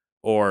envious,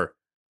 or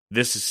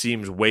this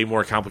seems way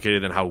more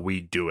complicated than how we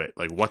do it?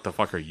 What the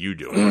fuck are you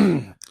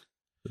doing?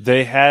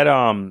 They had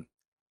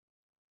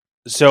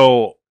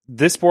so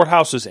this board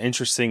house was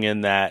interesting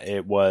in that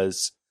it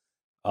was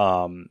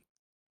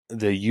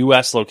the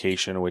US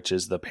location, which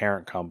is the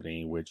parent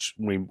company, which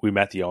we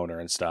met the owner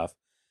and stuff.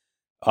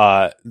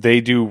 They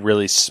do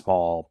really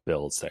small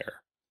builds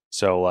there.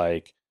 So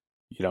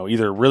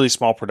either really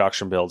small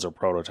production builds or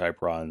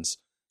prototype runs.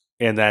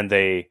 And then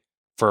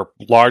for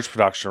large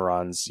production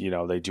runs,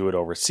 they do it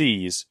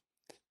overseas,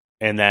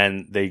 and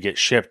then they get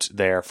shipped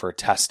there for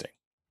testing.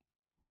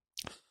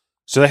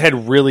 So they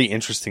had really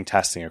interesting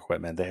testing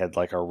equipment. They had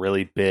a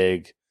really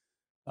big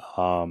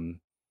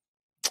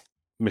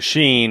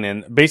machine,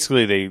 and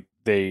basically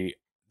they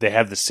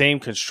have the same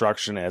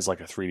construction as a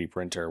 3D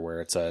printer, where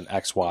it's an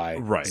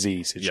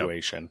XYZ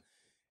situation.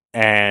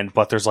 Yep.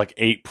 But there's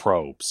 8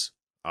 probes.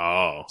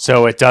 Oh,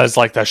 so it does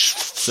the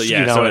so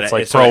yeah, so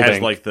it's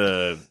probing. It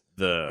has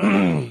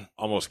the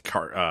almost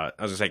I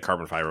was gonna say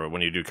carbon fiber.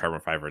 When you do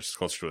carbon fiber, it's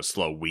closer to a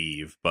slow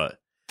weave. But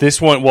this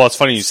one, well, it's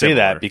funny you similar. say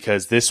that,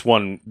 because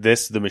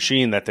the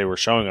machine that they were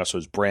showing us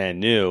was brand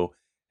new,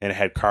 and it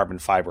had carbon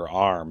fiber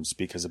arms,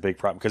 because a big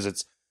problem,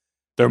 because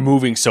they're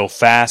moving so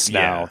fast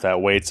now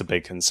that weight's a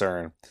big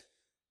concern.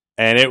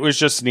 And it was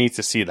just neat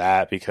to see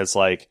that, because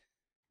it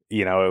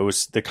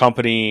was the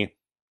company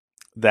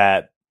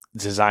that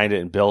designed it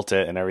and built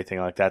it and everything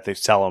like that. They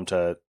sell them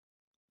to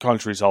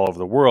countries all over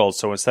the world.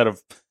 So instead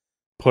of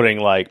putting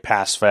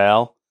pass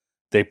fail,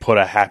 they put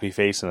a happy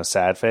face and a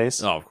sad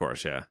face. Oh, of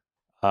course, yeah.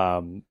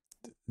 Dumb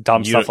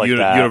stuff like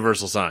that.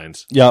 Universal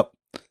signs. Yep.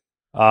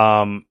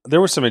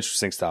 There was some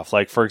interesting stuff.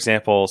 For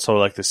example,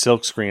 the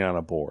silk screen on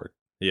a board.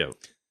 Yeah.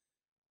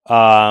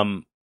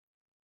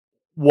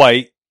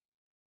 White,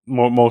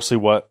 mostly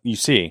what you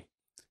see,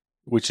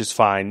 which is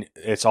fine.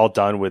 It's all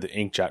done with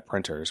inkjet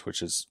printers,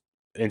 which is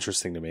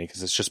interesting to me,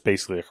 because it's just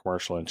basically a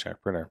commercial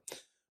inkjet printer.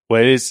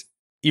 What is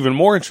even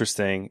more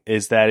interesting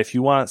is that if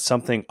you want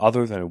something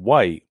other than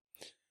white,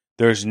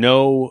 there's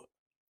no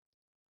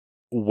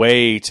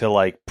way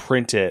to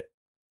print it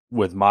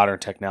with modern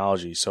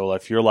technology. So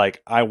if you're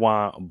I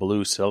want a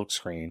blue silk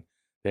screen,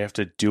 they have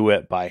to do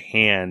it by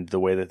hand the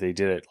way that they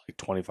did it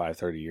 25,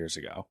 30 years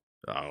ago.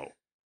 Oh.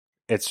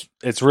 It's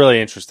really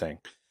interesting.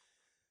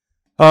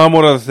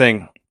 What other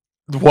thing?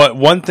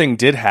 One thing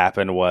did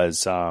happen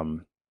was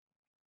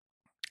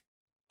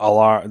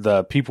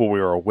the people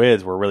we were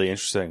with were really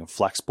interested in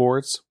flex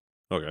boards.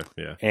 Okay,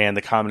 yeah. And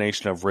the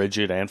combination of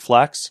rigid and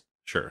flex.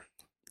 Sure.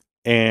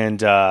 And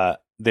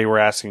they were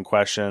asking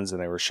questions,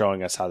 and they were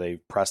showing us how they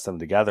press them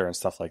together and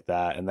stuff like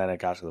that. And then it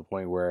got to the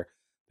point where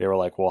they were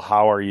like, well,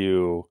 how are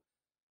you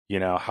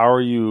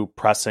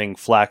pressing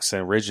flex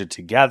and rigid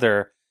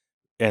together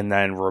and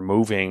then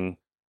removing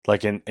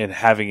and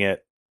having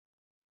it,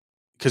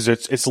 because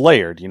it's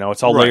layered,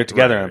 it's all layered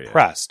together and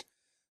pressed.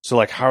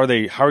 So how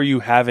are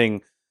you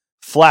having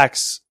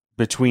flex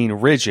between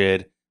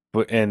rigid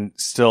but and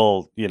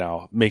still,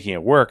 making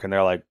it work? And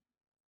they're like,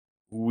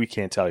 we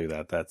can't tell you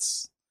that.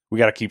 We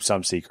got to keep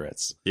some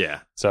secrets. Yeah.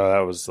 So that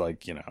was so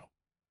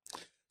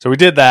we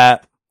did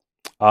that.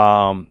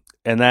 And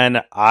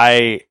then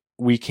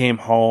we came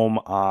home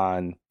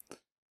on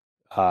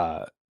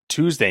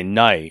Tuesday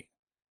night,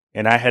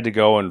 and I had to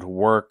go and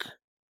work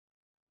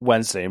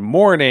Wednesday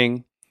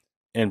morning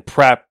and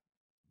prep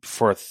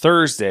for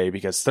Thursday,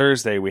 because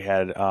Thursday we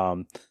had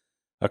a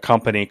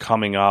company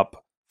coming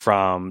up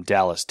from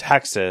Dallas,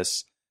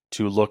 Texas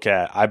to look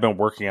at. I've been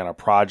working on a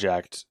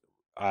project,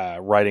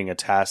 writing a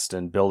test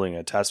and building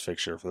a test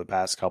fixture for the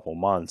past couple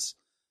months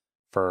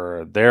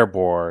for their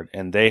board,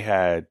 and they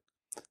had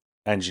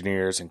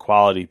engineers and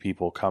quality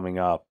people coming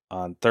up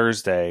on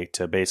Thursday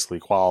to basically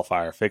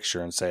qualify our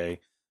fixture and say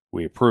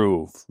we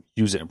approve,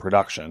 use it in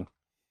production,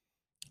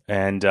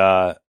 and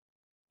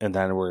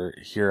then we're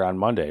here on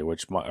Monday,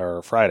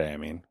 or Friday. I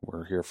mean,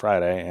 we're here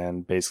Friday,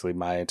 and basically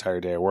my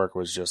entire day of work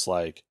was just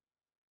like,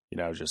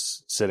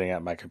 just sitting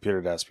at my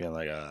computer desk, being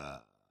like,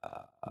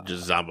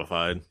 just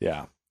zombified.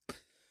 Yeah.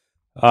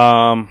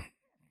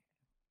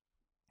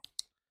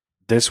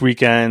 This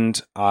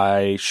weekend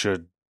I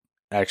should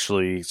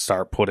actually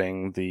start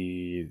putting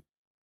the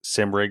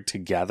sim rig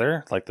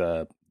together, like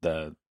the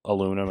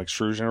aluminum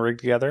extrusion rig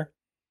together.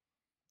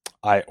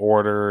 I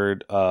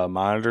ordered a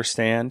monitor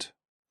stand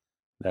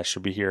that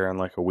should be here in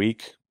like a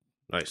week.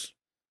 Nice.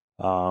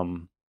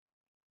 And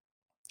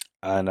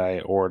I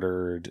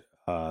ordered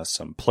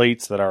some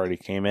plates that already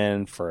came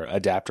in, for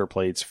adapter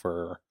plates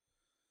for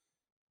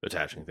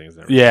attaching things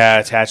there. Yeah,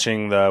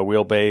 attaching the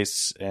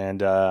wheelbase,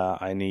 and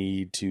I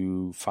need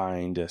to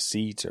find a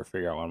seat or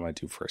figure out what I'm going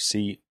to do for a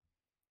seat.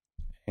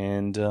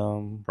 And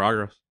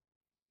progress.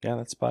 Yeah,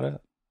 that's about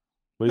it.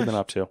 What have you been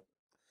up to?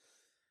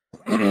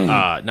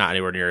 Not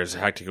anywhere near as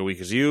hectic a week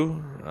as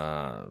you.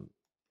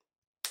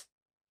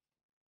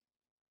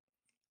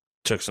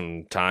 Took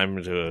some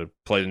time to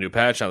play the new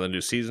patch. Now the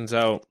new season's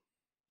out.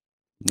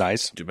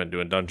 Nice. Been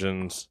doing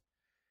dungeons.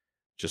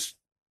 Just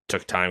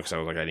took time because I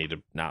was like, I need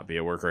to not be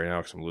at work right now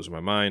because I'm losing my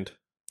mind.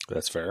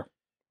 That's fair.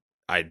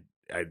 I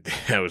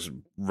was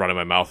running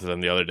my mouth with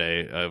them the other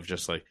day of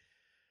just like,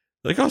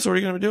 oh, so what are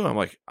you going to do? I'm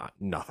like,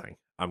 nothing.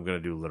 I'm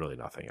going to do literally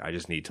nothing. I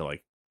just need to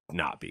like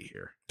not be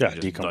here. Yeah,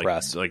 just,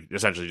 decompress. Like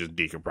essentially just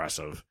decompress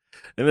of.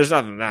 And there's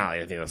nothing now.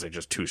 I think that's like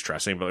just too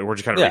stressing. But like, we're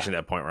just kind of reaching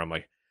that point where I'm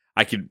like,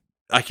 I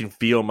can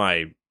feel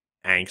my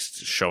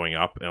angst showing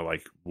up and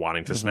like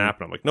wanting to snap.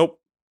 And I'm like, nope,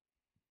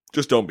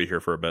 just don't be here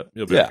for a bit.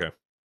 You'll be okay.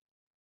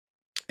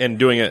 And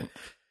doing it,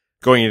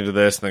 going into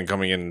this, and then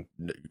coming in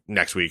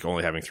next week,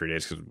 only having 3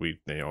 days because we,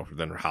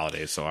 then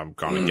holidays, so I'm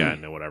gone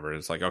again and whatever.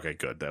 It's like, okay,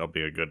 good. That'll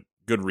be a good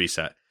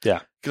reset. Yeah.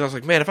 Because I was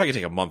like, man, if I could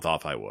take a month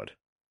off, I would.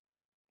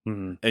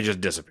 And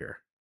just disappear.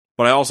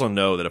 But I also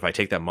know that if I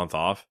take that month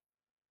off,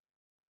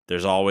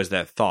 there's always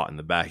that thought in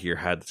the back of your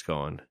head that's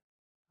going,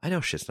 I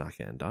know shit's not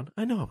getting done.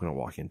 I know I'm going to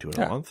walk into it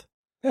in a month.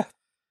 Yeah.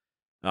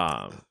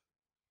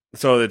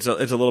 So it's a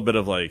little bit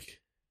of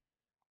like,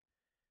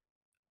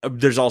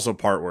 there's also a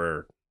part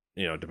where,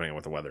 depending on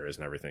what the weather is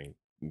and everything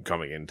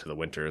coming into the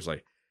winter, is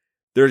like,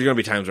 there's going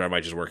to be times where I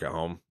might just work at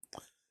home.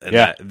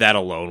 And that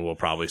alone will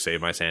probably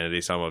save my sanity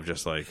some of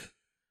just like,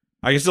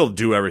 I can still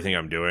do everything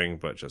I'm doing,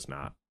 but just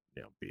not,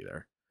 be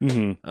there.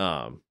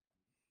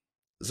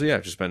 So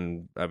yeah,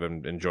 I've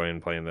been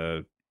enjoying playing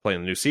the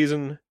new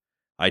season.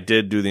 I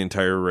did do the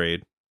entire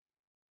raid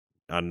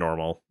on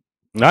normal.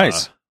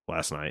 Nice.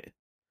 Last night.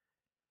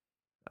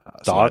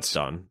 Thoughts? So that's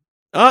done.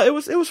 It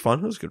was fun.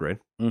 It was a good raid.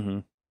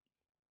 I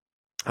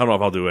don't know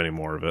if I'll do any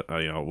more of it.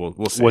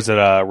 We'll see. Was it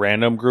a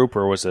random group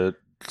or was it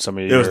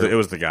somebody? It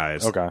was the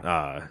guys. Okay.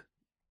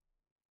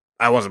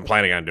 I wasn't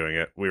planning on doing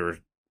it. We were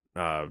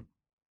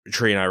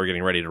Tree and I were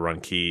getting ready to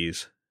run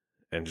keys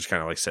and just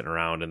kind of like sitting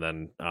around, and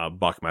then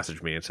Buck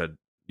messaged me and said,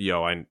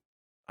 "Yo,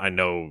 I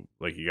know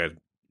like you guys,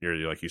 you're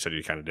like you said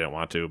you kind of didn't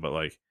want to, but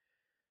like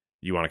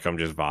you want to come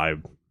just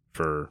vibe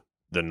for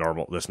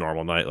this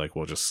normal night. Like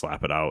we'll just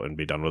slap it out and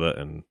be done with it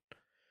and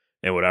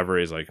whatever."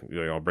 He's like,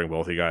 I'll bring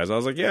both of you guys. I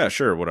was like, yeah,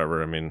 sure,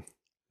 whatever. I mean,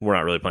 we're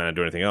not really planning on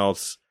doing anything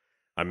else.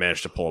 I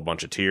managed to pull a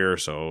bunch of tier,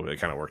 so it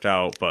kind of worked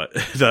out. But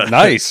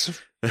nice.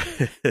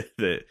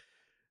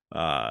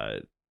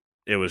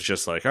 It was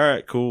just like, all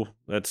right, cool.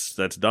 That's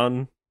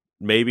done.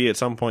 Maybe at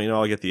some point,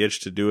 I'll get the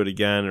itch to do it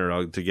again,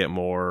 or to get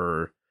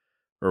more,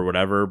 or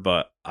whatever.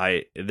 But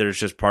there's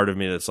just part of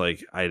me that's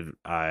like,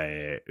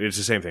 it's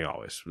the same thing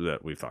always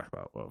that we've talked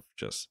about. Of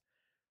just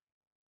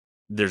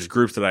there's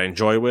groups that I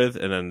enjoy with,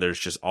 and then there's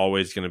just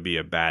always going to be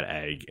a bad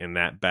egg, and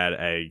that bad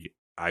egg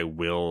I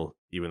will,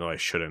 even though I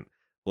shouldn't,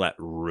 let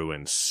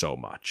ruin so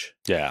much.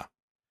 Yeah.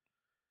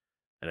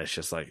 And it's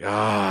just like,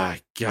 God.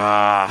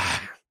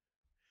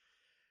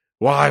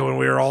 Why, when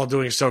we were all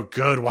doing so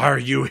good, why are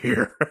you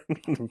here?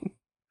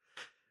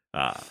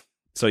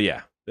 So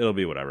yeah, it'll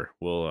be whatever.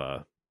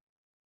 We'll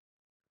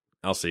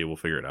I'll see. We'll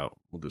figure it out.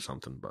 We'll do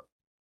something, but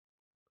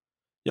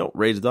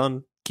raid's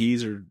done.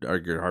 Keys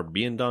are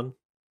being done.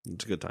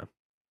 It's a good time.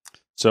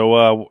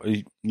 So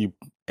you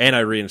and I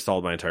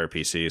reinstalled my entire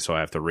PC, so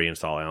I have to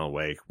reinstall Alan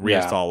Wake,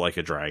 reinstall Like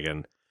a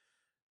Dragon.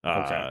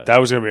 Okay, that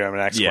was gonna be my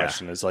next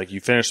question. Is like you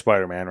finished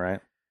Spider-Man, right?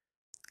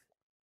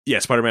 Yeah,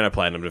 Spider-Man I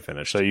planned to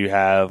finish. So you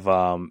have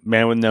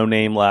Man with No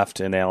Name left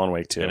and Alan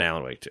Wake 2. And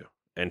Alan Wake 2.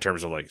 In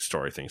terms of like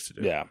story things to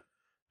do. Yeah.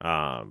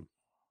 And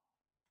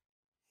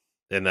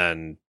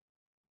then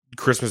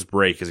Christmas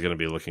break is going to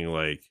be looking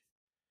like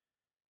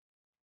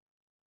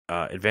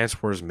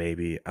Advance Wars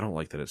maybe. I don't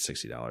like that it's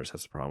 $60.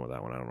 That's the problem with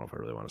that one. I don't know if I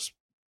really want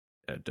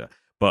to.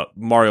 But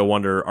Mario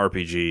Wonder,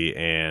 RPG,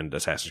 and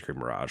Assassin's Creed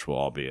Mirage will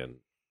all be in.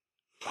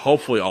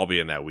 Hopefully all be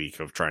in that week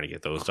of trying to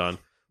get those done.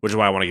 Which is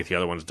why I want to get the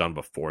other ones done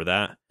before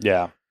that.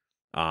 Yeah.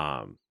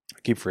 I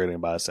keep forgetting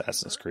about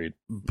Assassin's Creed.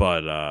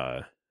 But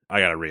I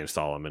got to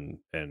reinstall them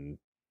and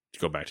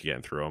go back to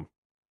getting through them.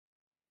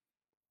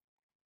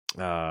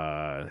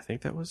 I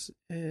think that was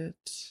it.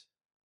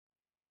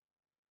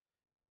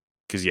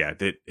 Because, yeah,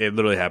 it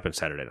literally happened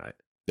Saturday night.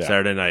 Yeah.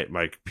 Saturday night,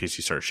 my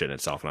PC started shitting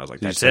itself, and I was like,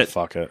 that's it.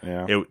 Fuck it,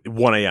 yeah.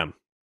 1 a.m.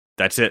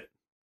 That's it.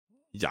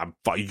 Yeah,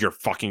 you're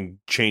fucking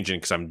changing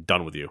because I'm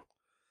done with you.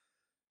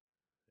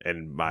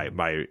 And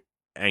my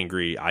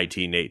angry IT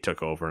Nate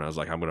took over, and I was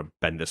like, I'm going to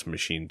bend this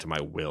machine to my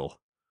will.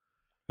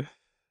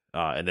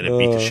 And then it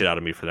beat the shit out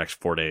of me for the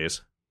next 4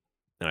 days.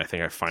 And I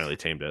think I finally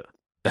tamed it.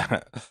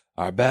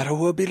 Our battle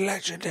will be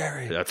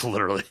legendary. That's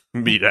literally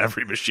me to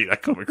every machine I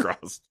come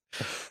across.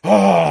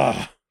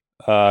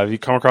 Have you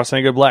come across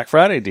any good Black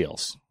Friday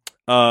deals?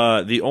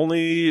 The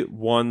only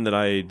one that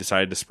I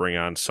decided to spring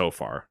on so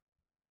far,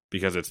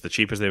 because it's the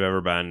cheapest they've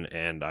ever been,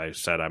 and I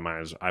said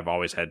I've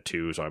always had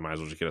two, so I might as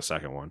well just get a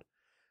second one.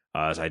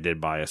 As I did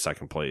buy a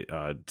second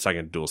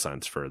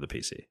DualSense for the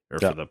PC or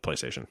for the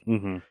PlayStation.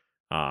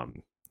 Mm-hmm.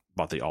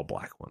 Bought the all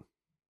black one.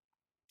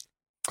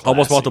 Classy.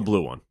 Almost bought the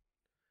blue one.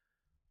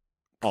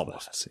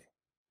 Almost.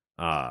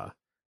 But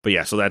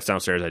yeah, so that's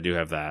downstairs. I do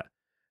have that.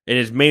 It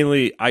is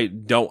mainly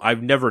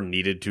I've never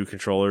needed two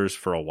controllers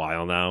for a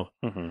while now.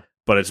 Mm-hmm.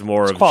 But it's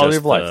more of quality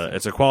just of life.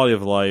 It's a quality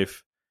of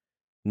life.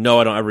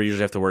 No, I don't ever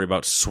usually have to worry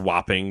about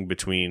swapping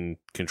between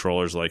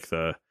controllers like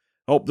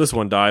this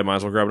one died, might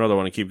as well grab another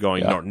one and keep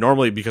going. Yeah.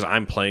 Normally, because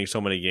I'm playing so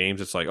many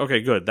games, it's like,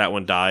 okay, good, that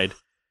one died.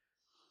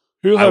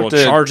 I will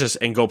charge this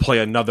and go play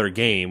another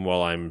game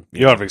while I'm...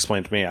 You don't have to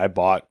explain to me. I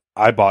bought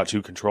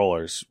two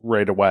controllers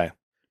right away.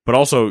 But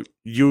also,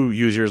 you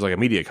use yours like a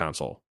media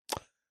console.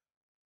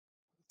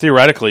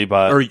 Theoretically,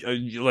 but... Or,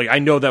 like, I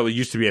know that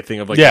used to be a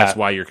thing of, like, that's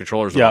why your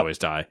controllers would always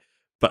die.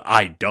 But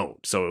I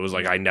don't. So it was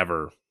like, I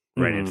never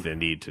ran into the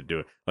need to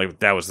do it. Like,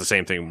 that was the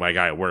same thing with my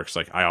guy at work.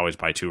 Like, I always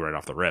buy two right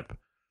off the rip.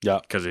 Yeah.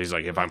 Because he's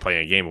like, if I'm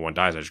playing a game and one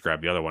dies, I just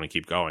grab the other one and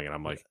keep going. And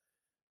I'm like,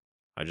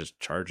 I just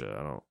charge it.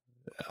 I don't...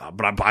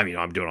 but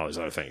I'm doing all these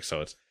other things.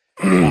 So it's...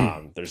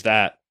 there's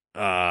that.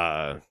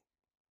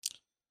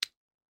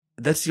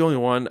 That's the only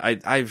one.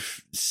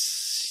 I've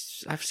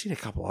seen a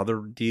couple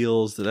other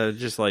deals that are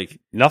just like...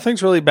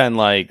 Nothing's really been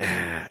like...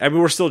 I mean,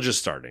 we're still just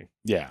starting.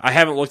 Yeah. I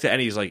haven't looked at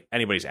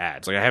anybody's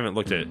ads. Like, I haven't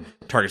looked at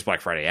Target's Black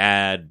Friday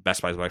ad,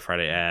 Best Buy's Black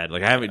Friday ad.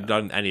 Like, I haven't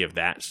done any of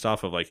that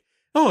stuff of like,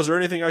 oh, is there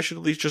anything I should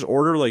at least just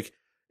order? Like,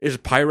 is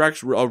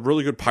Pyrex, a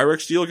really good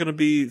Pyrex deal going to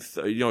be,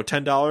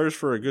 $10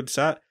 for a good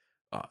set?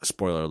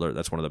 Spoiler alert,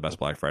 that's one of the best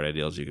Black Friday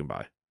deals you can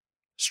buy.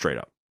 Straight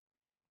up.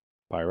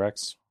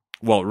 Pyrex?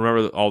 Well,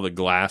 remember all the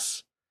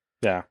glass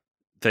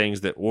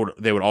things that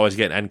they would always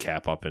get an end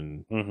cap up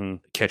in the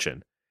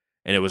kitchen.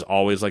 And it was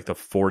always like the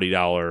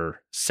 $40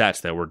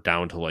 sets that were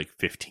down to like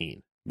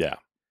 15. Yeah.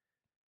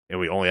 And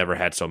we only ever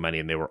had so many,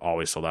 and they were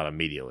always sold out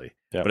immediately.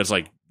 Yep. But it's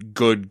like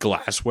good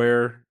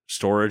glassware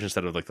storage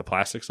instead of like the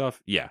plastic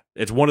stuff. Yeah.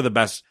 It's one of the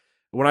best.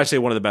 When I say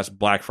one of the best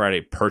Black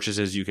Friday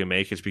purchases you can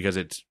make, it's because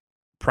it's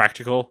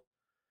practical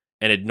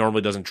and it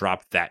normally doesn't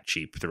drop that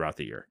cheap throughout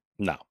the year.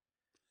 No.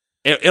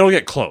 It'll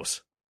get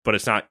close, but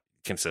it's not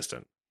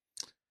consistent.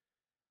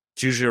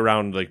 It's usually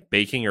around like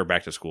baking or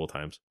back to school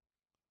times.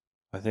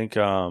 I think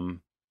I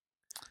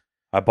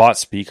bought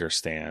speaker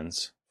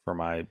stands for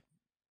my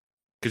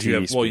because you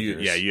have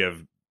you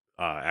have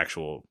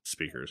actual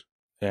speakers,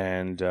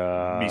 and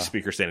me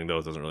speaker standing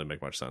those doesn't really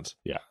make much sense.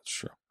 Yeah, it's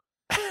true.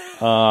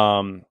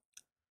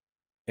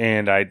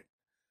 And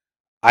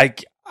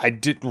I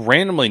did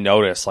randomly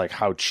notice like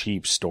how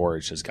cheap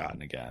storage has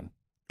gotten again.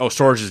 Oh,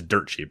 storage is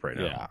dirt cheap right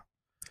now. Yeah,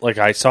 like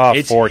I saw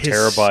a 4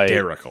 terabyte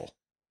hysterical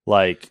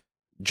like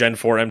Gen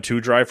 4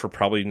 M2 drive for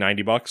probably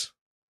 $90.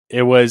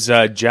 It was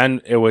I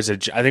think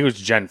it was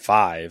Gen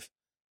 5.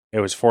 It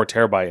was 4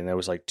 terabyte and it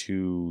was like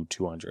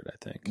 200, I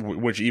think.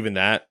 Which even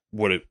that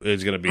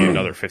is going to be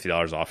another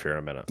 $50 off here in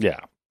a minute. Yeah.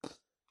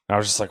 I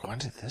was just like, when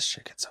did this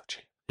shit get so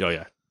cheap? Oh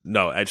yeah.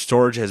 No,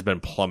 storage has been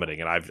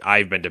plummeting, and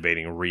I've been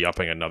debating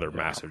re-upping another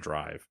massive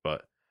drive,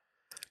 but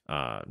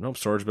nope,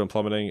 storage has been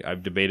plummeting.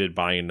 I've debated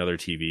buying another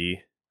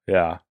TV.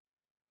 Yeah.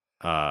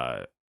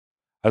 I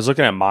was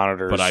looking at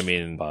monitors, but I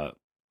mean,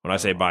 when I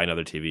say buy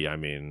another TV, I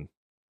mean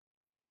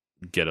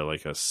get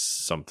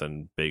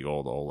something big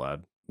old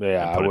OLED.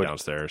 Yeah, and put it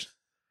downstairs.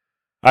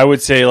 I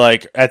would say,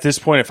 like, at this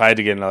point, if I had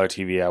to get another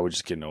TV, I would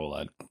just get an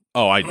OLED.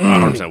 Oh, I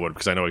 100% would,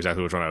 because I know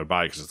exactly which one I would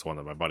buy, because it's the one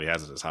that my buddy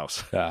has at his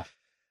house. Yeah.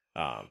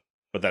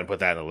 But then put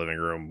that in the living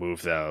room,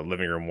 move the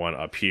living room one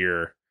up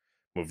here,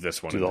 move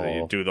this one,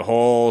 do the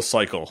whole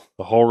cycle.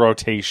 The whole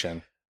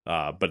rotation.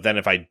 But then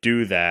if I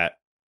do that,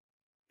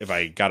 if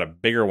I got a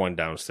bigger one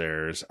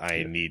downstairs,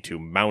 I need to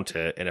mount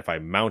it. And if I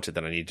mount it,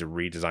 then I need to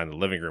redesign the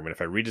living room. And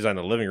if I redesign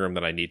the living room,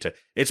 then I need to...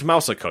 It's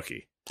mouse a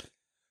cookie.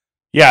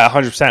 Yeah,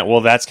 100%.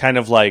 Well, that's kind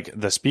of like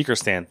the speaker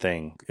stand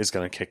thing is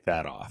going to kick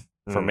that off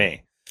for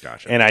me.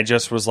 Gotcha. And I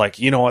just was like,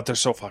 you know what? They're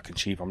so fucking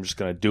cheap. I'm just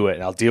going to do it,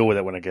 and I'll deal with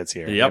it when it gets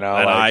here. Yep. You know,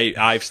 and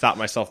I've stopped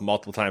myself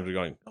multiple times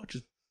going,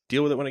 just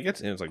deal with it when it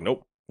gets here. And it's like,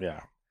 nope. Yeah.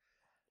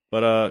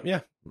 But,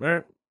 yeah. All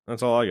right.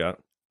 That's all I got.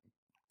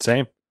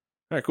 Same.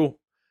 All right, cool.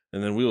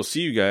 And then we will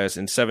see you guys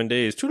in 7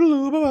 days.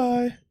 Toodaloo.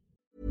 Bye-bye.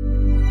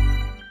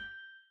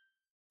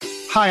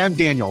 Hi, I'm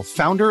Daniel,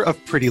 founder of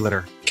Pretty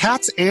Litter.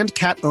 Cats and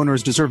cat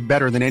owners deserve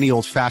better than any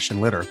old-fashioned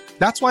litter.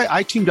 That's why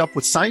I teamed up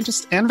with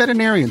scientists and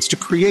veterinarians to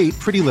create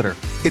Pretty Litter.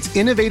 Its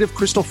innovative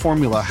crystal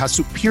formula has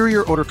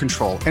superior odor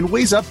control and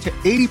weighs up to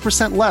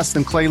 80% less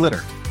than clay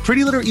litter.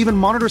 Pretty Litter even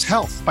monitors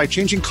health by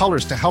changing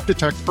colors to help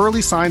detect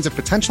early signs of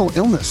potential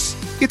illness.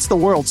 It's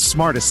the world's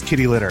smartest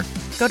kitty litter.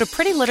 Go to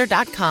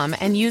prettylitter.com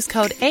and use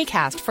code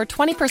ACAST for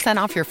 20%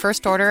 off your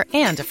first order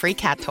and a free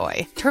cat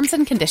toy. Terms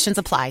and conditions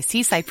apply.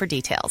 See site for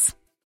details.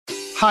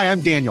 Hi,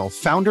 I'm Daniel,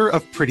 founder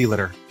of Pretty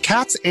Litter.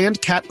 Cats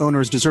and cat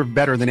owners deserve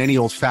better than any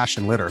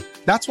old-fashioned litter.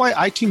 That's why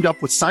I teamed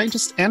up with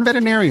scientists and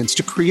veterinarians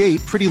to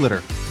create Pretty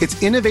Litter.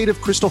 Its innovative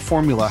crystal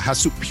formula has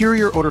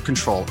superior odor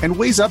control and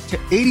weighs up to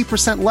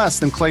 80% less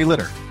than clay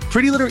litter.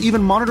 Pretty Litter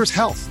even monitors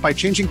health by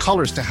changing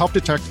colors to help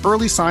detect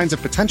early signs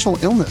of potential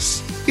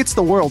illness. It's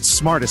the world's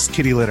smartest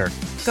kitty litter.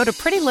 Go to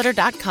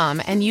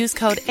prettylitter.com and use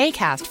code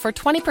ACAST for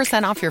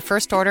 20% off your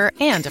first order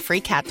and a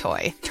free cat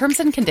toy. Terms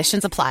and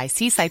conditions apply.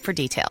 See site for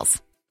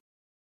details.